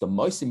saying it's the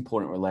most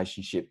important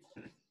relationship,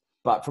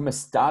 but from a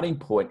starting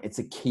point, it's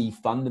a key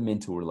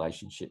fundamental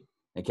relationship.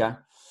 Okay.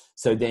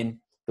 So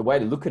then the way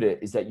to look at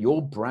it is that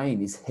your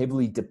brain is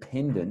heavily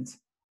dependent,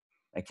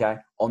 okay,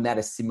 on that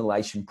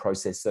assimilation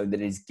process, so that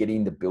it is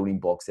getting the building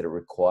blocks that it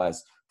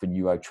requires for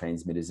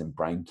neurotransmitters and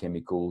brain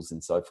chemicals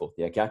and so forth.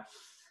 Yeah, okay.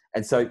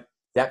 And so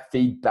that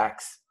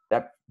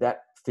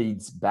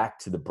feeds back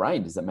to the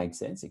brain. Does that make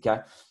sense? Okay.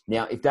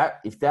 Now, if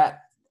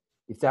that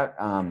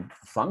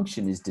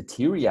function is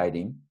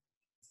deteriorating,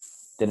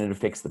 then it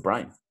affects the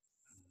brain.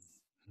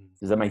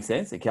 Does that make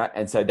sense? Okay.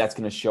 And so that's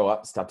going to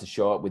start to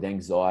show up with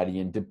anxiety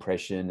and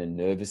depression and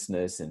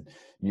nervousness and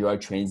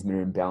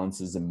neurotransmitter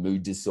imbalances and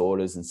mood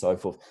disorders and so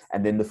forth.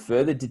 And then the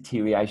further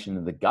deterioration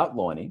of the gut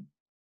lining,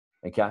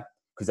 okay,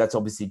 because that's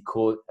obviously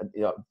caused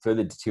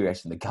further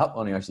deterioration of the gut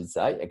lining, I should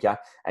say, okay,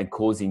 and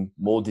causing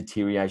more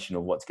deterioration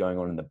of what's going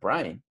on in the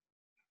brain,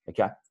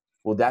 okay.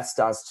 Well, that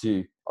starts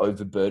to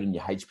overburden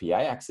your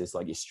HPA axis,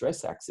 like your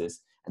stress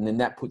axis, and then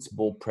that puts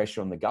more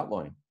pressure on the gut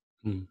lining.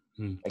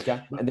 Mm-hmm.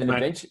 Okay, and then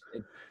eventually,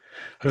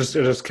 I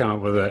just come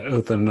up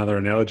with another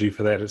analogy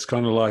for that. It's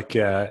kind of like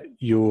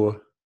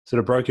your sort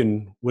of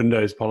broken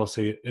windows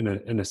policy in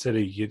a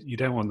city. You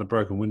don't want the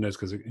broken windows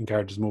because it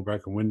encourages more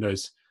broken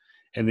windows,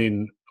 and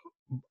then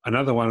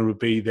another one would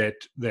be that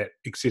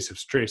excessive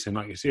stress. And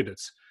like you said,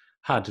 it's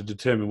hard to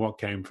determine what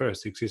came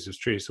first, excessive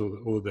stress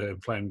or the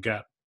inflamed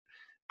gut.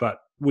 But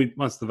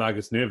once the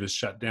vagus nerve is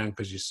shut down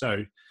because you're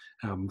so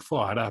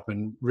fired up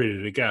and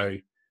ready to go,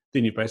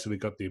 then you've basically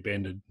got the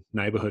abandoned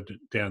neighborhood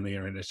down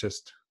there, and it's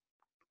just,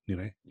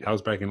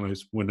 hell's breaking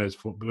loose, windows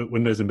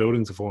and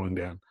buildings are falling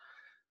down.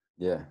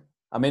 Yeah.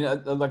 I mean,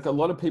 like a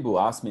lot of people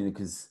ask me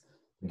because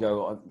they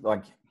go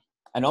like,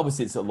 and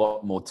obviously it's a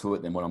lot more to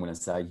it than what I'm going to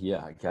say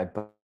here. Okay.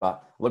 But a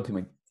lot of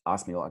people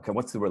ask me like, okay,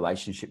 what's the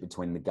relationship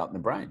between the gut and the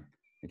brain?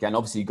 Okay. And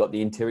obviously you've got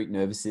the enteric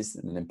nervous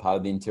system, and then part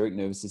of the enteric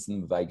nervous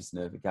system, the vagus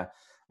nerve. Okay.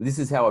 This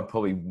is how I'd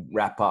probably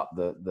wrap up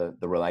the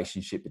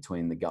relationship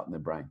between the gut and the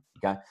brain.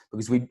 Okay.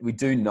 Because we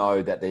do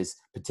know that there's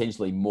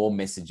potentially more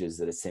messages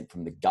that are sent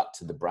from the gut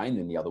to the brain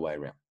than the other way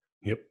around.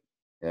 Yep.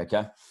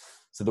 Okay.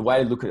 So the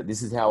way to look at it,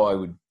 this is how I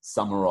would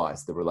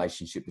summarize the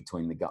relationship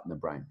between the gut and the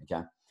brain.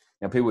 Okay.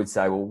 Now people would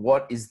say, well,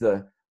 what is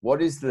the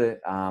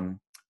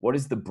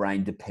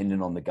brain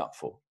dependent on the gut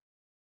for?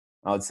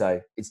 I would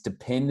say it's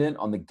dependent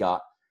on the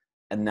gut,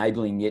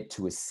 enabling it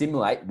to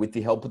assimilate with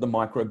the help of the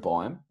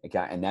microbiome,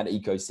 okay, and that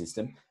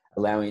ecosystem,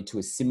 allowing it to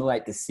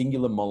assimilate the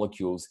singular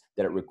molecules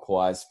that it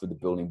requires for the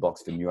building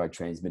blocks for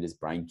neurotransmitters,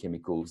 brain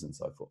chemicals, and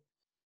so forth.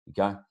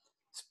 Okay.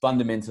 It's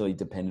fundamentally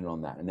dependent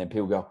on that. And then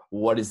people go,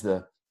 well, what is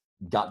the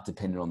gut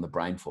dependent on the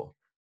brain for?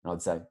 And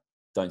I'd say,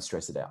 don't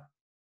stress it out.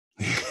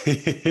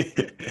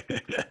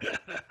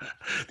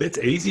 That's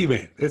easy,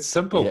 man. That's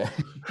simple. Yeah.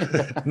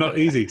 Not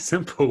easy,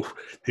 simple.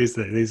 There's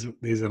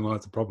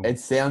lots of problems. It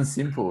sounds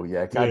simple, yeah,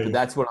 okay. Yeah. But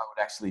that's what I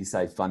would actually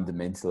say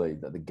fundamentally,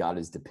 that the gut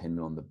is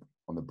dependent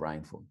on the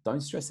brain for.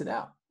 Don't stress it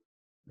out.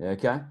 Yeah,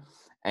 okay.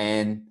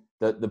 And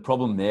the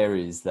problem there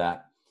is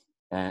that,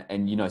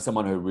 and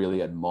someone who I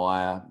really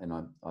admire, and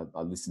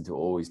I listen to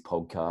all his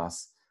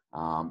podcasts,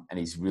 and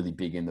he's really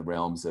big in the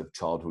realms of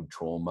childhood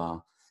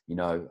trauma,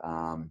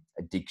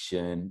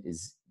 addiction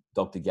is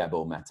Dr.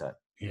 Gabor Mate.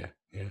 Yeah.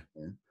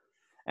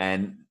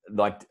 And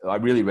like, I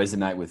really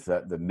resonate with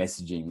the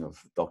messaging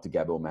of Dr.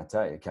 Gabor Mate,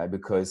 okay?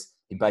 Because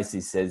he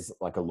basically says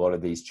like a lot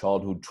of these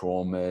childhood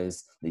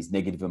traumas, these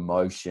negative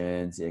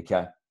emotions,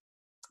 okay?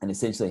 And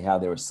essentially how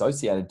they're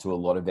associated to a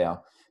lot of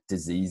our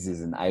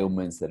diseases and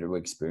ailments that we're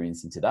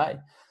experiencing today.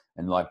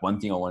 And like, one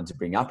thing I wanted to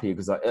bring up here,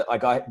 because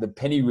the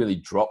penny really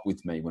dropped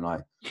with me when I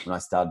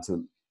started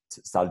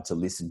to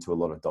listen to a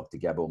lot of Dr.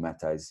 Gabor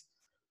Mate's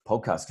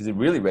podcasts, because it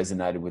really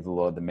resonated with a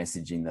lot of the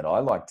messaging that I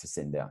like to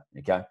send out,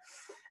 okay?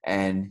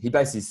 And he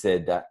basically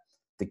said that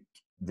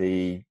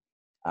the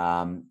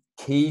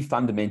key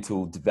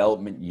fundamental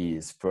development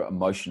years for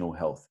emotional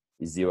health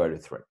is 0 to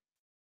 3.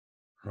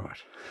 Right.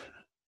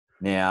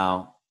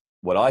 Now,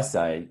 what I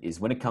say is,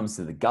 when it comes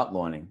to the gut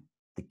lining,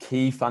 the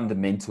key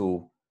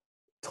fundamental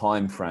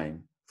time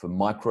frame for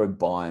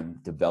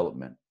microbiome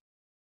development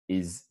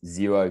is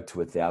 0 to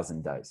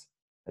 1,000 days.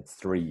 That's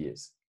 3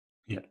 years.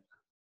 Yeah.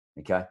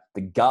 Okay.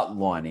 The gut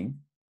lining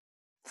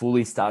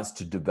fully starts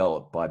to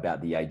develop by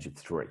about the age of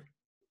 3.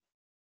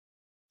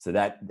 So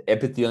that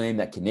epithelium,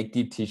 that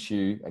connective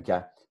tissue,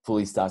 okay,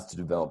 fully starts to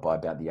develop by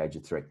about the age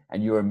of 3.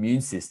 And your immune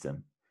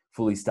system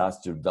fully starts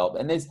to develop.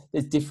 And there's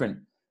different,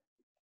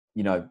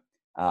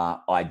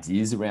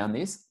 ideas around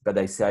this, but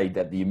they say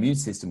that the immune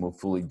system will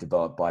fully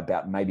develop by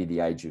about maybe the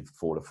age of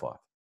 4 to 5.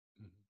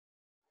 Mm-hmm.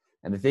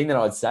 And the thing that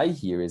I'd say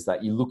here is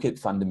that you look at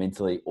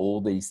fundamentally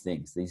all these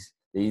things, these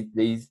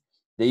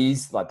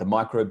like the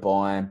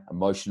microbiome,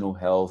 emotional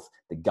health,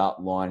 the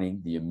gut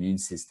lining, the immune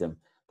system,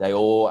 they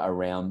all are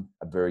around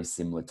a very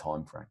similar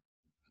time frame.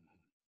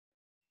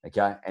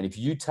 Okay. And if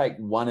you take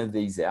one of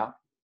these out,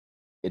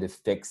 it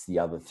affects the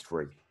other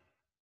 3.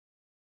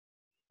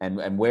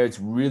 And where it's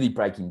really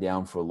breaking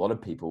down for a lot of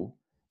people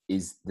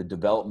is the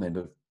development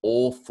of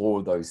all 4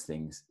 of those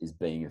things is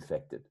being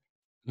affected.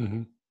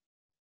 Mm-hmm.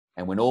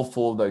 And when all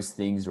 4 of those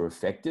things are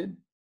affected,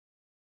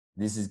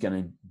 this is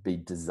going to be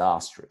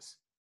disastrous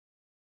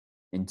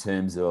in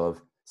terms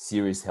of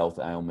serious health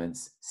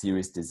ailments,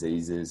 serious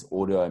diseases,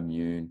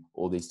 autoimmune,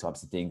 all these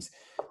types of things,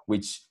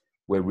 which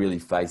we're really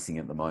facing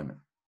at the moment.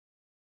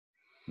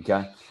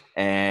 Okay.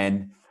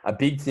 And a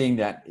big thing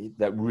that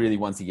really,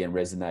 once again,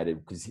 resonated,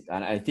 because,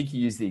 and I think he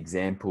used the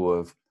example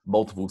of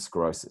multiple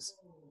sclerosis.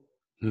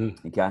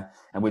 Okay.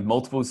 And with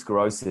multiple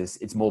sclerosis,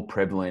 it's more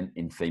prevalent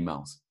in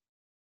females.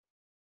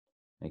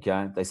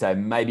 Okay. They say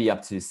maybe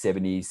up to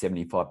 70,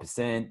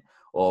 75%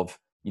 of,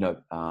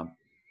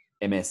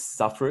 MS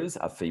sufferers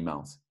are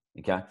females.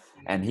 Okay.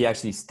 And he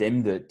actually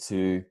stemmed it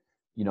to,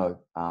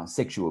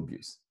 sexual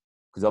abuse,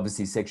 because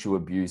obviously sexual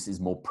abuse is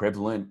more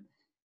prevalent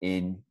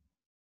in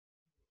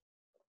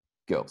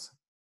girls.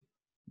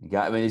 Okay.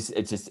 I mean,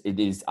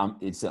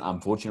 it's an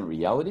unfortunate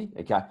reality.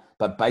 Okay.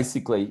 But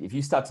basically, if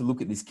you start to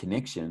look at this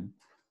connection,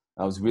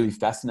 I was really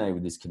fascinated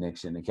with this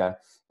connection. Okay.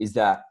 Is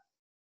that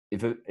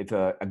if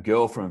a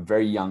girl from a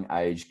very young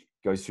age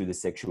goes through the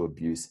sexual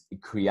abuse,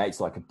 it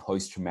creates like a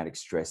post-traumatic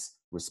stress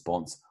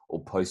response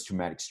or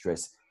post-traumatic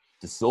stress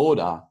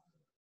disorder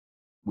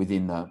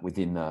within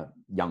the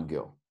young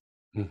girl.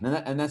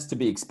 And that's to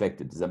be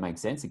expected. Does that make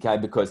sense? Okay.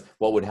 Because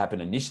what would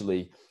happen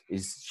initially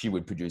is she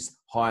would produce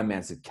high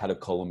amounts of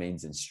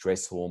catecholamines and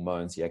stress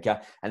hormones. Yeah. Okay.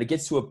 And it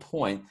gets to a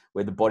point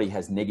where the body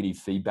has negative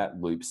feedback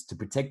loops to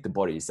protect the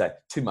body. You say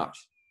too much,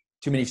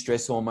 too many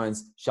stress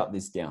hormones, shut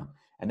this down.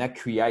 And that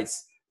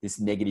creates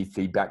this negative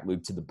feedback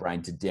loop to the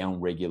brain to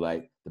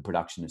down-regulate the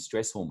production of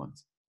stress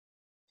hormones.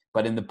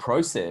 But in the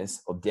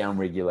process of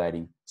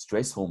down-regulating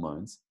stress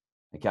hormones,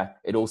 okay,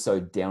 it also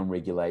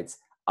down-regulates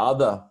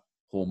other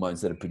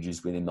hormones that are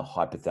produced within the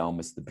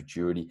hypothalamus, the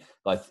pituitary.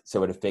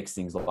 So it affects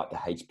things like the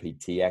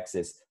HPT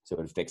axis. So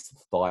it affects the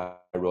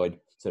thyroid.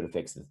 So it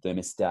affects the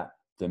thermostat,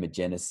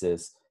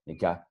 thermogenesis,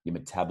 okay, your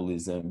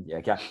metabolism. Yeah,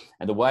 okay.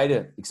 And the way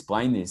to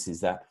explain this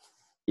is that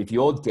if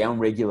you're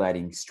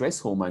down-regulating stress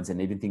hormones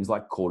and even things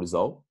like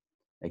cortisol,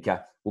 okay,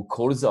 well,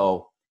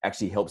 cortisol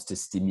actually helps to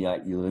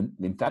stimulate your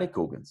lymphatic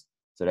organs.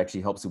 So it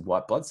actually helps with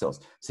white blood cells.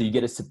 So you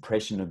get a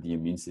suppression of the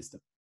immune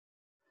system.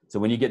 So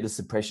when you get the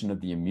suppression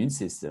of the immune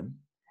system,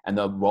 and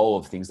the role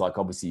of things like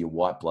obviously your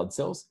white blood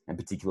cells, and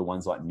particular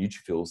ones like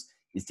neutrophils,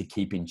 is to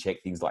keep in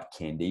check things like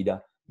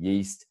candida,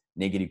 yeast,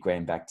 negative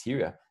gram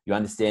bacteria. You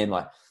understand,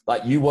 like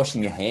you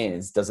washing your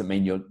hands doesn't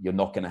mean you're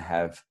not going to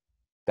have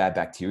bad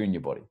bacteria in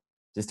your body.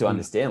 Just to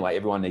understand, like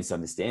everyone needs to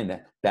understand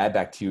that bad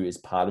bacteria is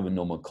part of a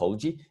normal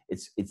ecology.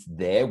 It's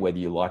there whether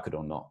you like it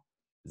or not.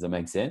 Does that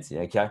make sense?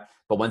 Yeah, okay.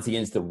 But once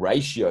again, it's the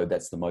ratio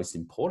that's the most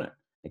important.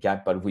 Okay.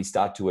 But if we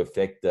start to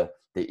affect the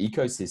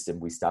ecosystem,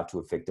 we start to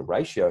affect the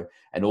ratio,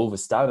 and all of a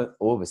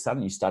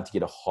sudden you start to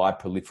get a high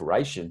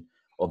proliferation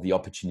of the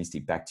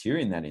opportunistic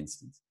bacteria in that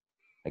instance.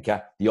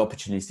 Okay. The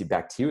opportunistic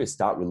bacteria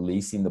start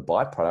releasing the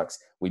byproducts.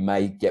 We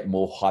may get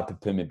more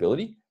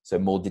hyperpermeability, so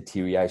more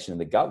deterioration of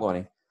the gut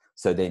lining.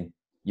 So then,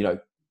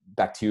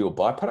 bacterial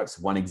byproducts.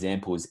 One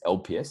example is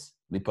LPS,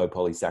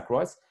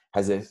 lipopolysaccharides,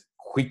 has a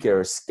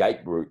quicker escape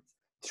route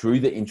through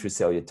the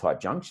intracellular tight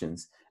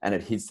junctions, and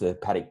it hits the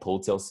hepatic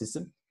port cell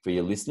system. For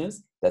your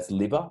listeners, that's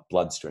liver,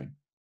 bloodstream.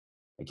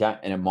 Okay.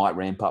 And it might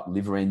ramp up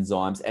liver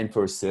enzymes. And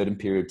for a certain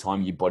period of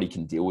time, your body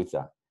can deal with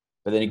that.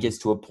 But then it gets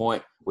to a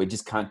point where it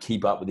just can't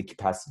keep up with the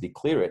capacity to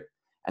clear it.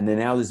 And then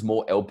now there's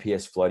more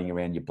LPS floating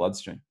around your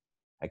bloodstream.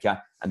 Okay.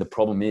 And the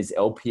problem is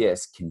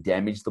LPS can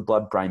damage the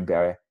blood-brain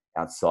barrier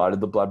outside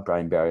of the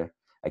blood-brain barrier.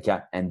 Okay.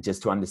 And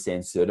just to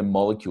understand, certain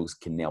molecules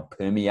can now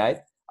permeate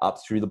up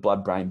through the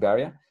blood-brain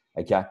barrier.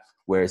 Okay.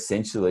 Where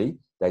essentially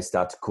they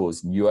start to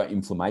cause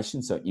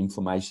neuroinflammation. So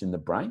inflammation in the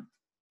brain.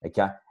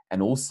 Okay.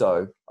 And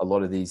also a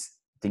lot of these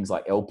things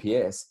like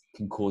LPS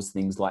can cause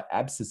things like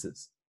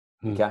abscesses.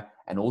 Okay.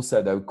 And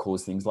also they would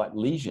cause things like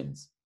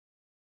lesions.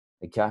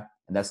 Okay.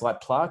 And that's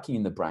like plaquing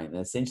in the brain. And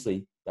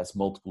essentially that's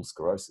multiple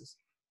sclerosis.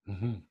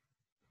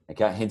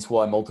 Okay. Hence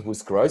why multiple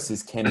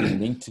sclerosis can be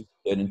linked to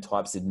certain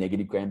types of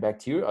negative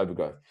gram-bacteria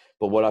overgrowth.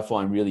 But what I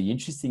find really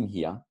interesting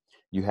here,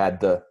 you had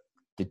the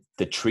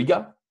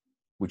trigger,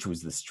 which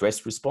was the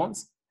stress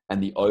response,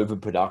 and the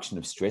overproduction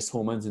of stress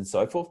hormones and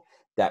so forth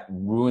that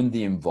ruined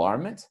the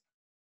environment.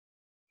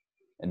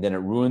 And then it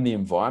ruined the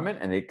environment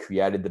and it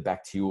created the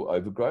bacterial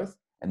overgrowth.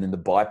 And then the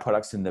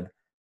byproducts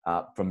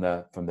from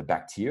the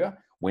bacteria,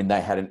 when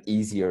they had an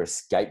easier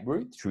escape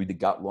route through the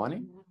gut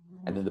lining,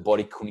 and then the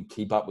body couldn't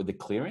keep up with the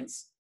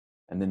clearance,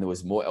 and then there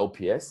was more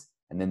LPS,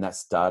 and then that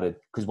started,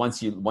 because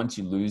once you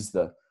lose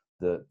the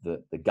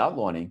gut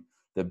lining,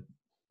 the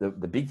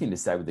big thing to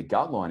say with the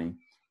gut lining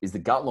is the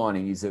gut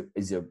lining is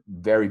a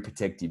very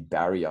protective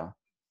barrier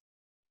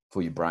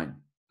for your brain.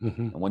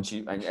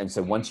 And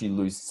so once you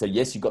lose, so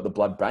yes, you've got the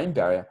blood-brain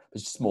barrier, but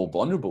it's just more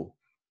vulnerable.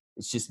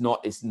 It's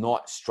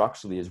not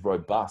structurally as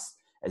robust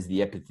as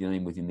the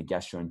epithelium within the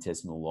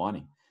gastrointestinal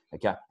lining.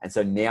 Okay. And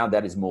so now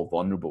that is more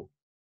vulnerable.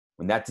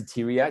 When that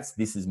deteriorates,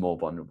 this is more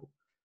vulnerable.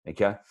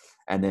 Okay.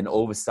 And then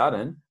all of a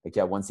sudden,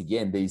 okay, once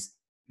again, these,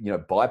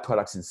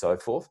 byproducts and so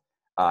forth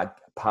are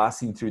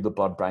passing through the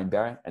blood-brain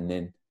barrier, and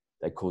then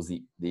they cause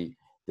the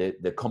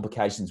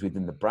complications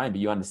within the brain.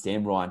 But you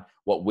understand, Ryan,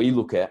 what we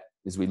look at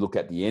is we look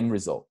at the end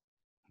result.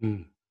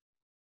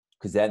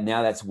 Because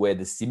that's where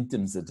the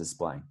symptoms are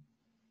displaying.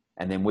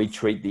 And then we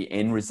treat the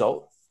end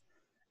result,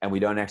 and we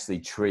don't actually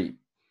treat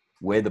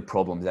where the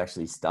problems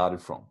actually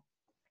started from,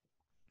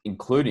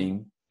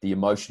 including the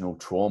emotional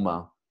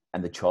trauma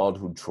and the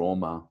childhood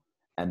trauma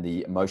and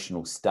the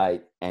emotional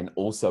state, and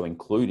also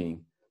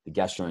including the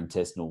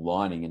gastrointestinal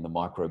lining and the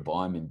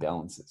microbiome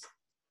imbalances.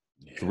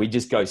 Yeah. So we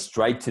just go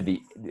straight to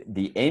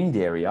the end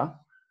area.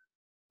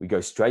 We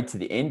go straight to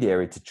the end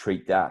area to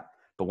treat that.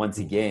 But once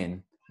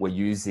again, we're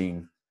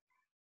using,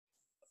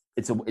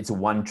 it's a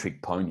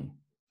one-trick pony.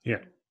 Yeah.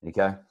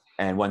 Okay.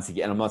 And once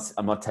again,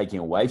 I'm not taking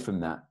away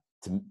from that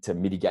to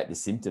mitigate the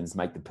symptoms,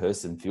 make the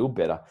person feel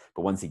better.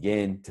 But once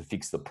again, to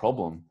fix the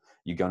problem,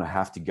 you're going to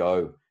have to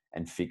go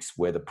and fix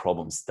where the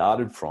problem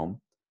started from.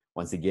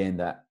 Once again,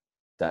 that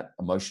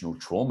emotional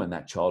trauma and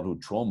that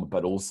childhood trauma,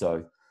 but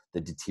also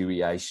the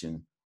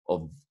deterioration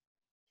of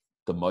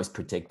the most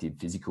protective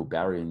physical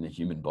barrier in the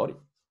human body.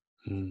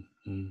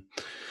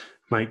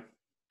 Mate,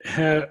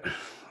 I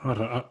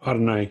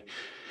don't know.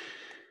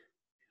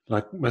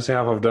 Like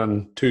myself, I've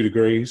done 2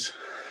 degrees.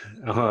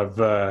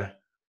 I've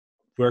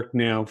worked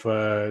now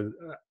for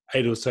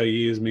 8 or so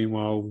years,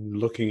 meanwhile,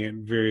 looking at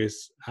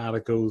various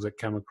articles that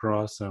come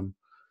across,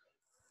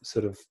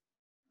 sort of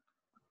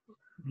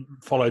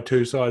follow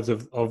 2 sides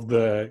of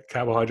the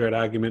carbohydrate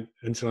argument,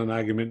 insulin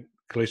argument,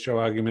 cholesterol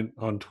argument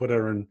on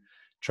Twitter, and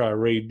try to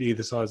read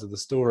either sides of the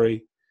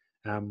story.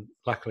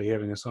 Luckily,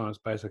 having a science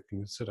base, I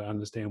can sort of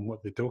understand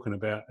what they're talking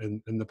about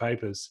in the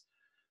papers.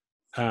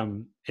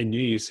 And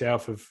you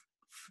yourself have,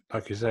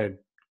 like you said,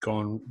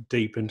 gone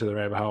deep into the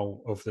rabbit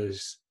hole of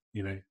this,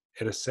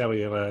 at a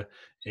cellular,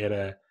 at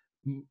a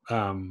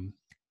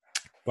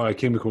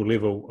biochemical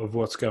level of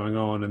what's going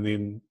on, and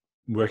then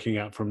working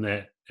out from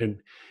that.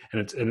 And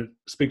it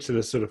speaks to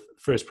this sort of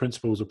first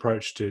principles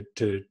approach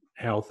to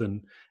health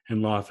and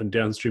life, and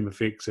downstream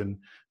effects, and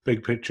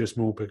big picture,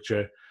 small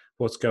picture,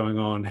 what's going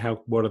on,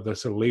 what are the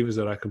sort of levers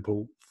that I can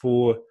pull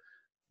for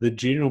the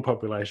general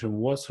population.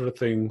 What sort of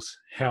things,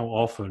 how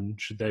often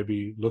should they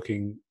be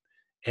looking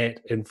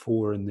at and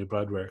for in their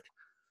blood work?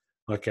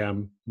 Like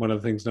one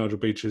of the things Nigel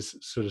Beach has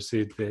sort of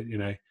said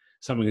that,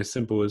 something as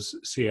simple as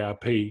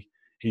CRP,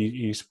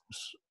 you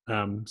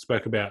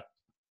spoke about,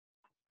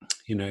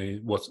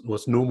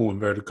 what's normal,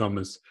 inverted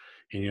commas,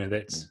 and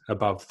that's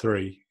above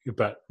 3,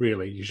 but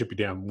really you should be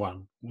down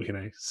 1,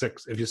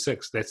 6. If you're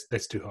 6,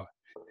 that's too high,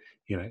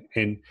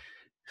 and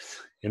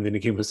then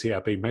again with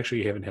CRP, make sure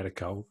you haven't had a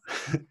cold.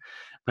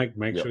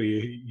 make sure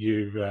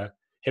you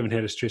haven't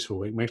had a stressful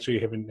week. Make sure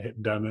you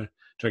haven't done a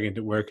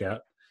gigantic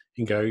workout,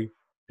 and go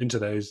into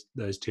those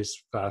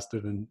tests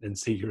fasted and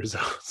see your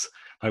results.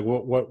 Like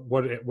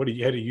how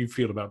do you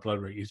feel about blood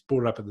work? You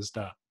brought it up at the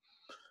start.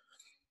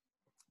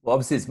 Well,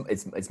 obviously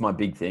it's my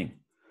big thing.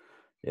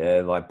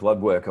 Yeah, like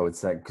blood work, I would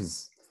say,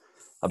 because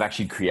I've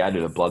actually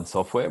created a blood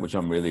software, which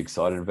I'm really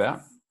excited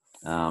about.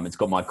 It's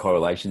got my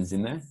correlations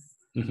in there.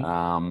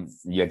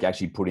 Mm-hmm. You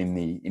actually put in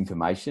the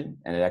information,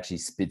 and it actually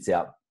spits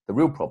out the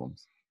real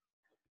problems.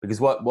 Because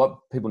what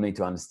people need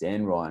to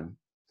understand, Ryan,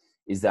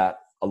 is that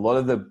a lot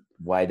of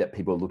way that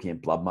people are looking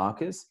at blood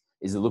markers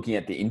is they're looking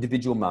at the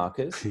individual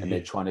markers and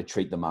they're trying to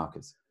treat the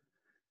markers.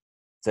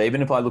 So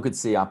even if I look at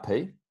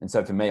CRP, and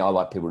so for me, I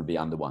like people to be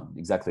under 1,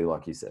 exactly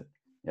like you said.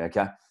 Yeah,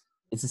 okay.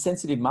 It's a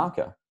sensitive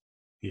marker.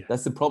 Yeah.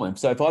 That's the problem.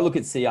 So if I look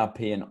at CRP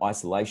in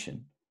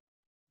isolation,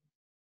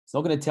 it's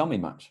not going to tell me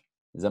much.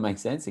 Does that make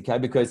sense? Okay.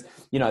 Because,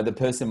 the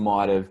person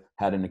might have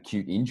had an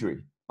acute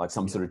injury, like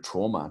some sort of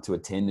trauma to a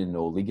tendon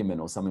or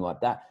ligament or something like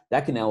that.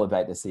 That can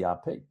elevate the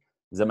CRP.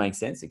 Does that make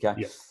sense? Okay.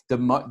 Yeah.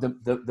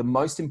 The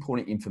most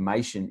important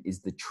information is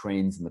the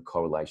trends and the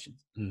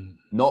correlations,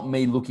 not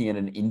me looking at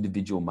an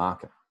individual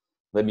marker.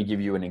 Let me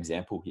give you an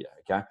example here.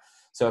 Okay.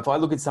 So if I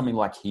look at something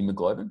like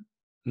hemoglobin,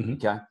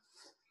 okay.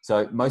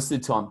 So most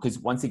of the time, because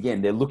once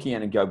again, they're looking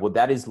at it and go, well,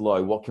 that is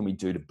low. What can we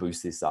do to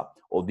boost this up?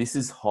 Or this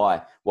is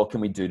high. What can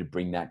we do to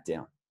bring that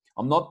down?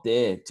 I'm not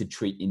there to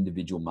treat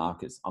individual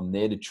markers. I'm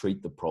there to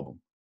treat the problem.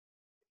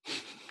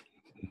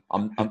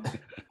 I'm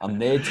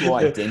there to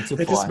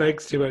identify. It just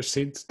makes too much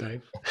sense,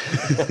 Dave.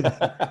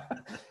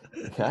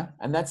 Okay.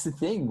 And that's the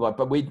thing. But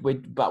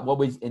what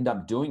we end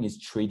up doing is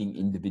treating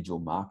individual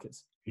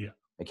markers. Yeah.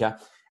 Okay.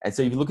 And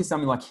so if you look at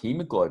something like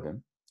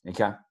hemoglobin,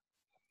 okay,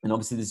 and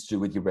obviously this is to do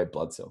with your red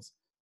blood cells.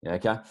 Yeah,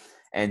 okay.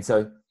 And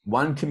so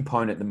one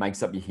component that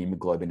makes up your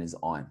hemoglobin is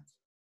iron.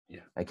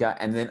 Yeah. Okay.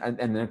 And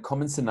then a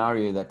common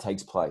scenario that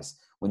takes place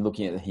when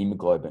looking at the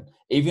hemoglobin,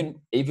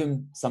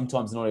 even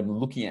sometimes not even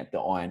looking at the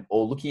iron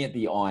or looking at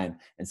the iron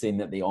and seeing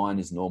that the iron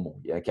is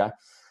normal. Yeah, okay.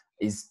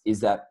 Is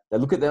that they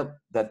look at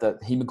that the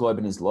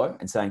hemoglobin is low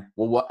and saying,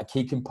 well, what a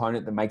key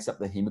component that makes up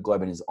the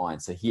hemoglobin is iron.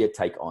 So here,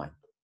 take iron.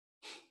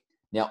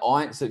 Now,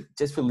 iron, so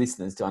just for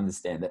listeners to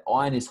understand that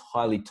iron is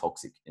highly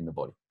toxic in the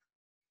body.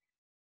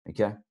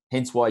 Okay.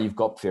 Hence why you've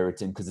got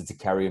ferritin, because it's a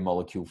carrier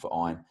molecule for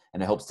iron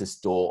and it helps to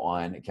store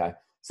iron. Okay.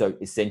 So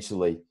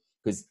essentially,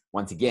 because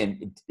once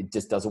again, it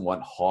just doesn't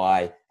want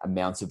high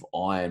amounts of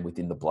iron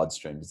within the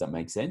bloodstream. Does that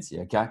make sense?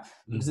 Yeah. Okay.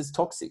 Because it's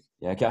toxic.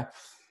 Yeah. Okay.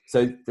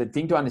 So the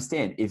thing to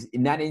understand is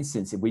in that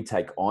instance, if we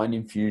take iron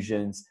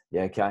infusions,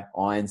 yeah, okay,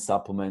 iron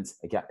supplements,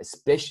 okay,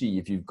 especially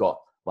if you've got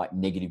like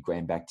negative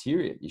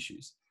gram-bacteria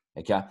issues,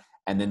 okay,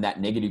 and then that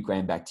negative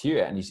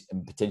gram-bacteria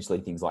and potentially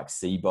things like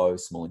SIBO,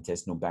 small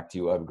intestinal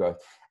bacterial overgrowth,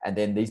 and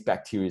then these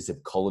bacteria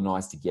have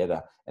colonized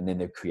together and then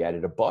they've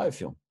created a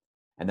biofilm.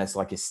 And that's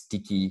like a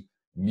sticky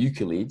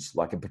mucilage,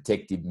 like a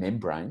protective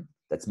membrane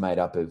that's made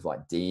up of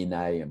like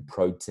DNA and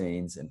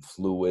proteins and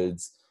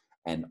fluids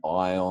and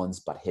ions,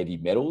 but heavy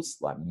metals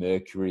like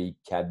mercury,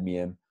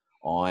 cadmium,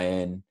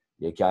 iron,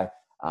 okay,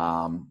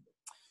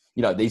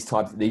 these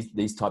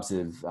types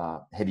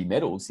of heavy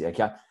metals,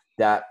 okay,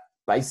 that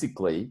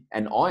basically,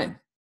 and iron,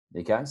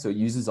 okay, so it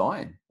uses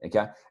iron,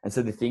 okay, and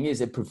so the thing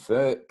is, it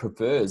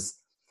prefers,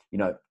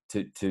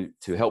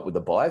 to help with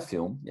the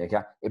biofilm,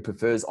 okay, it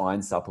prefers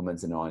iron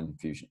supplements and iron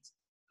infusions.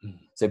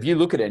 So if you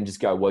look at it and just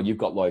go, well, you've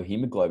got low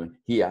hemoglobin,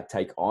 here,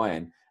 take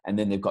iron, and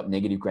then they've got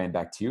negative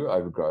gram-bacteria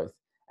overgrowth,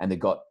 and they've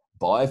got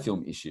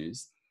biofilm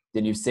issues,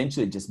 then you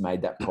essentially just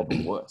made that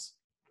problem worse.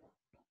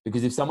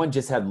 Because if someone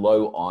just had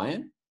low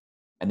iron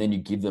and then you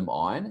give them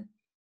iron,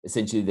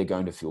 essentially they're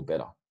going to feel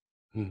better.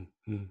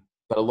 Mm-hmm.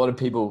 But a lot of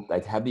people, they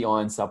have the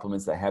iron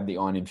supplements, they have the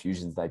iron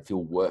infusions, they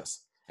feel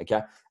worse.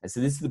 Okay. And so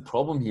this is the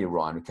problem here,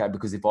 Ryan. Okay.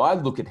 Because if I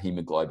look at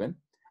hemoglobin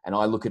and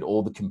I look at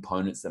all the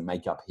components that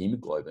make up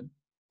hemoglobin,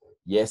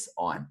 yes,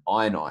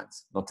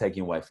 ions, not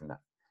taking away from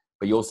that.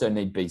 But you also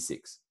need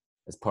B6,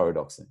 that's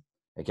pyridoxine.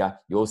 Okay.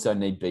 You also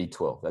need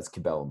B12, that's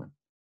cobalamin.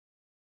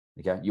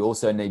 Okay. You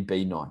also need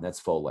B9,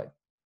 that's folate.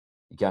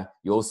 Okay.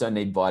 You also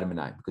need vitamin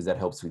A because that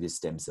helps with your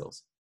stem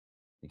cells.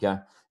 Okay.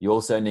 You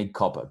also need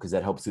copper because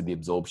that helps with the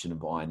absorption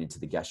of iron into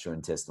the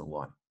gastrointestinal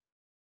line.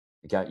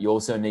 Okay. You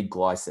also need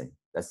glycine.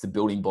 That's the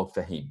building block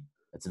for heme.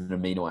 That's an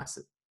amino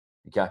acid.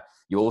 Okay.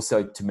 You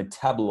also, to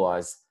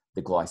metabolize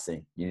the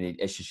glycine, you need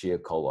Escherichia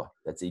coli.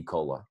 That's E.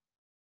 coli.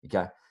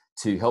 Okay.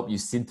 To help you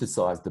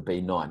synthesize the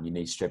B9, you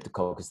need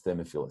Streptococcus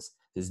thermophilus.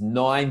 There's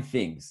 9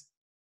 things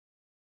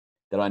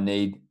that I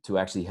need to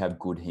actually have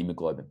good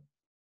hemoglobin.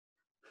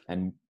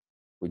 And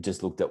we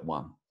just looked at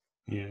one.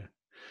 Yeah.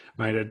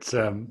 Mate, it's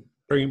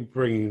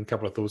bringing a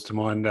couple of thoughts to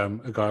mind. A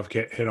guy I've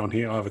had on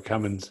here, Ivor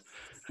Cummins,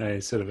 a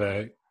sort of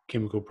a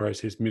chemical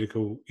process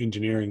medical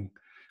engineering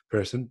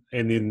person.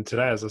 And then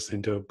today I was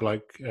listening to a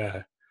bloke,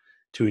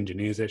 2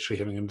 engineers actually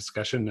having a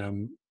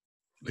discussion.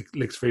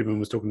 Lex Friedman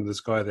was talking to this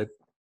guy that's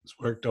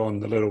worked on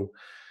the little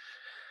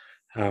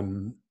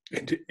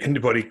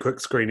antibody quick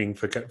screening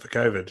for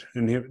COVID.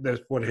 And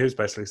that's what he was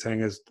basically saying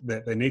is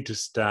that they need to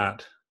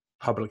start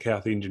public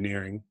health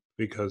engineering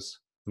because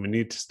we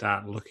need to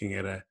start looking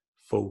at a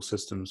full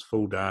systems,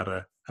 full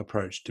data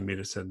approach to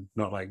medicine,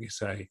 not like you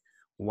say,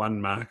 one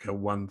marker,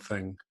 one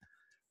thing.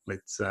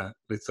 Let's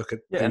look at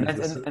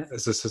things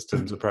as a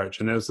systems approach.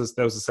 And that was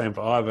the same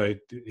for Ivo.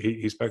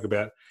 He spoke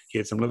about he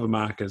had some liver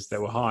markers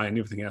that were high and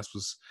everything else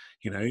was,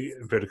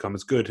 inverted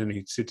commas, good. And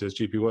he said to his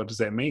GP, what does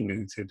that mean? And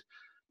he said,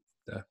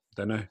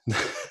 don't know.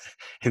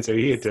 And so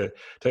he had to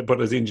put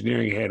his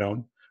engineering hat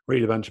on,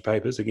 read a bunch of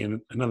papers.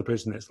 Again, another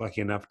person that's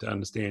lucky enough to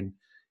understand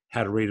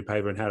how to read a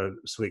paper and how to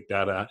select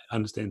data,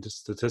 understand the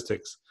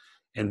statistics,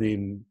 and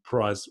then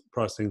price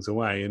things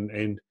away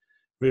and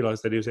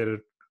realised that he was at a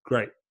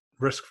great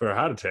risk for a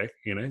heart attack.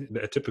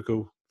 A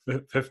typical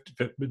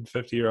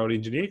 50-year-old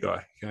engineer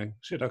guy going,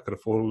 shit, I could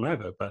have fallen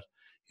over, but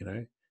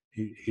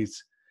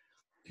he's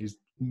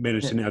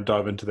managed to now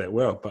dive into that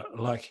well. But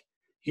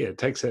it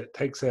takes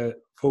a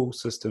full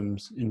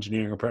systems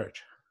engineering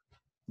approach.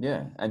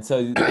 Yeah. And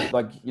so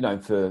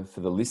for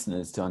the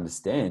listeners to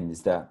understand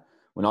is that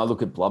when I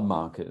look at blood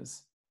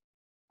markers,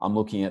 I'm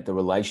looking at the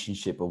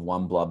relationship of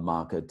one blood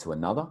marker to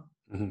another.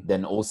 Mm-hmm.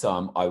 Then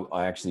also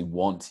I actually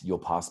want your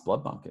past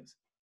blood markers.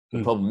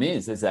 The problem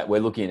is that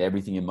we're looking at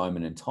everything in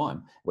moment in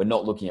time. We're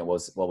not looking at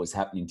what was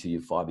happening to you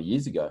 5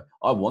 years ago.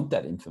 I want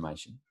that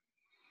information.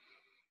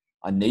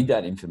 I need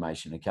that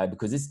information, okay?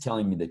 Because it's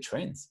telling me the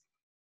trends.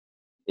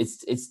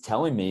 It's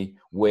telling me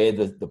where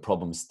the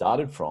problem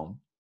started from,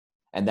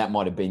 and that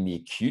might have been the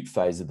acute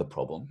phase of the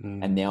problem,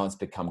 and now it's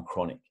become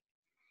chronic.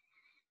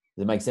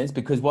 Does that make sense?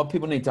 Because what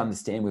people need to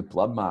understand with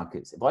blood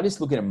markers, if I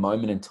just look at a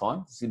moment in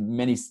time, there's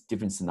many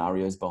different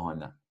scenarios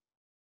behind that.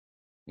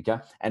 Okay.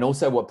 And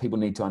also what people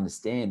need to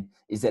understand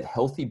is that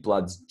healthy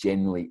bloods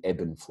generally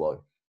ebb and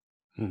flow.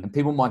 And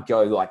people might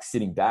go like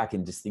sitting back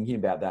and just thinking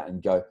about that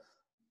and go,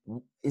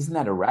 isn't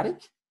that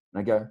erratic?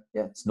 And I go,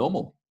 yeah, it's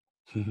normal.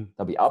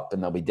 They'll be up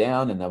and they'll be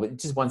down and they'll be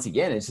just, once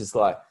again, it's just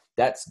like,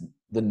 that's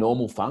the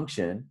normal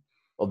function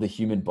of the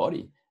human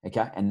body.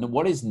 Okay. And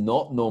what is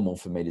not normal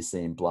for me to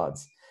see in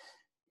bloods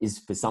is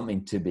for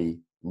something to be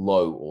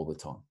low all the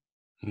time.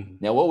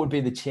 Now, what would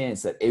be the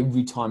chance that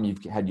every time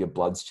you've had your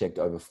bloods checked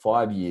over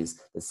 5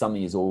 years, that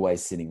something is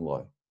always sitting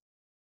low?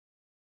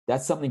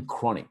 That's something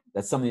chronic.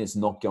 That's something that's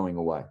not going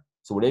away.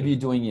 So whatever you're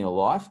doing in your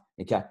life,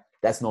 okay,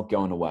 that's not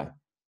going away.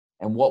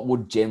 And what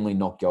would generally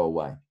not go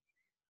away?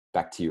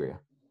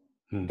 Bacteria,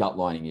 gut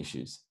lining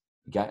issues.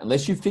 Okay,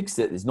 unless you fix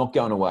it, it's not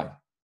going away.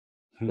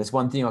 That's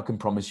one thing I can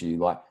promise you.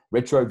 Like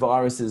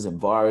retroviruses and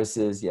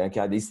viruses, yeah,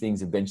 okay, these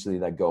things eventually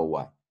they go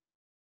away.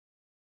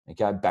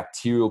 Okay,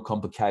 bacterial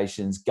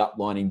complications, gut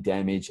lining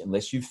damage,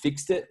 unless you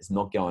fixed it, it's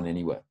not going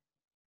anywhere.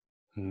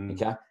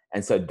 Okay,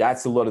 and so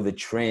that's a lot of the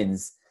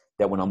trends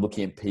that when I'm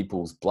looking at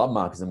people's blood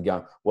markers, I'm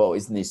going, well,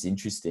 isn't this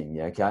interesting?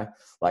 Yeah, okay,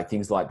 like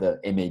things like the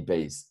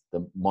MEBs,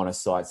 the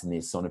monocytes and the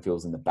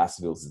eosinophils and the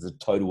basophils, there's a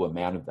total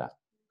amount of that.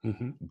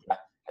 Okay?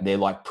 And they're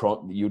like,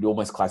 you'd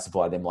almost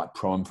classify them like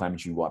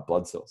pro-inflammatory white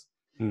blood cells.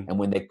 And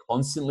when they're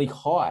constantly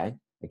high,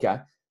 okay,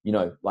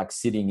 like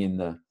sitting in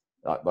the,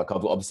 like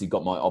I've obviously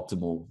got my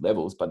optimal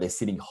levels, but they're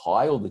sitting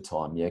high all the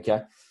time. Yeah.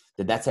 Okay.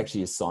 That's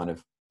actually a sign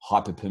of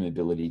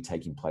hyperpermeability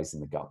taking place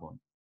in the gut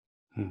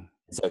line.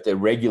 So if they're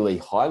regularly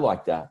high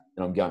like that,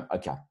 then I'm going,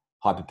 okay,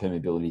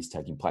 hyperpermeability is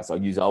taking place. I'll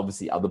use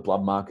obviously other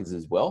blood markers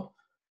as well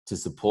to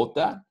support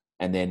that.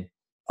 And then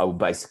I will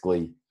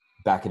basically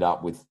back it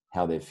up with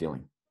how they're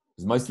feeling.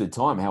 Because most of the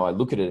time, how I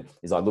look at it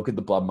is I look at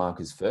the blood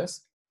markers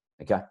first.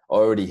 Okay. I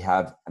already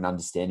have an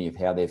understanding of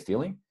how they're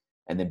feeling.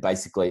 And then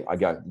basically I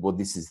go, well,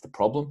 this is the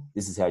problem.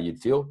 This is how you'd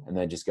feel. And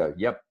they just go,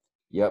 yep,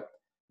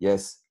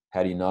 yes.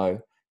 How do you know?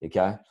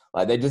 Okay.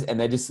 Like they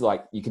just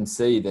like, you can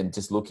see them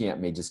just looking at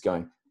me, just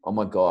going, oh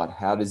my God,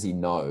 how does he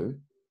know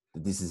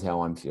that this is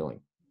how I'm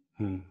feeling?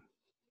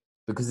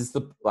 Because it's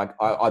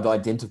I've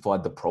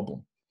identified the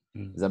problem.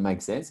 Does that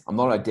make sense? I'm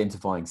not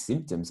identifying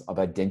symptoms. I've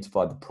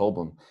identified the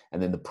problem.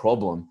 And then the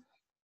problem,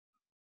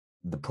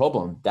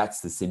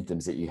 that's the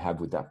symptoms that you have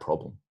with that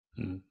problem.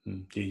 Yeah,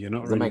 you're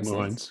not reading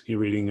minds. Sense? You're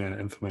reading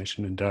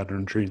information and data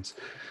and trends.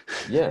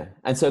 Yeah,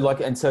 and so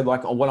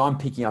what I'm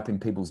picking up in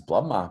people's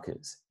blood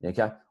markers,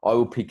 okay, I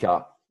will pick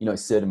up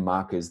certain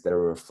markers that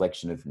are a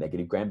reflection of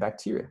negative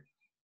gram-bacteria.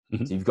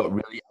 So you've got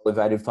really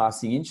elevated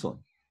fasting insulin.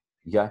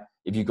 Okay,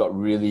 if you've got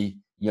really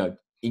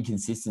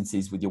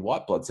inconsistencies with your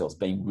white blood cells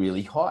being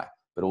really high,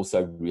 but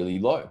also really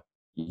low.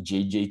 Your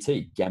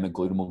GGT, gamma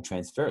glutamyl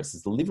transferase,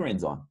 is the liver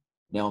enzyme.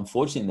 Now,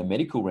 unfortunately, in the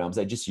medical realms,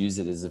 they just use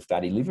it as a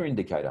fatty liver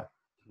indicator.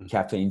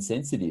 Caffeine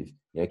sensitive.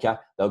 Okay.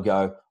 They'll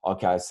go,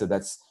 okay, so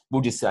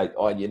we'll just say,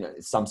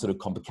 some sort of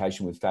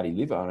complication with fatty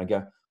liver. And I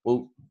go,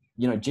 well,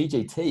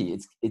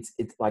 GGT, it's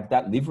like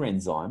that liver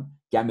enzyme,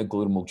 gamma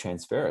glutamyl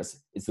transferase,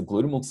 it's the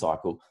glutamyl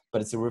cycle,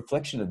 but it's a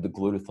reflection of the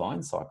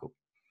glutathione cycle,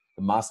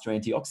 the master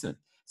antioxidant.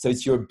 So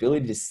it's your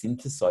ability to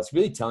synthesize, it's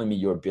really telling me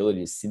your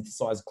ability to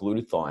synthesize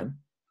glutathione,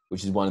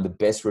 which is one of the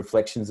best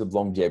reflections of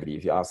longevity,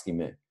 if you're asking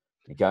me.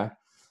 Okay.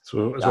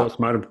 So what's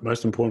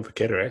most important for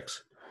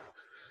cataracts.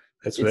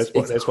 That's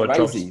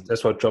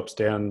what drops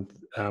down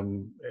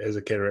as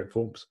a cataract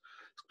forms.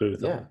 It's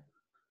glutathione. Yeah.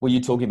 Well,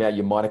 you're talking about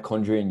your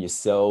mitochondria and your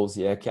cells,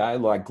 yeah, okay,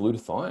 like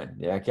glutathione,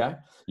 yeah, okay.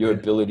 Your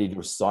ability to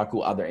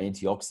recycle other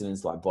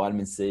antioxidants like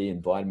vitamin C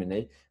and vitamin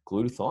E,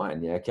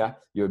 glutathione, yeah, okay.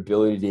 Your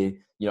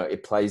ability to,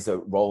 it plays a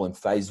role in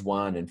phase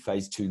 1 and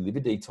phase 2 liver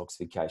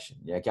detoxification,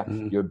 yeah, okay.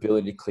 Your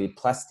ability to clear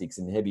plastics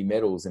and heavy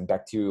metals and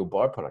bacterial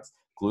byproducts,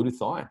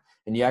 glutathione.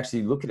 And you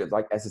actually look at it,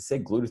 like, as I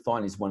said,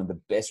 glutathione is one of the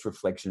best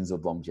reflections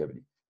of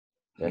longevity.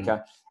 Okay.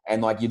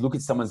 And like you look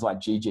at someone's like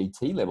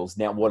GGT levels.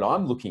 Now, what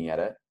I'm looking at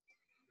it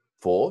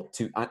for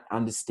to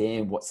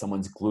understand what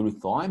someone's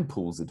glutathione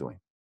pools are doing.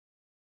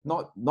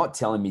 not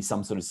telling me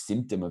some sort of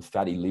symptom of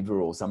fatty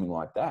liver or something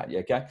like that.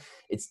 Okay.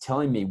 It's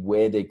telling me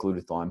where their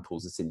glutathione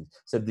pools are sitting.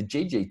 So if the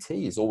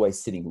GGT is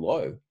always sitting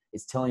low,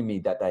 it's telling me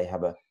that they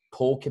have a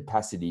poor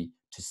capacity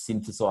to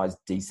synthesize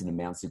decent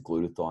amounts of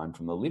glutathione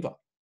from the liver.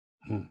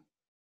 Hmm.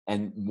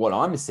 And what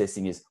I'm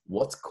assessing is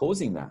what's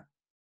causing that.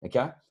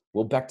 Okay.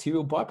 Well,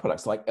 bacterial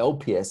byproducts like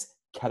LPS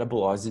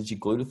catabolizes your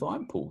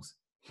glutathione pools.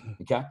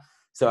 Okay.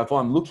 So if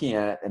I'm looking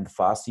at it and the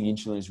fasting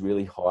insulin is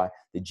really high,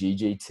 the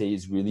GGT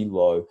is really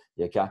low,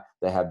 okay,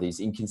 they have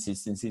these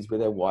inconsistencies with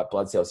their white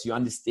blood cells. So you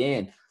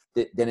understand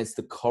that then it's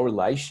the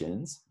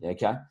correlations,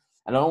 okay?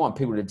 And I don't want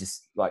people to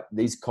just like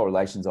these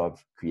correlations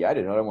I've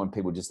created. I don't want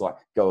people just like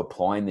go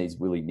applying these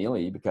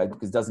willy-nilly because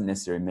it doesn't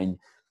necessarily mean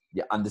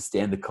you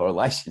understand the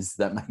correlations. Does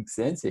that make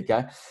sense?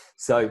 Okay.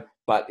 So,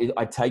 but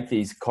I take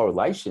these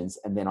correlations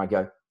and then I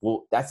go,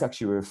 well, that's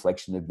actually a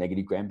reflection of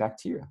negative gram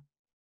bacteria.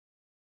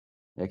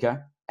 Okay.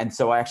 And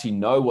so I actually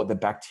know what the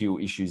bacterial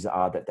issues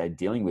are that they're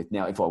dealing with.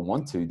 Now, if I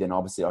want to, then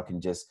obviously I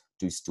can just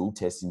do stool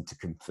testing to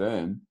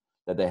confirm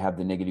that they have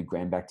the negative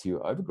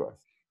gram-bacterial overgrowth.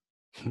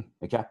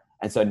 Okay.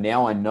 And so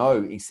now I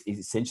know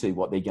essentially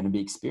what they're going to be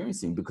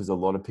experiencing, because a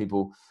lot of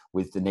people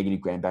with the negative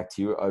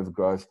gram-bacterial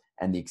overgrowth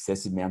and the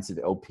excessive amounts of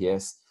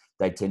LPS,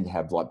 they tend to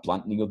have like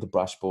blunting of the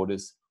brush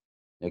borders.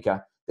 Okay.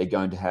 They're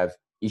going to have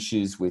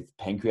issues with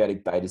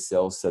pancreatic beta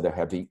cells. So they're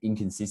having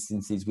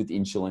inconsistencies with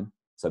insulin.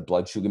 So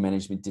blood sugar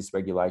management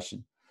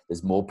dysregulation.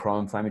 There's more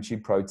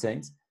pro-inflammatory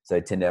proteins. So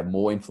they tend to have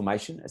more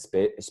inflammation,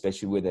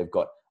 especially where they've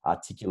got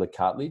articular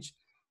cartilage.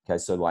 Okay,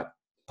 so like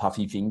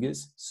puffy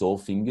fingers, sore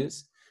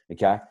fingers.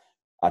 Okay,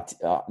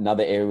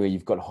 another area where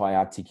you've got high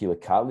articular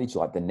cartilage,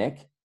 like the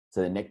neck.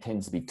 So the neck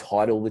tends to be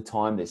tight all the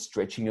time. They're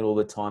stretching it all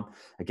the time.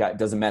 Okay, it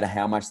doesn't matter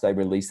how much they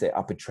release their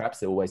upper traps.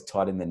 They're always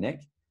tight in the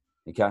neck.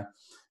 Okay,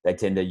 they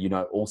tend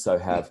to, also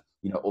have,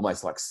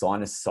 almost like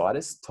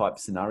sinusitis type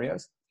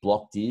scenarios,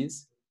 blocked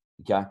ears.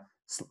 Okay,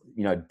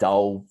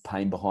 dull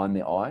pain behind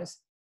the eyes.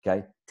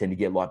 Okay, tend to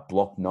get like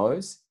blocked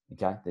nose.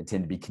 Okay, they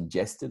tend to be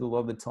congested a lot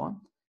of the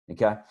time.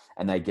 Okay,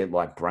 and they get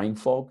like brain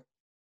fog.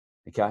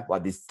 Okay,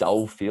 like this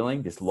dull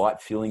feeling, this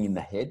light feeling in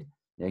the head.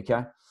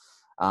 Okay,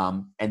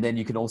 and then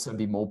you can also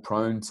be more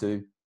prone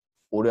to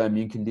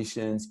autoimmune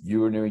conditions,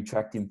 urinary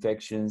tract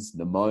infections,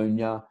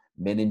 pneumonia,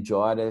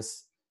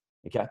 meningitis.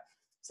 Okay.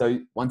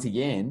 So once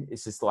again,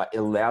 it's just like, it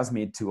allows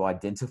me to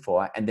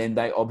identify, and then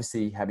they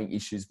obviously having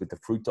issues with the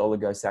fruit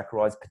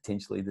oligosaccharides,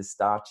 potentially the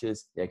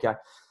starches. Okay.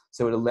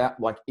 So it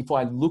like, if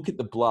I look at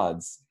the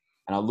bloods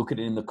and I look at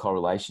it in the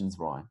correlations,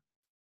 Ryan,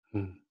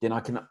 then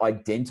I can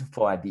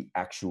identify the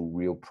actual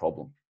real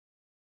problem.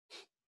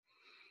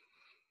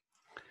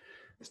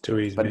 It's too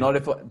easy. But not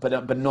if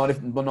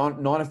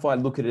I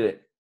look at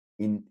it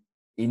in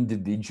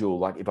individual,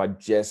 like if I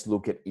just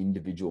look at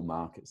individual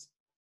markers.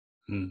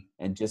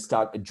 And just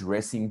start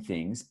addressing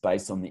things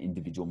based on the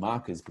individual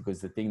markers.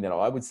 Because the thing that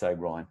I would say,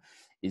 Ryan,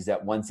 is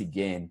that once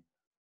again,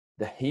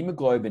 the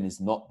hemoglobin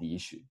is not the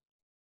issue.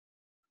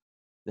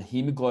 The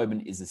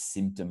hemoglobin is a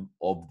symptom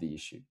of the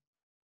issue.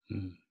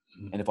 And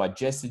if I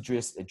just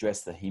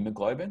address the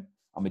hemoglobin,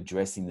 I'm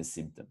addressing the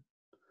symptom.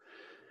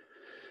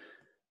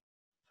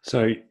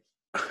 So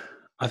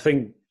I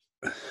think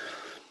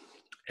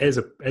as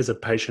a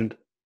patient,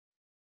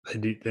 I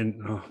don't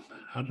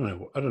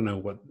know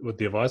what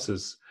the advice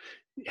is.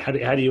 How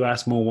do you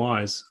ask more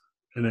whys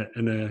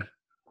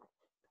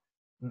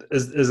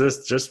is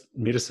this just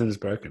medicine is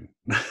broken?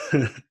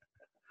 I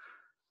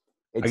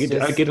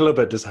get a little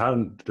bit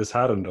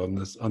disheartened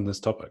on this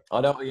topic.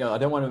 I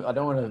don't want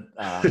to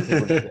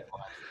people to get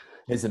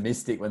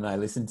pessimistic when they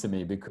listen to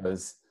me,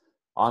 because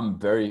I'm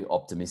very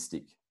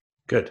optimistic.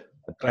 Good.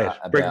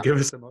 Give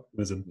us some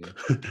optimism.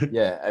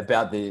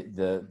 About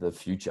the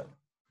future.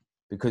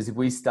 Because if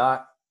we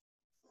start,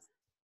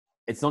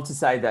 it's not to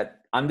say that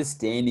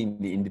understanding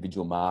the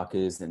individual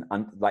markers and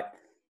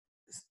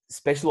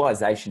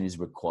specialization is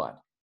required.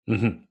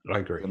 I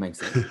agree. That makes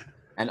sense.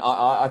 And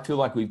I feel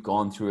like we've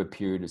gone through a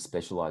period of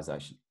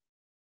specialization,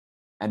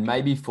 and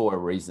maybe for a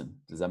reason.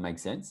 Does that make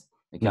sense?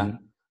 Okay.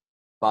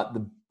 But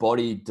the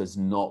body does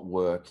not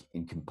work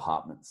in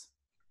compartments.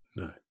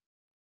 No.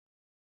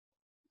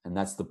 And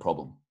that's the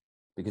problem.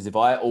 Because if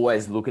I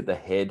always look at the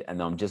head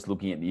and I'm just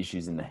looking at the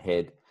issues in the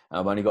head, and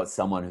I've only got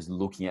someone who's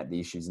looking at the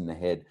issues in the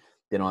head,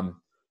 then I'm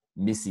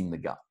missing the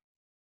gut.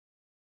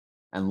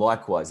 And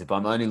likewise, if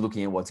I'm only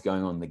looking at what's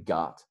going on in the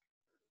gut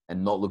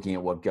and not looking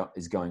at what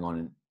is going on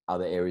in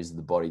other areas of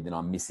the body, then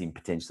I'm missing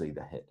potentially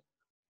the head.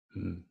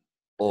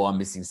 Or I'm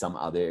missing some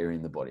other area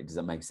in the body. Does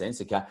that make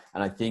sense? Okay.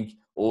 And I think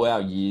all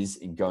our years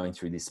in going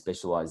through this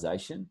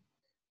specialization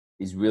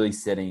is really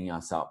setting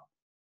us up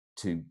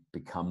to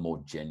become more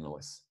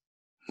generalists.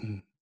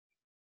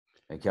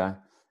 Okay.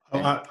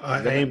 I'm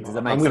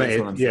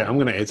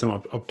going to add some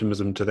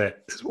optimism to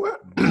that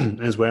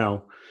as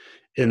well.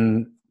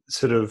 In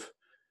sort of,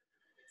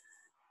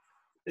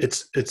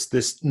 it's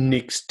this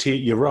next tier.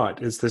 You're right.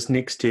 It's this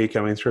next tier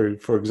coming through.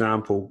 For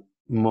example,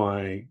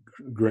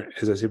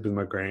 as I said with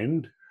my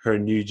grand, her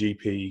new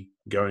GP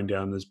going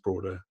down this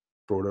broader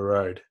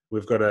road.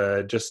 We've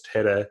got just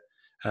had a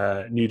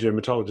new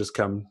dermatologist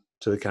come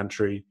to the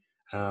country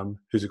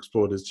who's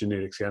explored his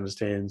genetics. He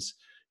understands,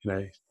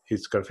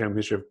 he's got a family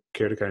history of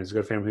keratoconus, he's got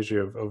a family history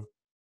of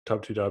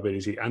type 2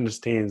 diabetes. He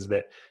understands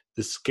that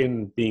the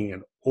skin being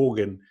an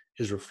organ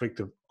is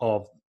reflective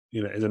of,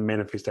 as a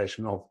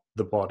manifestation of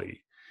the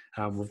body.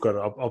 We've got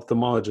an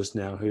ophthalmologist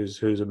now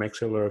who's a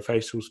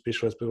maxillofacial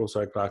specialist, but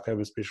also a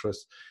glaucoma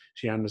specialist.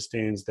 She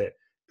understands that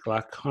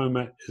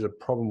glaucoma is a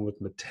problem with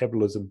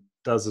metabolism.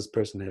 Does this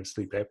person have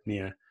sleep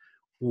apnea?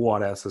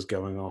 What else is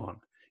going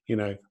on?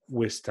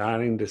 We're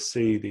starting to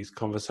see these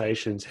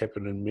conversations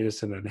happen in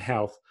medicine and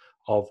health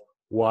of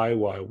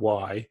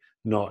why,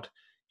 not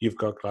you've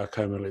got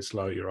glaucoma, let's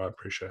lower your eye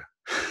pressure.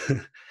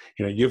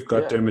 You've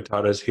got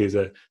dermatitis, here's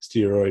a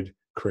steroid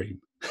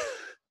cream.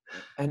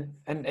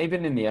 And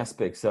even in the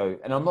aspect,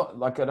 and I'm not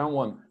I don't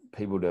want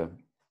people to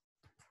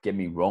get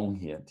me wrong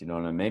here. Do you know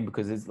what I mean?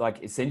 Because it's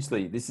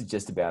essentially this is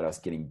just about us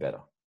getting better.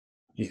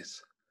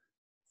 Yes.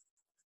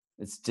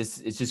 It's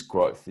just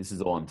growth. This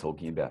is all I'm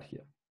talking about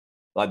here.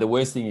 The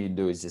worst thing you can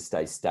do is just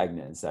stay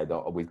stagnant and say,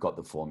 oh, we've got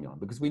the formula,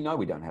 because we know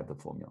we don't have the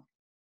formula.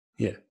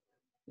 Yeah.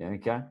 Yeah.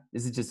 Okay.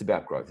 This is just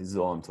about growth. This is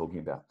all I'm talking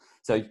about.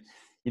 So,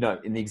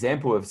 in the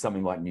example of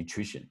something like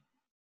nutrition,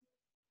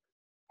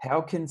 how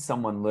can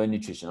someone learn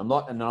nutrition? I'm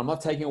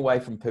not taking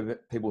away from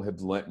people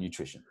who've learnt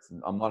nutrition.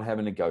 I'm not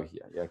having a go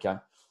here. Okay.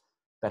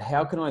 But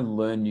how can I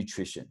learn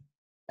nutrition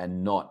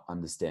and not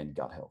understand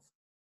gut health?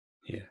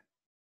 Yeah.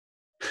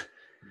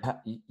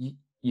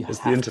 You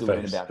have to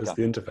learn about gut.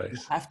 The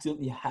interface.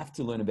 You have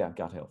to learn about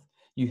gut health.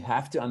 You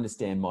have to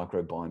understand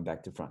microbiome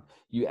back to front.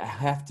 You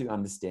have to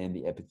understand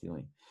the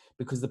epithelium,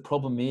 because the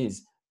problem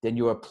is then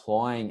you're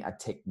applying a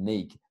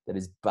technique that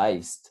is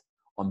based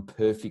on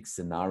perfect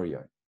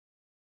scenario.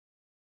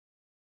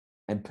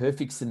 And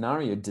perfect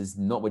scenario does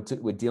not,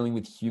 we're dealing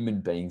with human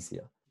beings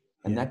here.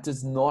 And that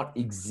does not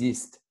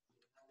exist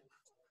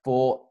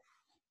for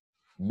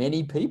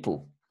many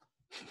people.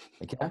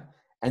 Okay.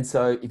 And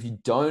so if you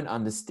don't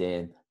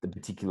understand the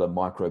particular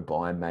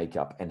microbiome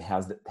makeup and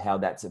how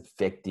that's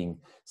affecting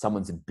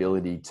someone's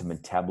ability to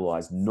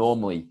metabolize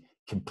normally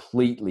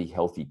completely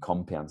healthy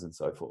compounds and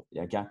so forth,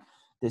 okay,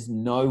 there's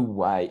no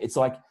way. It's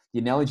like the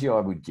analogy I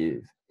would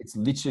give, it's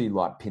literally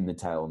like pin the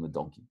tail on the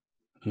donkey.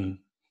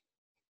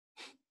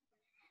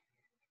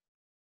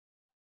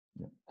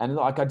 And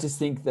I just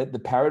think that the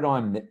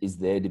paradigm is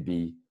there to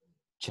be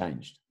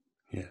changed.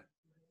 Yeah,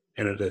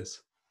 and it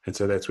is. And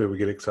so that's where we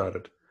get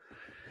excited.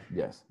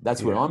 Yes,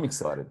 that's where I'm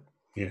excited.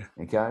 Yeah.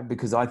 Okay,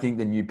 because I think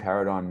the new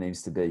paradigm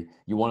needs to be,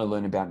 you want to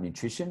learn about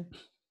nutrition,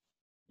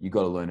 you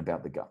got to learn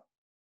about the gut.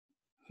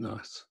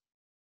 Nice.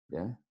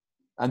 Yeah.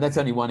 And that's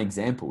only one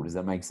example. Does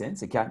that make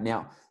sense? Okay.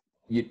 Now,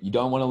 you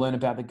don't want to learn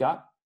about the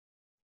gut?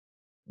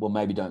 Well,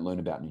 maybe don't learn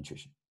about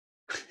nutrition.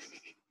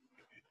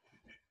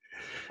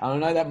 I don't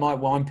know, that might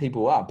wind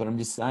people up, but I'm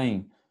just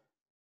saying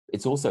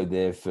it's also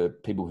there for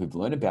people who've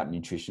learned about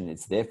nutrition.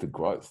 It's there for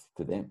growth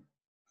for them.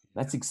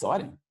 That's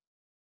exciting.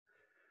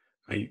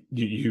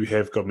 You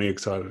have got me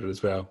excited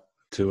as well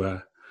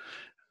to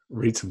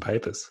read some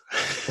papers.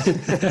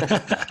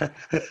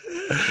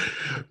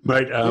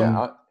 Mate,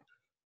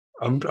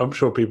 I'm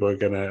sure people are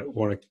going to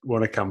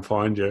want to come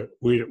find you.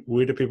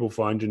 Where do people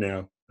find you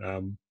now?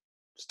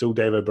 Still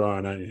Dave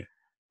O'Brien, aren't you?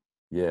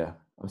 Yeah,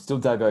 I'm still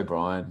Dave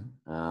O'Brien.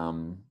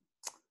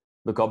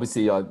 Look,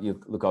 obviously, I've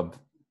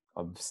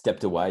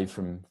stepped away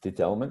from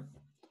Fifth Element.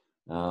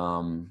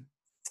 Not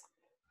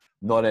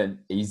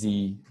an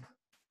easy,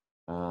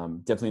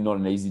 definitely not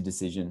an easy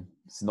decision.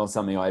 It's not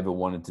something I ever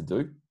wanted to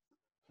do,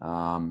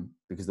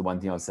 because the one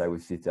thing I say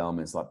with Fifth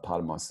Element is like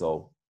part of my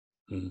soul.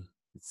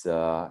 It's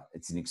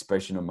an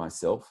expression of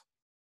myself,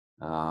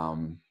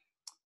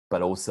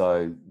 but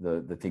also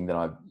the thing that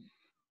I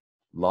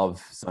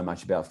love so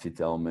much about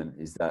Fifth Element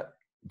is that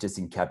it just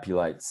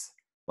encapsulates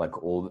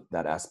like all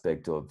that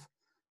aspect of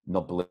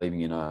not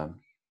believing in a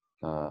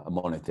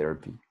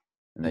monotherapy,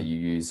 and that you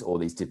use all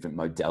these different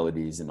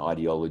modalities and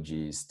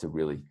ideologies to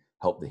really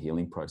help the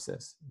healing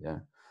process. Yeah.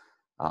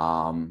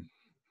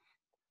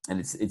 And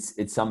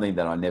it's something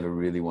that I never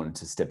really wanted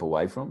to step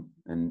away from.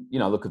 And,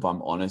 look, if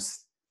I'm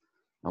honest,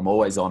 I'm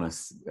always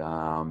honest. If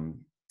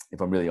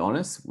I'm really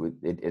honest,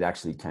 it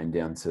actually came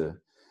down to,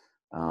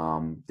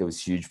 there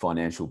was huge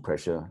financial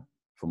pressure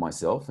for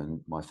myself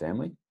and my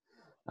family.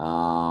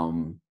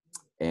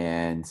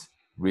 And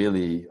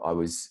really, I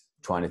was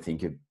trying to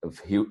think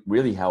of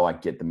really how I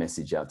get the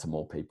message out to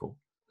more people.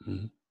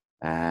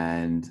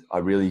 And I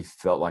really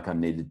felt like I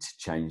needed to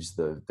change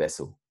the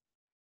vessel.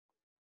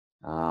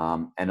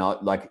 And I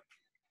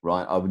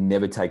would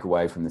never take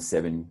away from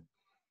the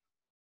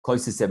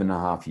close to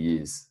 7.5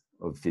 years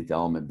of Fifth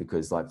Element,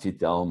 because like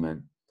Fifth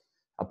Element,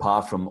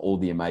 apart from all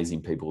the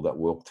amazing people that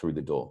walk through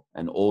the door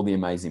and all the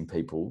amazing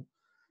people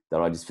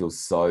that I just feel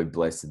so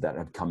blessed that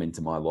have come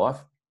into my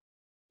life,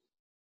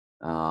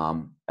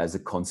 as a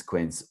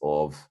consequence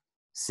of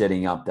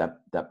setting up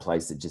that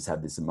place that just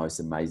had this most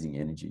amazing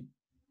energy.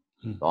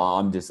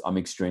 I'm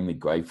extremely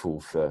grateful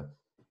for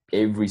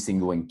every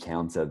single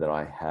encounter that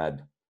I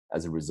had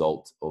as a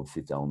result of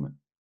Fifth Element,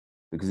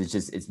 because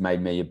it's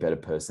made me a better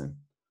person.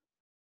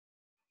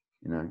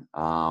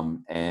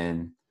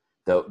 And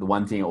the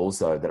one thing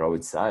also that I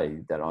would say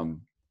that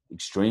I'm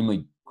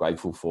extremely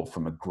grateful for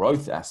from a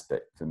growth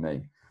aspect for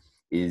me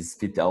is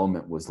Fifth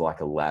Element was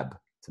like a lab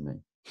to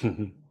me.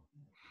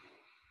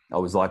 I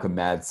was like a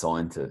mad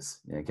scientist,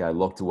 okay,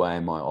 locked away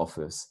in my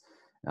office.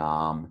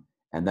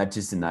 And that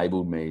just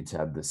enabled me to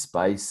have the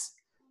space,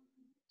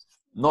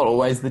 not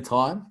always the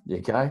time,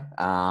 okay,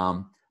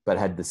 but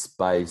had the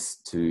space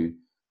to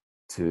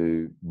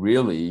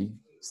really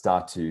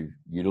start to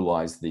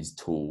utilize these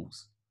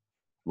tools,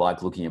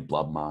 like looking at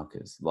blood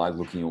markers, like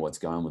looking at what's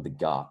going on with the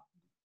gut,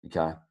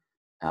 okay,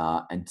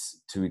 and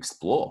to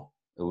explore.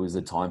 It was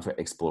a time for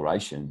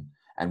exploration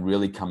and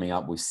really coming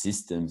up with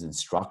systems and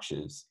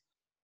structures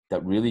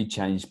that really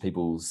changed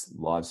people's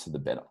lives for the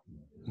better.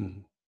 Mm-hmm.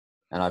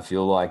 And I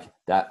feel like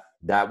that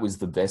was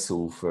the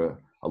vessel for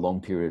a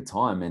long period of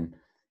time. And,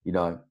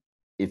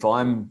 if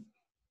I'm,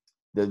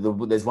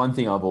 there's one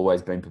thing I've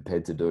always been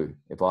prepared to do.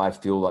 If I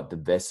feel like the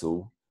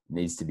vessel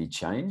needs to be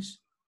changed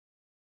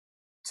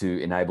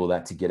to enable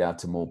that to get out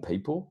to more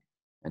people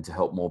and to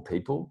help more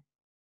people,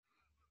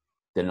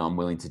 then I'm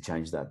willing to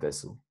change that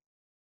vessel.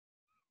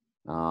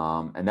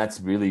 And that's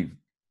really,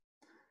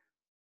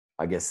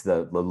 I guess,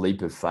 the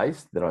leap of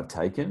faith that I've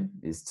taken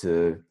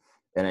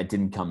and it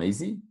didn't come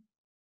easy.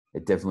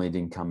 It definitely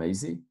didn't come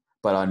easy,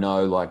 but I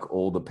know, like,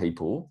 all the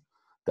people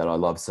that I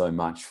love so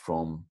much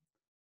from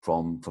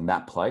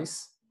that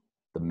place,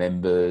 the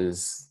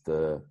members,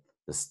 the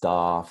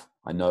staff,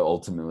 I know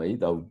ultimately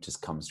they'll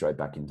just come straight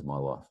back into my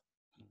life.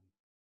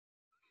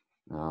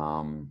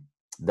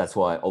 That's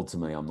why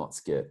ultimately I'm not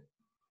scared.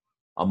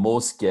 I'm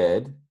more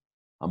scared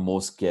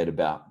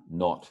about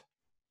not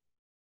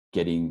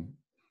getting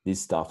this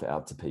stuff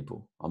out to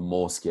people. I'm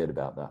more scared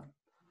about that.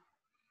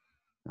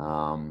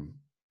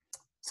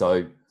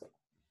 So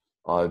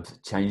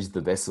I've changed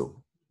the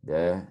vessel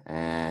there,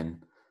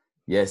 and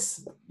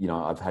yes,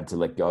 I've had to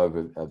let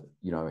go of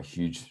a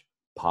huge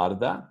part of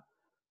that.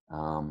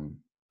 But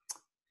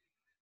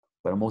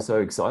I'm also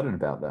excited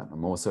about that.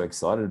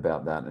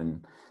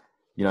 And,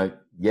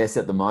 yes,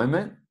 at the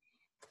moment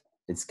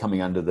it's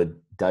coming under the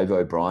Dave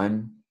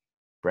O'Brien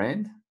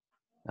brand.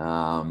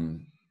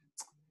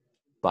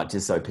 But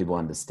just so people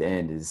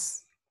understand,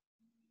 is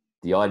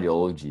the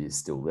ideology is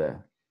still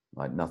there.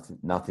 Like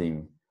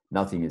nothing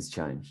has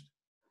changed.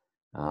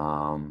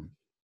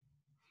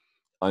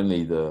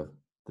 Only the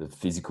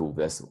physical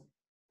vessel.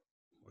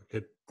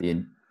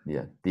 The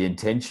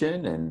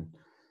intention and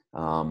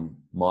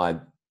my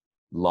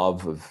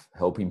love of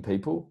helping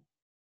people,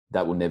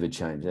 that will never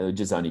change. It'll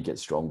just only get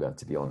stronger,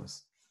 to be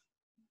honest.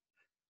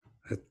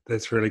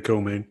 That's really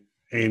cool, man.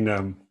 And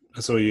I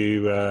saw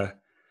you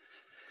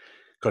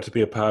got to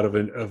be a part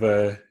of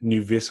a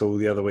new vessel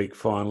the other week.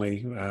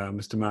 Finally,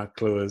 Mr. Mark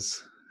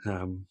Kluwer's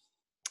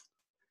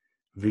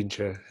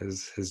venture,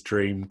 his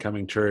dream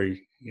coming true.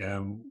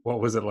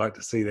 What was it like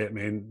to see that,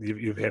 man?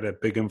 You've had a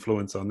big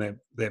influence on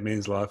that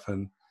man's life,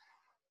 and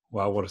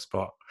wow, what a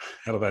spot!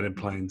 Elevated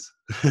Plains.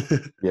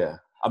 Yeah,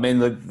 I mean,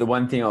 the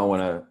one thing I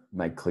want to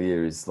make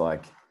clear is,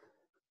 like,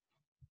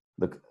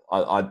 look,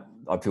 I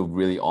feel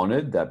really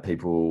honoured that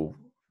people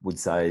would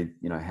say,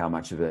 how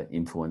much of an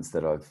influence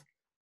that I've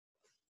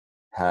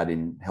had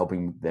in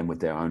helping them with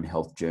their own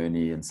health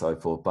journey and so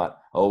forth. But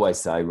I always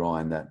say,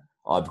 Ryan, that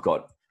I've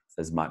got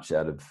as much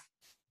out of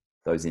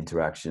those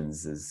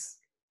interactions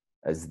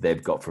as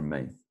they've got from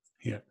me.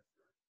 Yeah.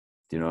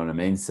 Do you know what I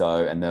mean?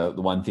 So, and the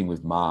one thing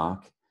with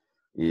Mark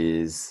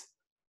is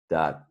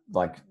that,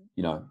 like,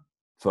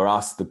 for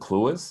us, the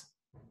Kluwers,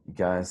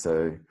 okay,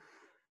 so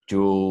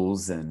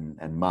Jules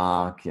and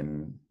Mark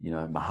and,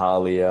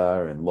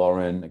 Mahalia and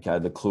Lauren, okay,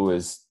 the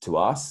Kluwers to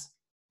us,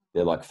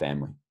 they're like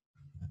family.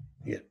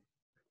 Yeah.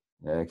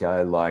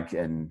 Okay, like,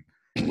 and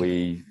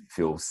we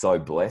feel so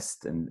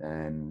blessed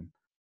and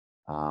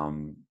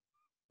I'm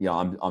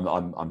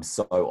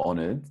so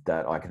honored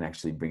that I can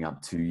actually bring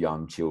up two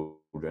young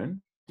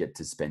children, get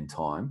to spend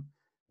time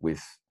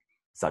with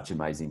such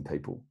amazing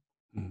people.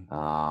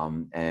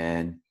 Mm.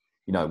 And,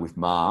 with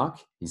Mark,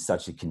 he's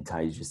such a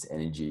contagious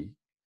energy,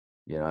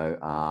 you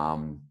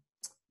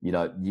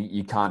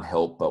can't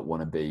help but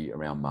want to be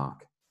around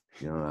Mark.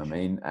 You know what I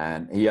mean?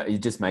 And he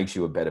just makes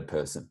you a better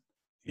person.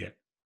 Yeah.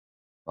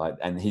 Like,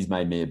 and he's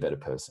made me a better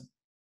person.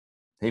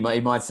 He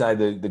might say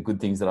the good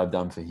things that I've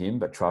done for him,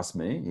 but trust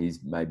me,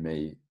 he's made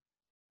me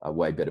a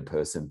way better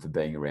person for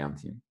being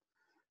around him.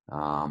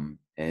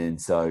 And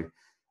so,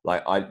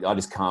 like, I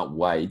just can't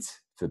wait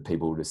for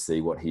people to see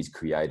what he's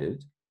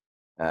created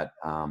at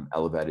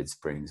Elevated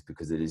Springs,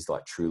 because it is,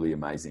 like, truly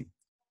amazing.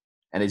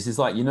 And it's just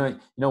like,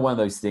 one of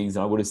those things,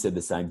 and I would have said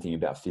the same thing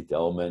about Fifth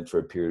Element for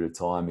a period of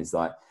time, is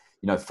like,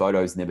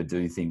 photos never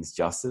do things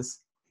justice.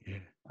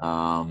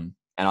 Yeah.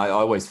 And I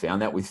always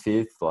found that with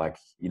Fifth, like,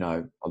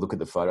 I look at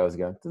the photos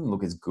and go, it doesn't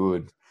look as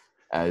good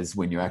as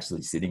when you're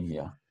actually sitting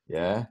here.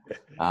 Yeah.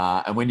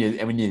 And when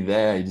you're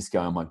there, you just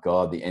go, oh my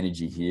God, the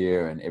energy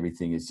here and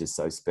everything is just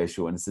so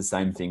special. And it's the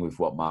same thing with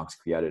what Mark's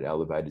created at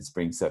Elevated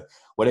Springs. So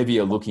whatever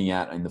you're looking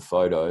at in the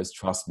photos,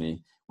 trust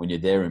me, when you're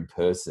there in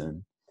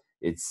person,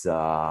 it's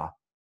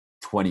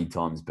 20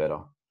 times better.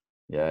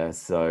 Yeah.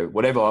 So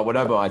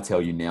whatever I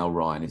tell you now,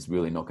 Ryan, is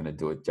really not going to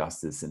do it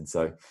justice. And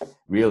so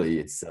really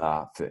it's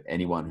for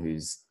anyone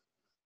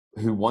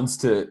who wants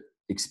to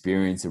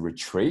experience a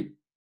retreat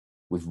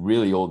with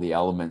really all the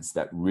elements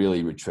that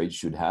really retreats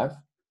should have.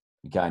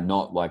 Okay,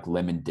 not like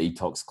lemon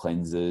detox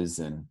cleansers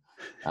and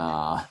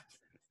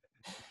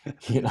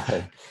you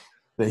know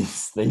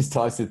these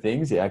types of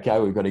things. Yeah, okay,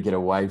 we've got to get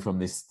away from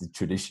this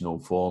traditional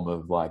form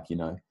of like, you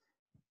know,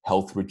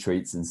 health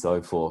retreats and so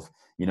forth.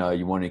 You know,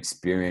 you want to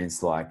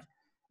experience like,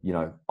 you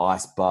know,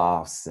 ice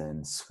baths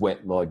and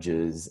sweat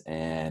lodges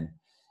and,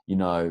 you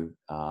know,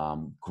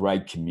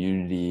 great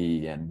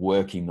community and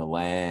working the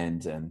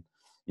land and,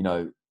 you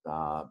know,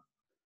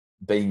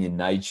 being in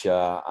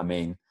nature. I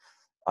mean,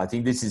 I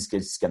think this is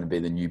just going to be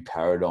the new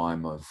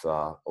paradigm of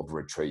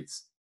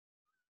retreats.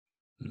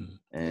 Mm.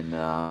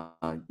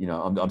 And, you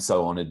know, I'm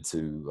so honored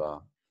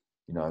to,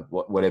 you know,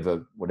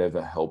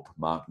 whatever help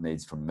Mark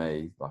needs from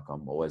me, like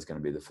I'm always going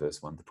to be the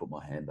first one to put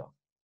my hand up.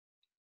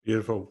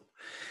 Beautiful.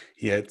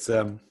 Yeah, it's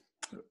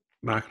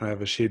Mark and I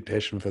have a shared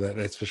passion for that.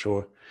 That's for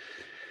sure.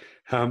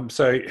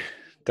 So,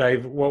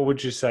 Dave, what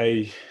would you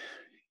say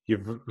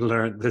you've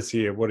learned this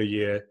year? What a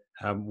year!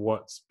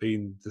 What's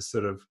been the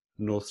sort of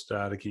North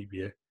Star to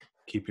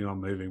keeping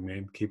on moving,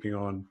 man? Keeping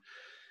on,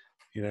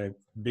 you know,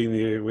 being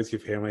there with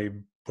your family,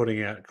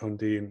 putting out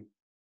content,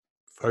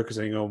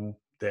 focusing on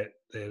that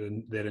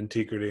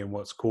integrity and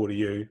what's core to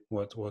you.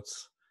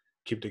 What's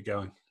kept it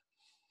going?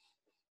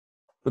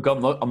 Look,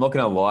 I'm not going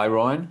to lie,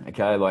 Ryan.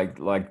 Okay,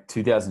 like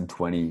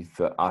 2020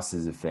 for us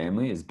as a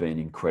family has been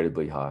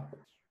incredibly hard.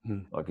 Hmm.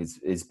 Like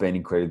it's been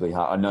incredibly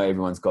hard. I know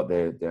everyone's got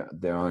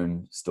their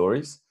own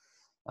stories.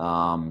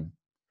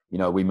 You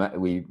know, we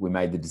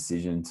made the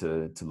decision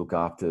to look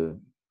after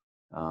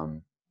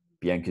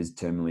Bianca's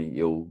terminally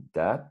ill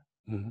dad.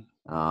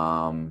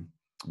 Mm-hmm.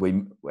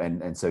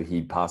 And so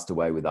he passed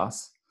away with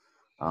us.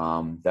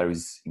 That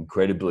was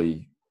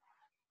incredibly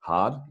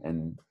hard,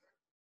 and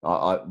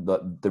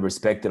the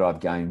respect that I've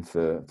gained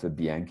for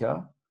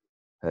Bianca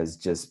has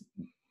just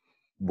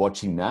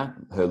watching that,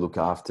 her look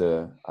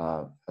after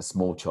a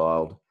small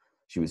child.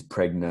 She was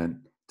pregnant,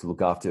 to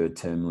look after a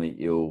terminally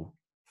ill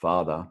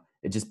father.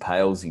 It just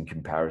pales in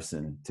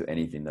comparison to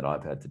anything that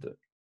I've had to do.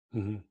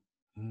 Mm-hmm.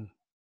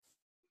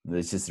 Mm-hmm.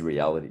 It's just a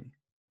reality.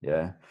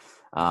 Yeah.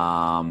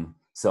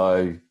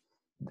 So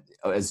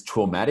as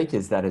traumatic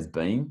as that has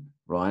been,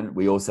 Ryan,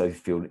 we also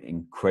feel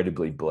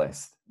incredibly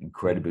blessed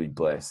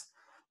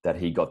that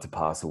he got to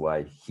pass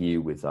away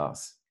here with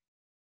us.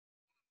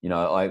 You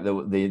know,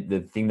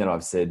 the thing that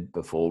I've said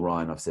before,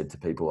 Ryan, I've said to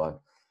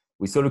people,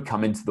 we sort of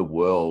come into the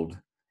world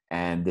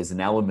and there's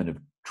an element of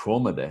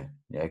trauma there.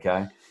 Yeah,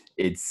 okay.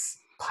 It's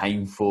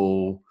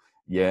painful.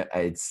 Yeah,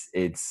 it's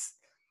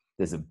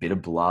there's a bit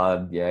of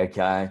blood. Yeah,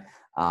 okay.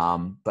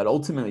 But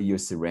ultimately you're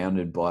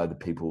surrounded by the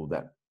people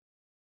that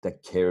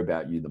care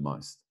about you the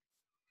most.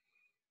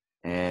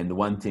 And the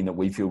one thing that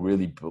we feel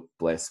really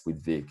blessed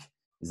with Vic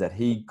is that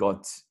he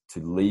got to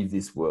leave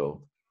this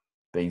world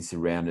being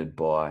surrounded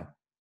by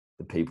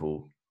the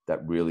people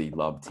that really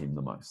loved him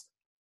the most.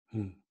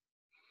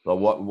 But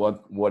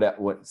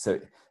what?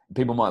 So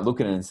people might look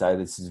at it and say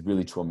this is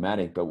really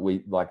traumatic, but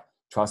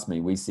trust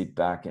me, we sit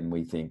back and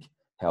we think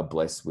how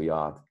blessed we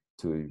are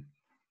to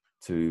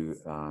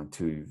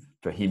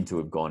for him to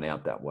have gone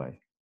out that way.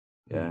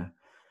 Yeah.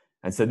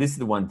 And so this is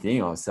the one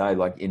thing I'll say,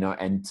 like, you know,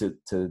 and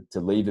to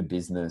leave a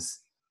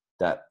business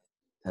that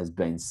has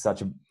been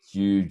such a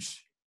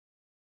huge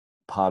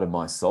part of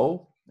my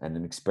soul and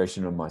an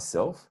expression of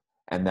myself,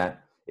 and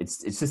that it's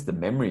just the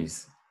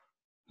memories,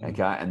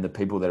 okay, and the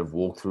people that have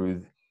walked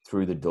through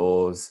the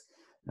doors,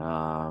 you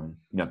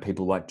know,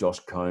 people like Josh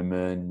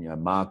Coleman, you know,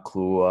 Mark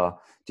Clure,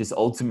 just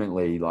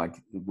ultimately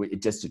like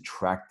it just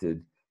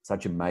attracted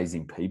such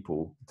amazing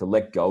people. To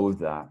let go of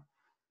that,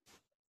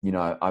 you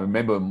know, I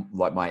remember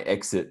like my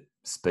exit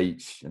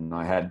speech, and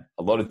I had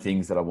a lot of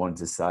things that I wanted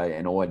to say,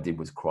 and all I did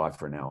was cry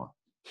for an hour.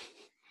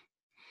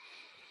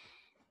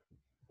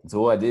 That's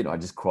all I did. I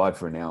just cried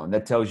for an hour, and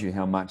that tells you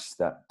how much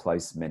that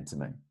place meant to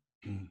me.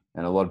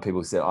 And a lot of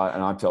people said,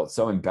 I felt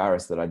so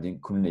embarrassed that I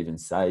couldn't even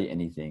say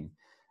anything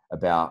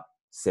about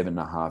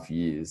 7.5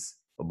 years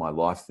of my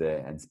life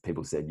there. And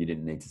people said, you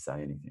didn't need to say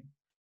anything.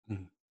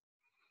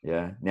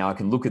 Yeah. Now I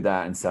can look at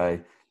that and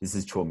say, this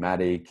is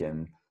traumatic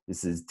and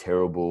this is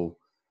terrible.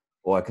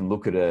 Or I can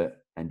look at it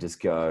and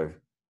just go,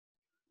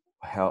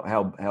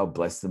 how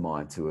blessed am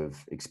I to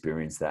have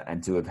experienced that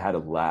and to have had a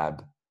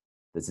lab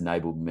that's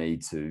enabled me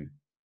to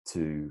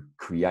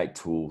create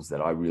tools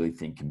that I really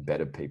think can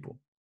better people.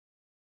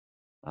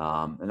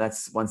 And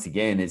that's, once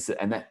again,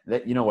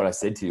 that you know what I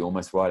said to you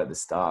almost right at the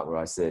start, where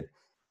I said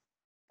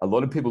a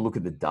lot of people look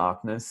at the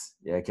darkness,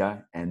 yeah, okay,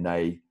 and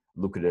they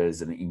look at it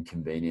as an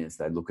inconvenience.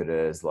 They look at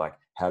it as like,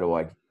 how do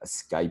I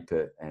escape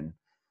it? And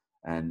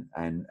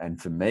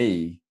for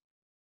me,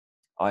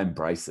 I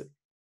embrace it.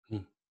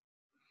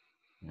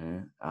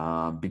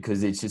 Yeah,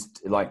 because it's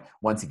just like,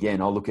 once again,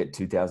 I'll look at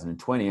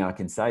 2020 and I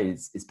can say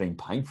it's been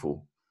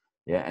painful,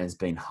 yeah, and it's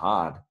been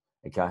hard,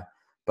 okay,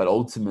 but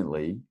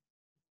ultimately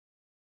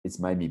it's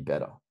made me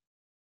better.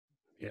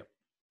 Yep.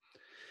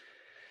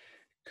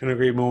 Couldn't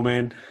agree more,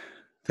 man.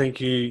 Thank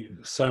you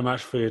so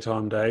much for your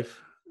time, Dave.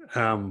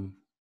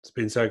 It's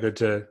been so good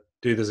to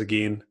do this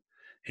again,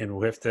 and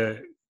we'll have to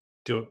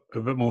do it a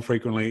bit more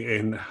frequently,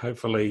 and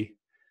hopefully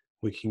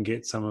we can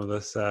get some of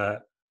this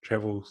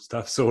travel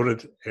stuff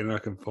sorted, and I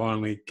can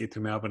finally get to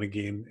Melbourne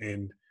again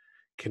and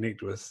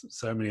connect with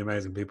so many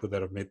amazing people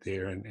that I've met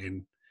there,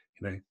 and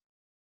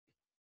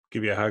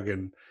give you a hug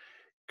and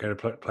go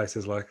to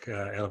places like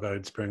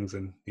Elevated Springs,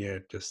 and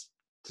just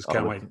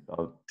can't wait.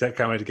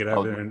 Can't wait to get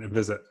over there and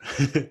visit.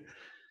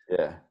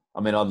 Yeah,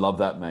 I mean, I'd love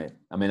that, mate.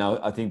 I mean,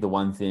 I think the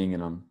one thing,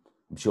 and I'm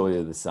sure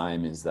you're the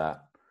same, is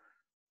that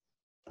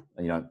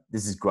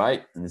this is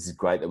great, and this is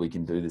great that we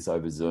can do this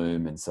over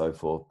Zoom and so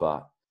forth.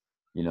 But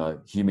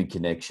human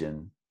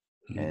connection,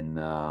 and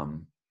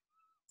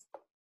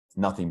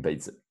nothing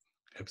beats it.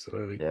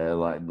 Absolutely. Yeah,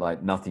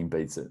 like nothing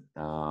beats it.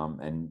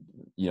 And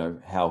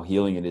how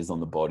healing it is on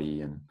the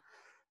body and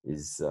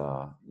is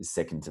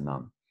second to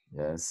none.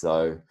 Yeah.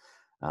 So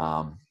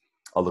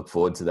I look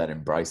forward to that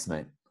embrace,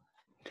 mate.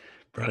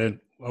 Brilliant.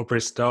 I'll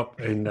press stop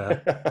and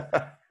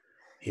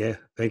yeah,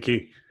 thank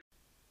you.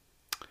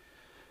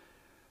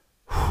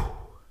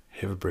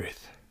 Have a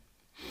breath.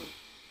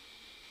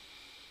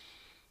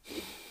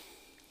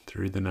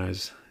 Through the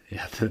nose,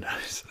 out the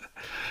nose.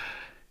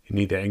 You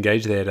need to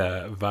engage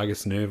that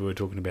vagus nerve we were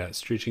talking about,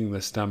 stretching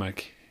the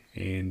stomach,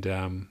 and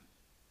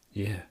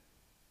it's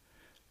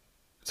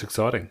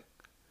exciting.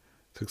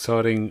 It's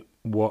exciting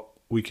what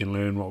we can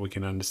learn, what we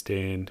can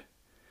understand,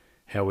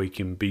 how we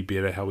can be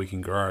better, how we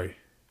can grow.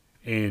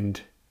 And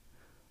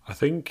I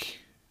think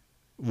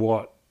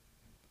what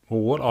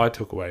I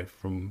took away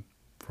from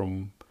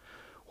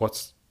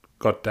what's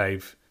got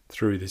Dave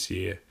through this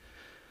year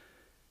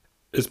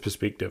is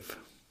perspective.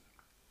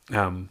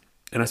 And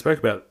I spoke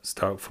about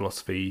Stoic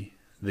philosophy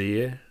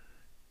there,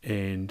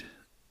 and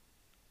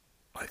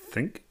I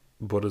think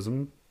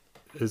Buddhism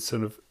is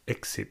sort of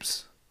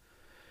accepts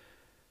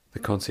the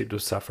concept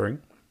of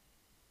suffering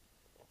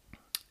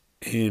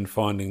and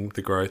finding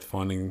the growth,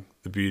 finding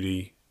the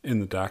beauty in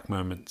the dark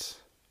moments.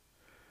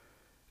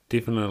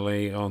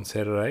 Definitely on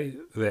Saturday,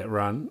 that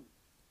run,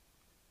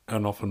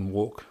 and often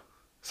walk,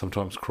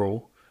 sometimes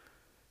crawl,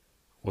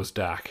 was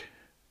dark.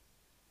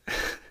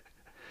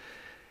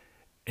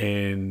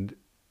 And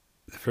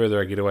the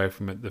further I get away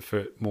from it,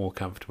 the more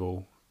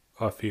comfortable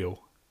I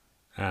feel.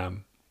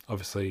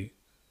 Obviously,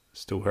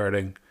 still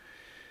hurting.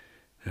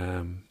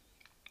 And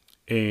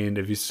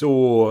if you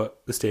saw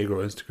the Stagger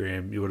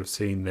Instagram, you would have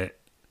seen that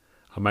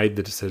I made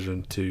the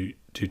decision to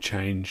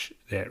change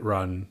that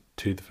run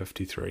to the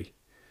 53,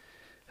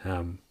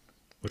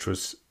 which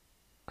was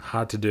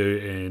hard to do,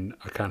 and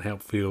I can't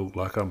help feel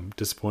like I'm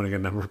disappointing a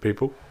number of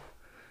people.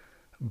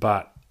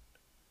 But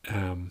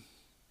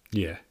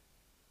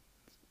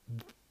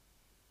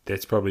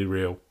that's probably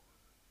real.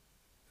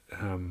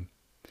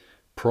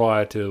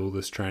 Prior to all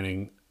this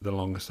training, the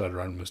longest I'd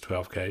run was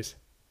 12Ks.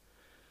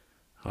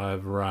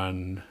 I've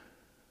run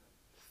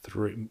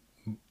three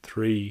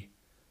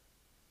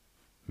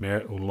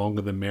or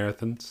longer than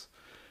marathons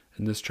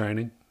in this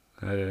training.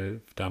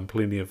 I've done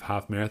plenty of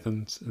half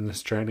marathons in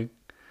this training.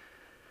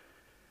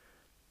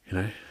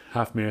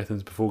 Half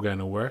marathons before going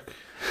to work.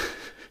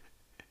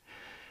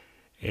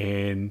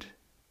 And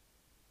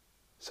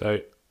so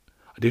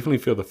I definitely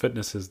feel the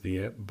fitness is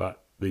there,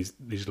 but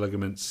these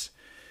ligaments,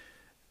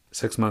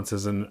 6 months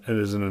isn't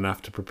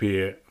enough to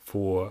prepare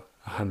for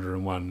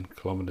 101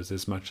 kilometres,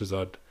 as much as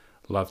I'd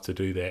love to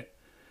do that.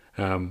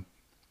 I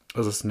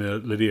was listening to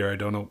Lydia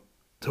O'Donnell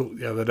talk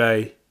the other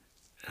day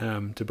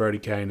to Brodie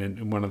Kane,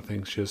 and one of the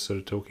things she was sort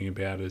of talking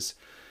about is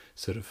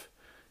sort of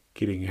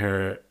getting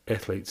her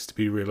athletes to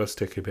be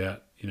realistic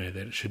about, that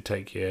it should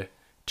take you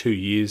 2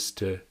 years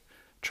to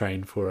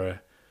train for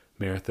a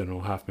marathon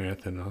or half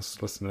marathon. I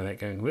was listening to that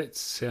going, that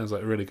sounds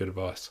like really good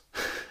advice.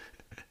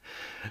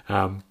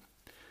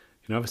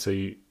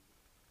 Obviously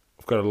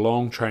I've got a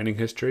long training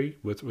history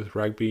with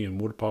rugby and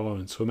water polo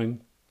and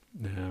swimming,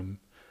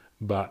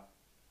 but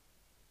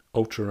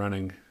ultra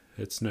running,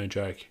 it's no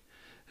joke.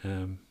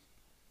 I've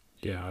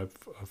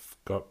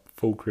got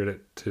full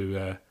credit to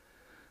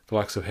the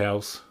likes of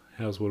Hales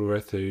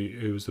Woodworth,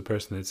 who was the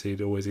person that said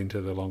always enter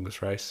the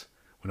longest race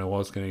when I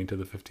was going to enter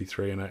the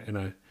 53, and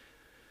I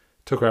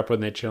took her up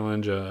on that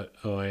challenge. I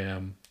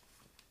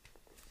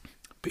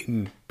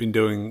been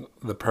doing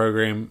the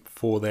program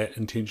for that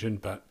intention,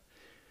 but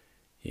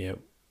yeah,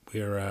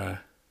 we're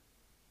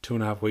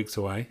 2.5 weeks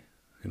away.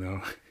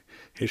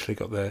 Actually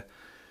got the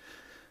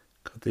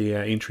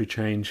entry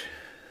change.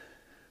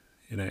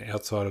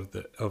 Outside of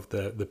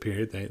the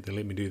period, they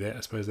let me do that. I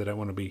suppose they don't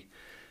want to be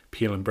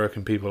peeling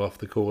broken people off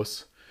the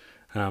course.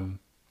 So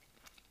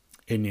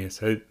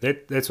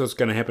that's what's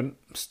going to happen.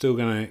 I'm still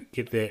going to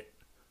get that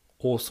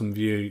awesome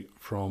view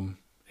from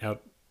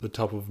out the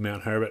top of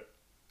Mount Herbert.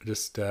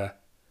 Just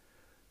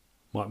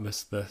might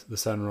miss the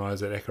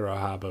sunrise at Akarai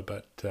Harbour,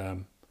 but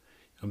I'm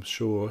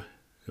sure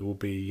it will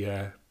be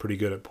pretty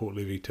good at Port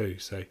Levy too.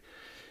 So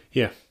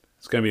yeah,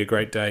 it's going to be a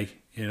great day,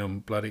 and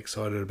I'm bloody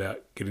excited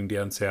about getting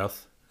down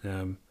south.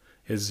 As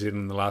I said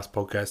in the last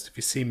podcast, if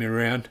you see me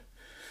around,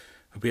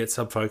 I'll be at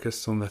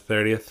Subfocus on the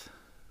 30th,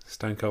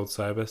 Stone Cold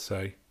Sober.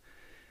 So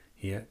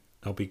yeah,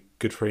 I'll be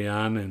good for a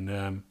yarn, and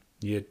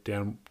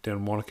down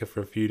in Wanaka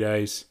for a few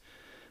days,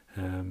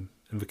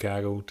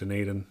 Invercargill,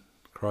 Dunedin,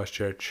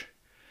 Christchurch.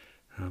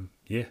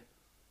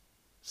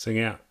 Sing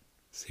out,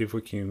 see if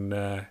we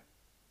can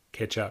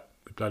catch up.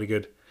 Be bloody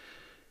good.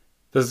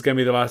 This is going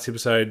to be the last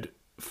episode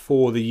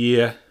for the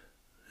year.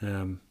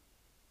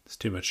 There's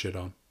too much shit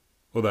on.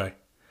 Although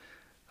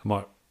I'm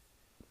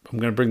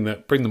going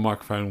to bring the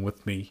microphone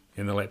with me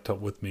and the laptop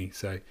with me.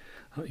 So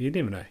you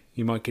never know.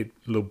 You might get a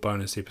little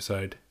bonus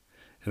episode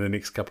in the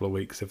next couple of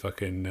weeks if I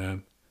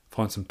can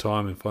find some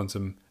time and find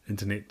some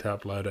internet to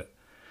upload it.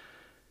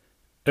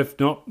 If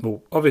not,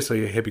 well,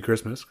 obviously a happy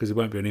Christmas, because there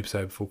won't be an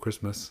episode before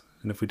Christmas.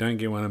 And if we don't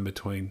get one in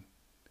between,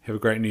 have a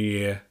great new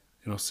year,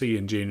 and I'll see you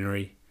in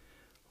January.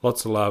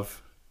 Lots of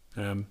love.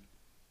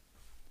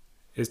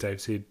 As Dave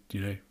said,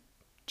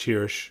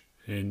 cherish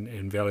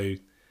and value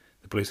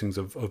the blessings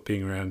of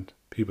being around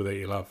people that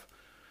you love.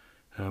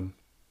 Have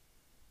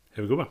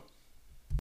a good one.